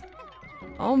 months.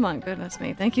 Oh my goodness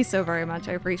me. Thank you so very much.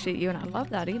 I appreciate you and I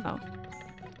love that emo.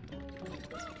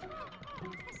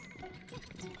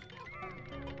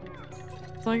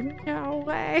 It's like, no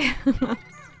way.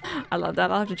 I love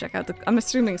that. I'll have to check out the... I'm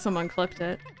assuming someone clipped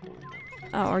it.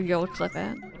 Oh, or you'll clip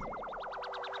it.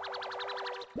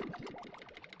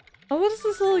 Oh, what is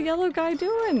this little yellow guy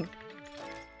doing?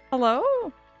 Hello?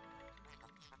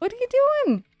 What are you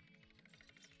doing?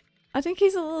 I think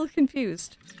he's a little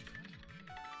confused.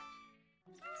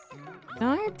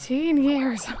 19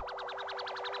 years.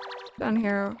 Down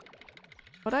here,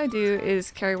 what I do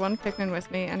is carry one Pikmin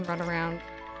with me and run around.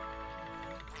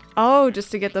 Oh,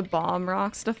 just to get the bomb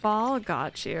rocks to fall?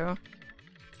 Got you.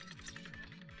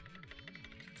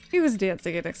 He was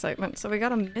dancing in excitement, so we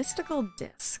got a mystical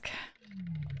disc.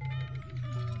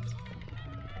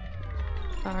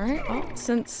 Alright, well,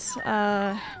 since,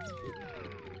 I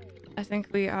think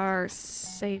we are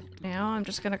safe now, I'm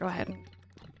just gonna go ahead and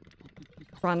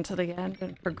run to the end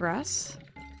and progress.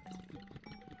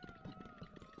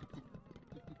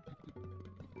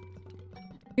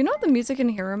 You know what the music in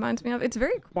here reminds me of? It's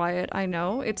very quiet, I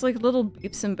know. It's like little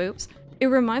beeps and boops. It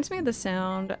reminds me of the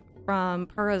sound from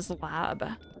Purah's lab.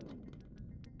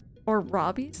 Or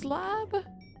Robbie's lab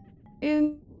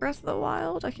in Breath of the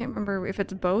Wild. I can't remember if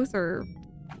it's both or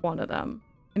one of them.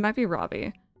 It might be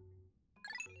Robbie.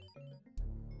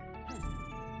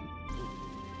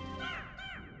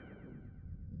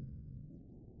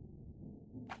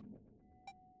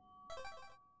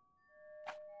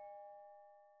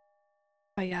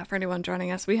 But yeah, for anyone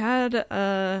joining us, we had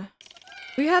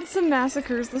some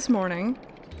massacres this morning.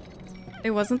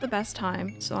 It wasn't the best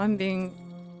time, so I'm being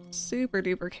super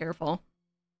duper careful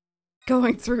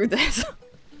going through this.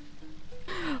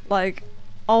 Like,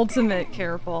 ultimate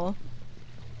careful.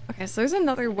 Okay, so there's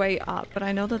another way up, but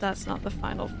I know that that's not the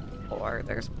final floor.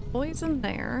 There's poison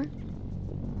there.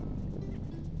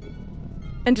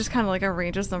 And just kind of like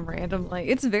arranges them randomly.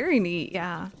 It's very neat,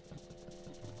 yeah.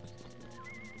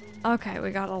 Okay, we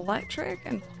got electric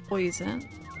and poison.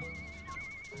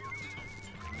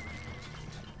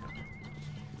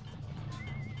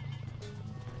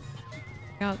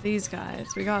 We got these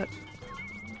guys. We got...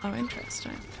 Oh,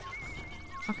 interesting.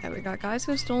 Okay, we got guys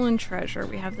who have stolen treasure.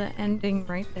 We have the ending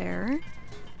right there.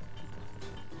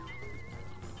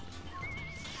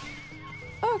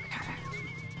 Okay.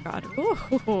 God.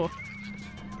 Ooh.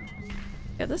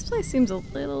 Yeah, this place seems a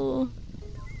little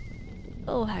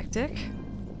hectic.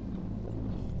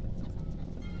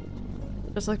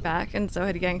 Just look back and Zoe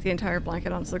had yanked the entire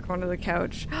blanket onto the corner of the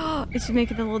couch. Is she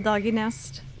making a little doggy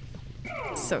nest?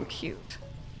 So cute.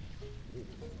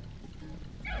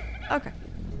 Okay.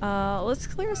 Let's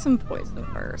clear some poison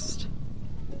first.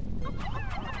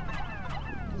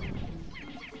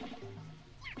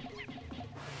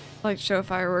 Like show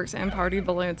fireworks and party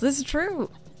balloons. This is true!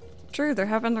 True, they're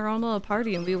having their own little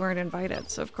party and we weren't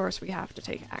invited, so of course we have to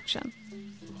take action.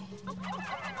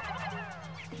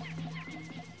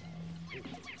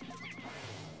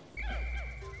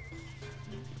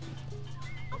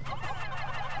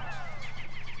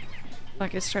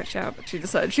 Like it stretched out, but she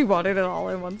decided she wanted it all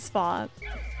in one spot.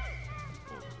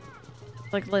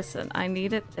 Like, listen, I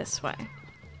need it this way.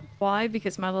 Why?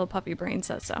 Because my little puppy brain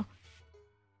says so.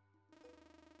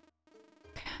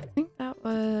 I think that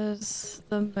was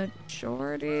the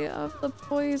majority of the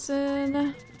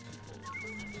poison.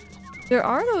 There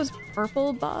are those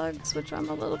purple bugs, which I'm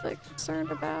a little bit concerned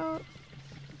about.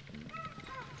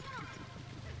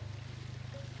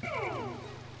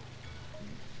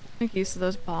 Make use of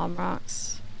those bomb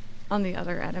rocks on the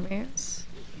other enemies.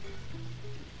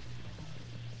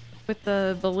 With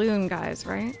the balloon guys,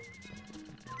 right?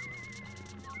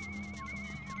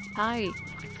 Hi.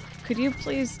 Could you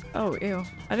please... Oh, ew.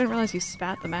 I didn't realize you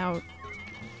spat them out.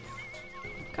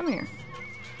 Come here.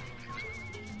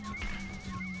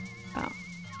 Oh.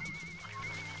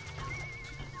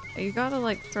 You gotta,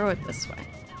 like, throw it this way.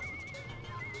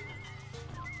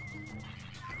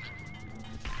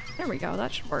 There we go.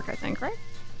 That should work, I think, right?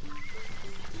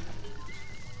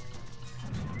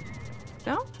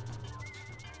 No?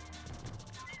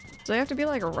 Do they have to be,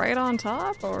 like, right on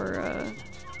top, or,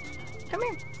 Come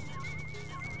here.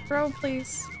 Throw,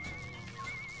 please.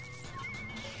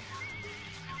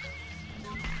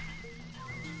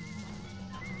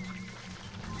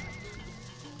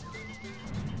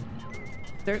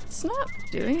 It's not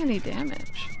doing any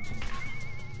damage.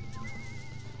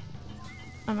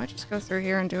 I might just go through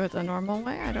here and do it the normal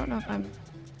way. I don't know if I'm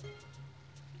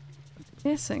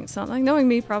missing something. Knowing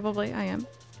me, probably I am.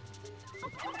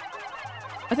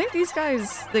 I think these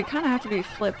guys, they kind of have to be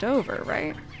flipped over,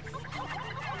 right?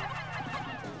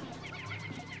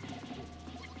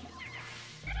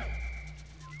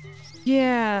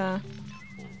 Yeah.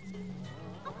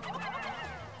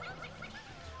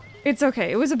 It's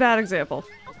okay. It was a bad example.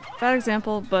 Bad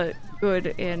example, but good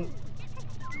in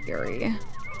theory.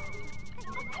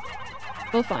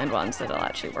 We'll find ones that I'll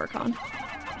actually work on.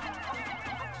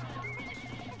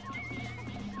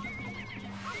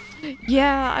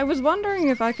 Yeah, I was wondering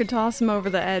if I could toss him over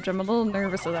the edge. I'm a little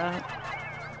nervous of that.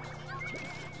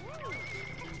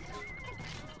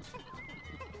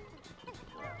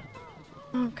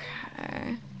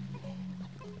 Okay.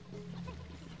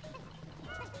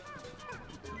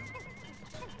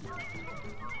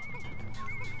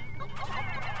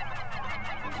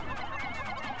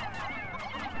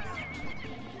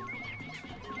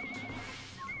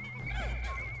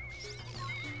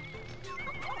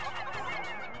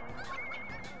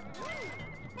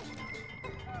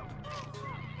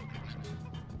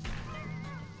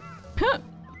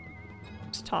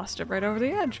 Just tossed it right over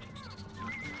the edge.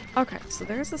 Okay, so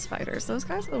there's the spiders. Those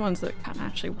guys are the ones that kind of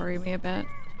actually worry me a bit.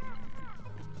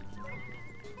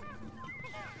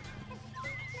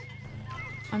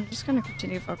 I'm just gonna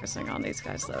continue focusing on these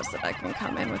guys though, so that I can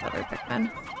come in with other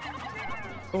Pikmin.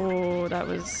 Oh, that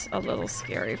was a little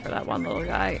scary for that one little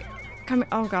guy. Come,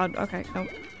 oh god, okay, nope.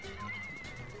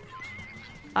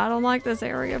 I don't like this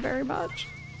area very much.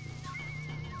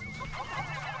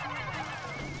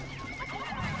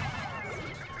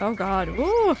 Oh god,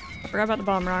 ooh, I forgot about the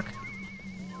bomb rock.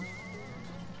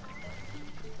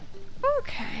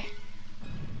 Okay.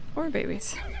 Poor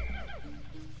babies.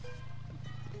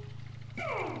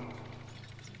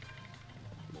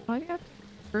 Why do you have to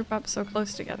group up so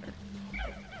close together?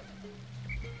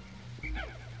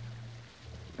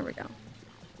 There we go.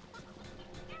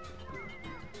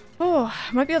 Oh,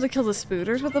 I might be able to kill the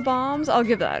spooters with the bombs. I'll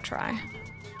give that a try.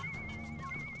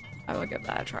 I will give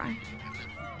that a try.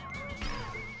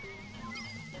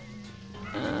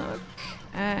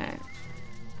 Okay.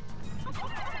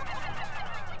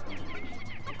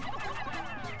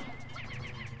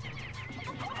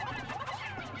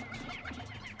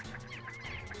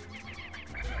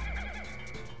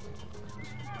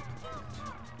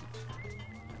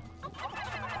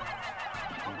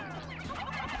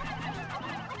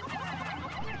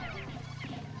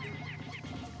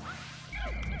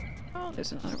 Oh,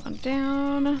 there's another one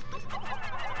down.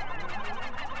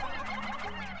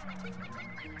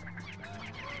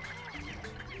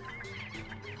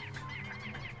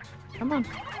 Come on.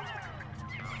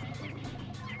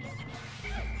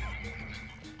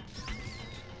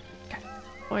 Okay.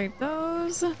 Avoid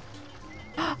those.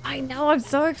 I know, I'm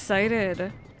so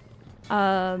excited.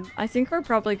 I think we're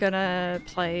probably gonna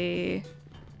play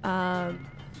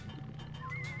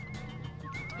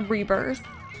Rebirth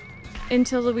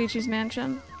into Luigi's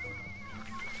Mansion.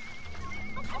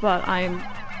 But I'm,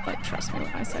 like, trust me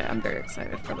when I say I'm very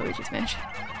excited for Luigi's Mansion.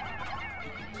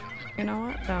 You know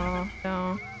what? No,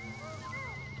 no.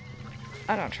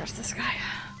 I don't trust this guy.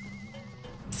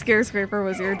 Scarescraper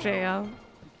was your jam.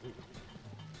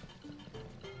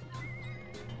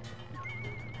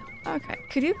 Okay,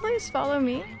 could you please follow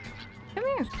me? Come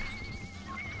here.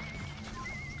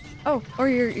 Oh, or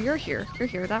you're here. You're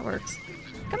here, that works.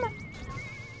 Come on.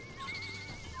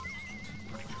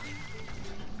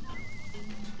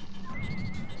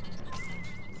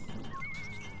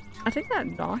 I think that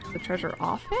knocked the treasure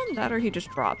off him, that or he just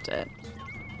dropped it.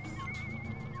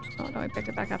 Oh no, I picked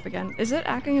it back up again. Is it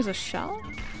acting as a shell?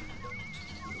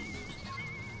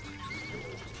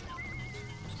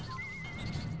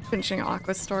 Finishing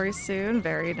Aqua's story soon.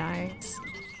 Very nice.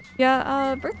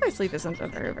 Yeah, Birth by Sleep isn't a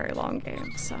very, very long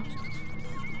game, so.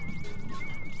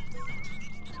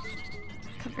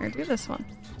 Come here and do this one.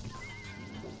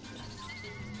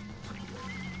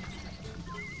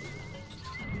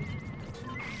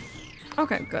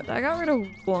 Okay, good. I got rid of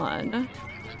one.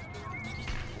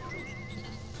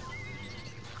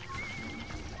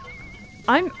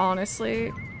 I'm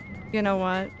honestly, you know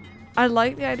what? I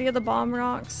like the idea of the bomb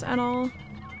rocks and all,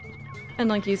 and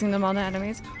like using them on the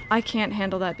enemies. I can't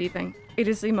handle that beeping. It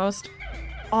is the most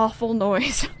awful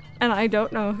noise, and I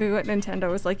don't know who at Nintendo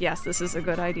was like, yes, this is a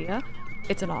good idea.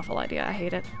 It's an awful idea. I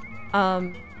hate it.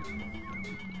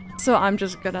 So I'm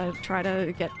just gonna try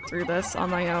to get through this on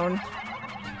my own.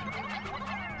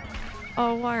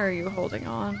 Oh, why are you holding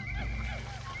on?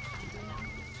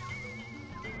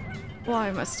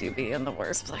 Why must you be in the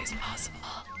worst place possible?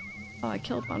 Oh, I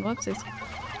killed one. Whoopsies.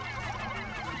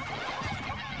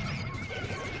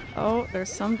 Oh,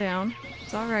 there's some down.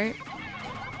 It's alright.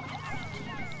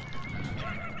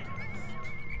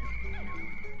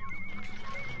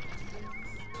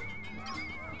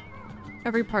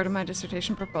 Every part of my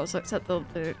dissertation proposal except the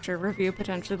literature review,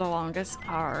 potentially the longest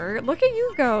part. Look at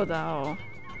you go, though.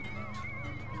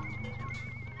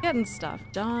 Getting stuff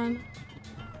done.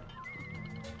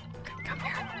 Okay, come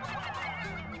here.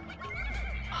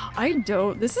 I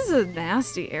don't. This is a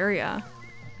nasty area.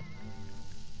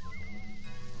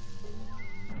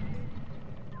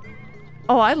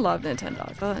 Oh, I love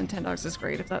Nintendogs. I thought Nintendogs is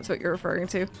great if that's what you're referring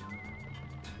to.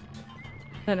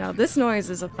 But no, this noise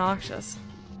is obnoxious.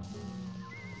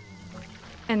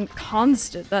 And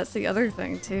constant, that's the other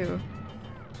thing too.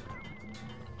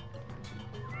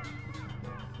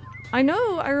 I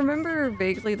know, I remember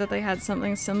vaguely that they had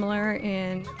something similar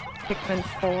in Pikmin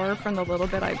 4 from the little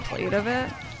bit I played of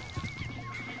it.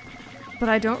 But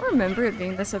I don't remember it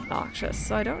being this obnoxious,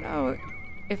 so I don't know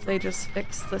if they just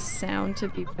fixed the sound to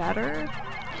be better.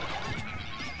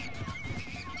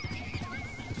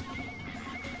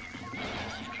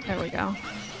 There we go.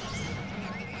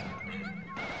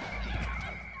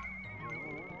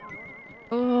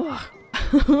 Oh,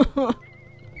 I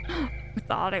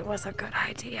thought it was a good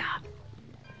idea.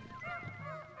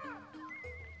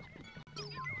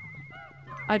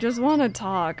 I just want to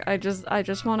talk. I just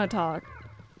want to talk.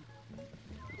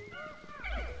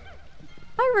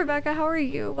 Hi, Rebecca. How are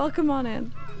you? Welcome on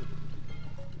in.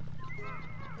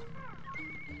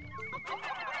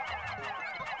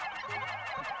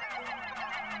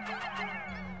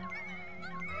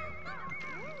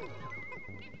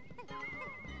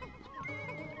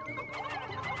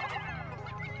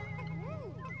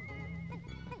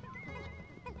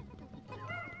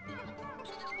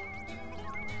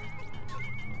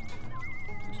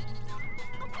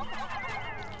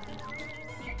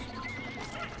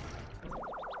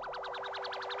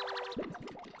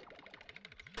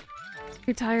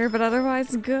 You're tired, but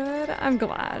otherwise good. I'm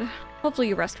glad. Hopefully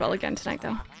you rest well again tonight,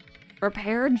 though.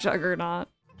 Repair Juggernaut.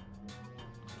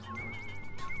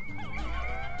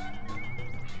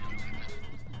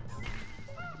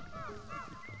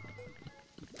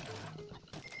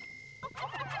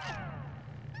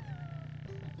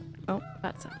 Oh,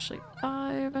 that's actually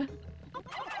 5.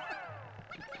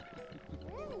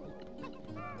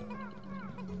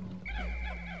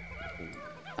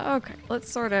 Okay, let's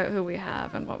sort out who we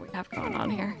have and what we have going on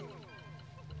here.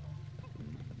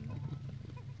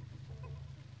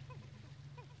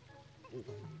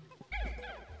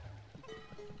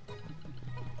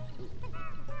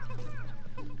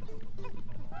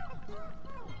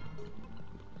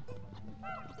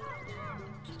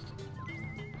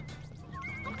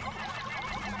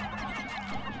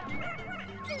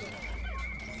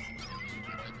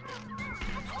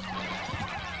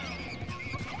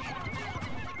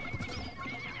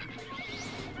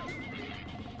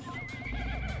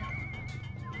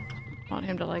 Want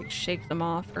him to like shake them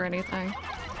off or anything.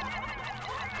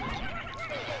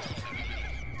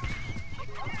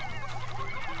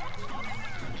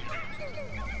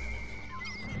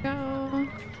 Go.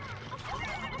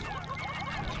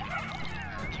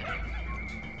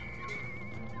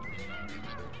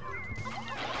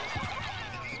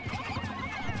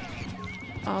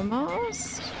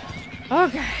 Almost.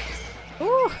 Okay.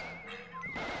 Ooh.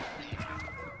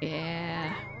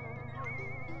 Yeah.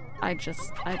 I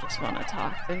just want to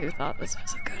talk to who thought this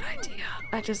was a good idea.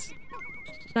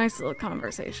 Nice little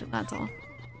conversation, that's all.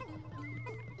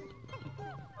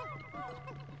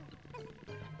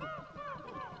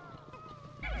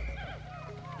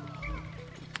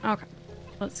 Okay,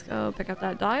 let's go pick up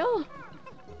that dial.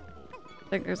 I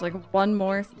think there's like one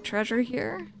more treasure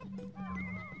here.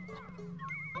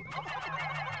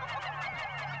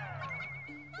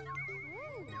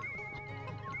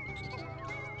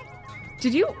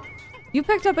 Did you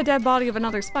picked up a dead body of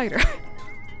another spider?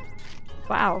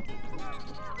 Wow.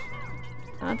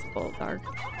 That's a little dark.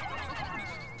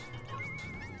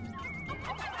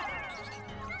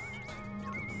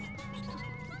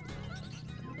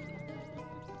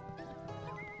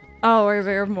 Oh, are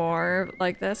there more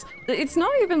like this? It's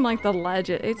not even like the ledge,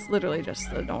 it's literally just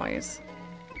the noise.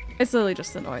 It's literally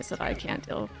just the noise that I can't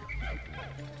deal with.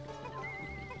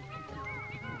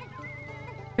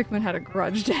 Pikmin had a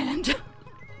grudge to end.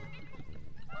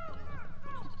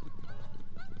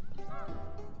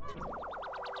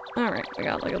 Alright, we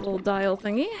got like a little dial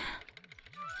thingy.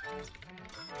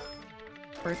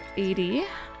 Worth 80.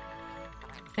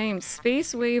 Name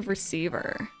Space Wave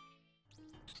Receiver.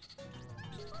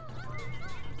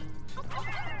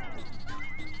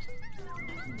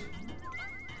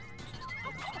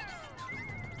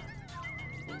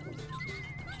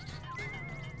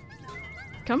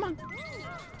 Come on.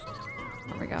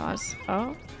 There we go.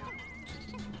 Oh.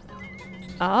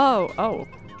 Oh.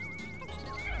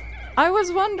 I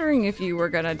was wondering if you were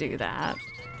gonna do that.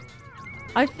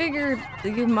 I figured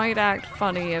that you might act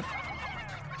funny if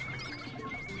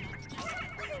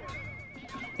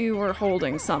you were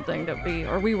holding something that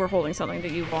we were holding something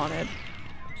that you wanted.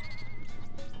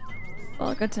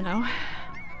 Well, good to know.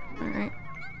 Alright.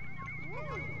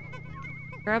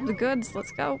 Grab the goods,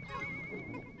 let's go.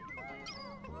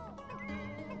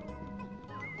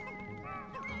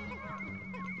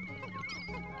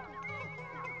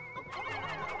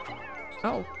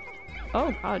 Oh.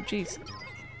 Oh god, jeez.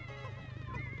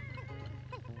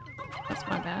 That's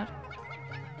my bad.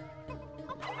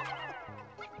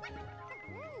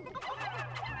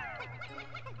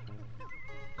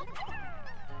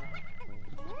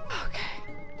 Okay.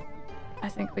 I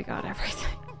think we got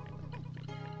everything.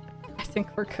 I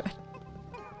think we're good.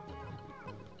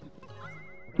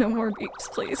 No more beeps,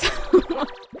 please.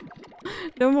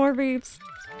 No more beeps.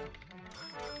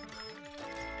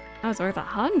 That was worth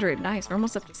 100. Nice. We're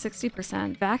almost up to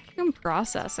 60%. Vacuum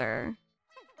processor.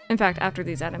 In fact, after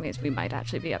these enemies, we might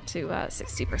actually be up to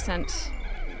 60%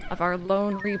 of our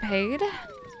loan repaid.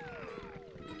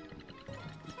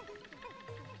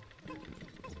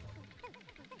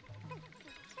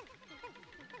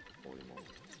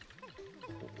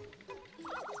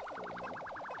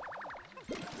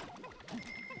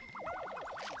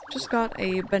 Just got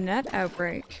a Banette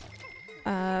outbreak.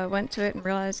 Went to it and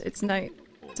realized it's night.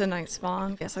 It's a night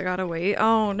spawn. Guess I gotta wait.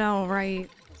 Oh no, right.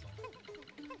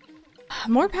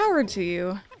 More power to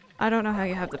you. I don't know how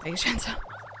you have the patience.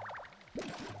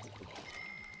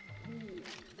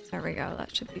 There we go.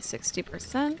 That should be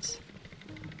 60%.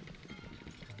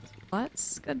 Let's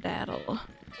skedaddle.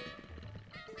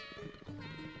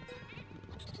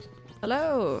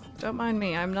 Hello! Don't mind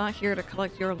me. I'm not here to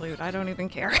collect your loot. I don't even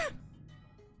care.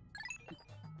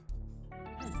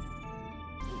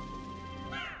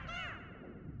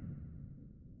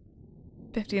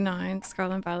 $59.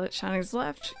 Scarlet Violet Shining's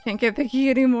left. Can't get picky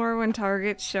anymore when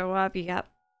targets show up. Yep.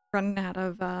 Running out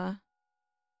of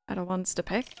ones to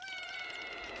pick.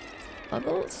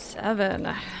 Level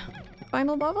 7.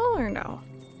 Final level or no?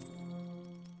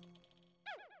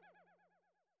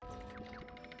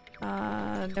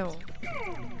 No.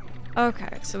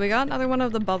 Okay, so we got another one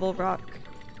of the bubble rock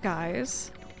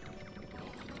guys.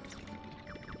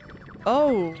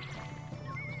 Oh!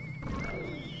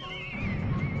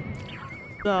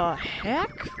 The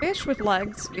heck? Fish with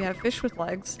legs. We have fish with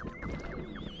legs.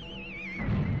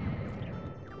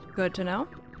 Good to know.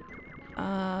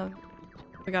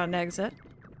 We got an exit.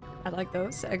 I like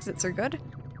those. Exits are good.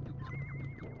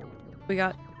 We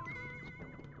got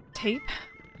tape.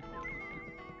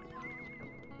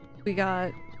 We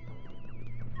got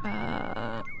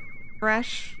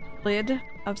fresh lid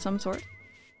of some sort.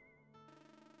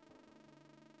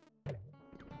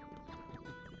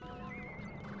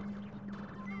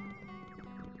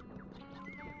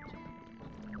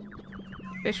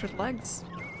 Fish with legs.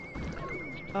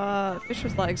 Fish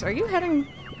with legs. Are you heading?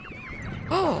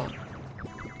 Oh!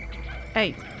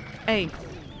 Hey. Hey.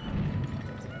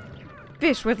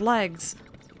 Fish with legs.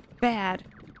 Bad.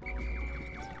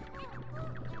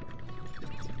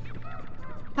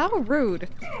 How rude.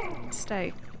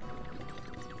 Stay.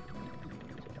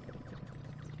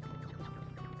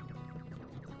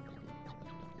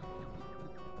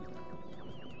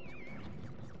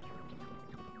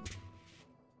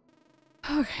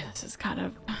 Okay, this is kind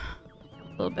of a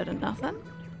little bit of nothing.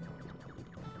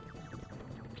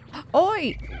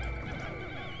 Oi!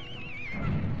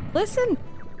 Listen!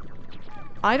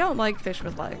 I don't like fish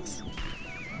with legs.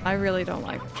 I really don't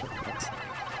like fish with legs.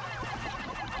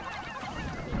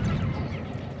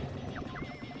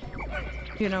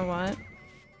 You know what?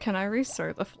 Can I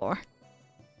restart the floor?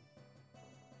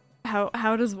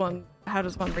 How does one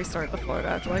restart the floor? Do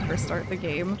I have to like restart the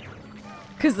game?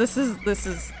 Cause this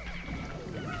is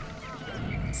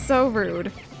so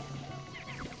rude.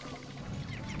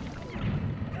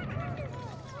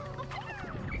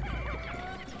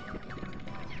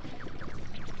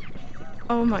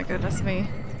 Oh my goodness me.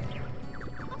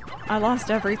 I lost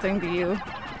everything to you.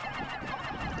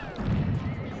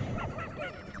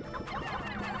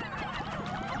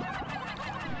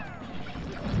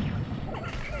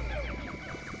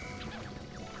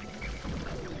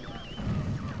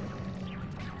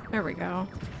 There we go.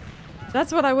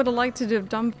 That's what I would have liked to have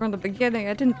done from the beginning.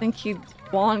 I didn't think he'd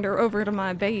wander over to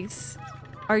my base.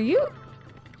 Are you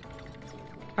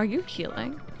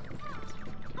healing?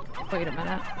 Wait a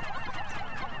minute.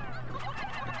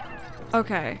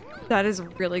 Okay, that is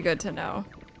really good to know.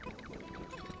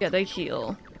 Yeah, they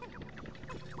heal.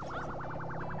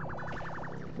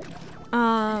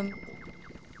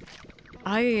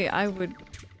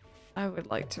 I would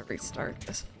like to restart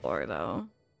this floor though.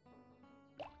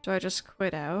 Do I just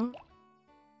quit out?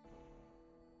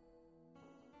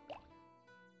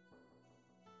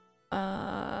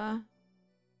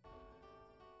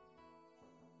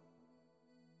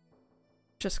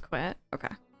 Just quit? Okay.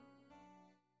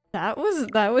 That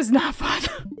was not fun.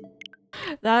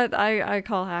 That I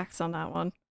call hacks on that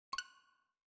one.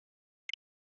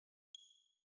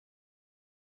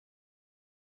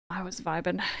 I was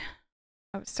vibing.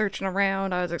 I was searching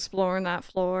around, I was exploring that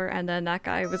floor, and then that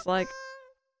guy was like,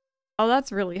 oh,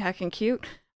 that's really heckin' cute.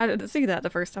 I didn't see that the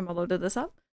first time I loaded this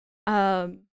up.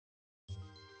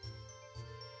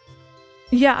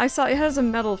 Yeah, I saw it has a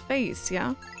metal face,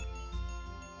 yeah?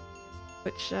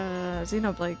 Which,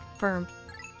 Xenoblade confirmed.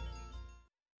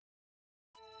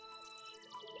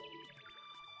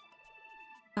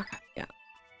 Okay, yeah.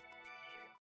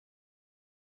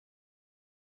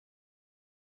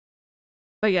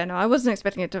 But yeah, no, I wasn't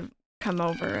expecting it to come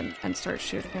over and start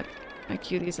shooting at my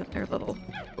cuties in their little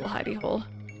hidey hole.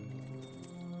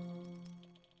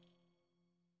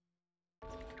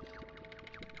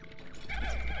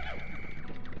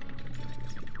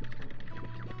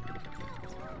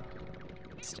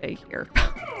 Stay here.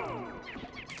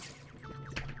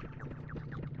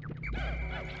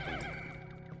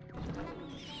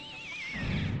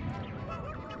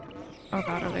 Oh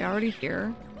god, are they already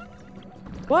here?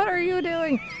 What are you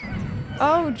doing?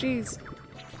 Oh jeez.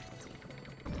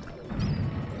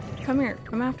 Come here,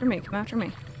 come after me, come after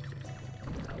me.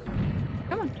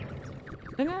 Come on.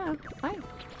 No, hi.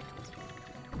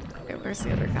 Okay, where's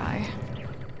the other guy?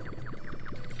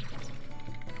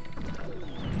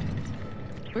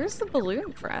 Where's the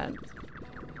balloon friend?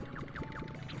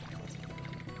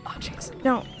 Oh jeez.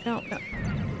 No.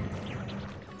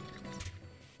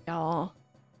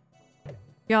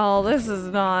 Y'all, this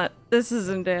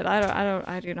isn't it.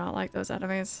 I do not like those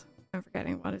enemies. I'm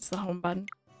forgetting what is the home button.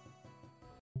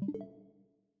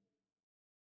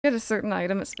 Get a certain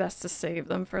item, it's best to save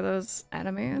them for those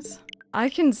enemies. I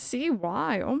can see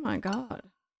why. Oh my god.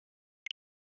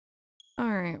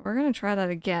 Alright, we're gonna try that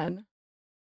again.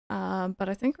 But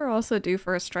I think we're also due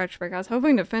for a stretch break. I was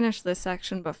hoping to finish this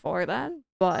section before then,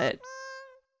 but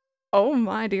oh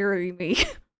my dearie me.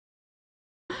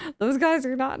 Those guys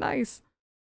are not nice.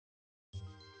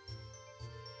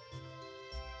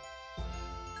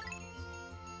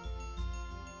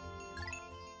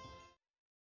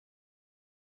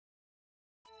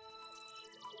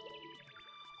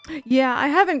 Yeah, I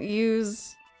haven't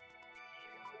used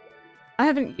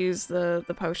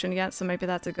the potion yet, so maybe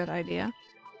that's a good idea.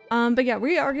 But yeah,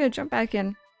 we are gonna jump back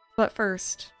in. But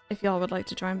first, if y'all would like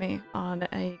to join me on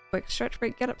a quick stretch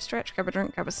break, get up, stretch, grab a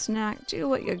drink, grab a snack, do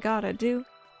what you gotta do.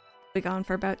 Be gone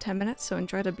for about 10 minutes, so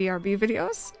enjoy the BRB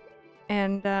videos.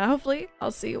 And hopefully,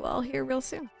 I'll see you all here real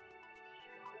soon.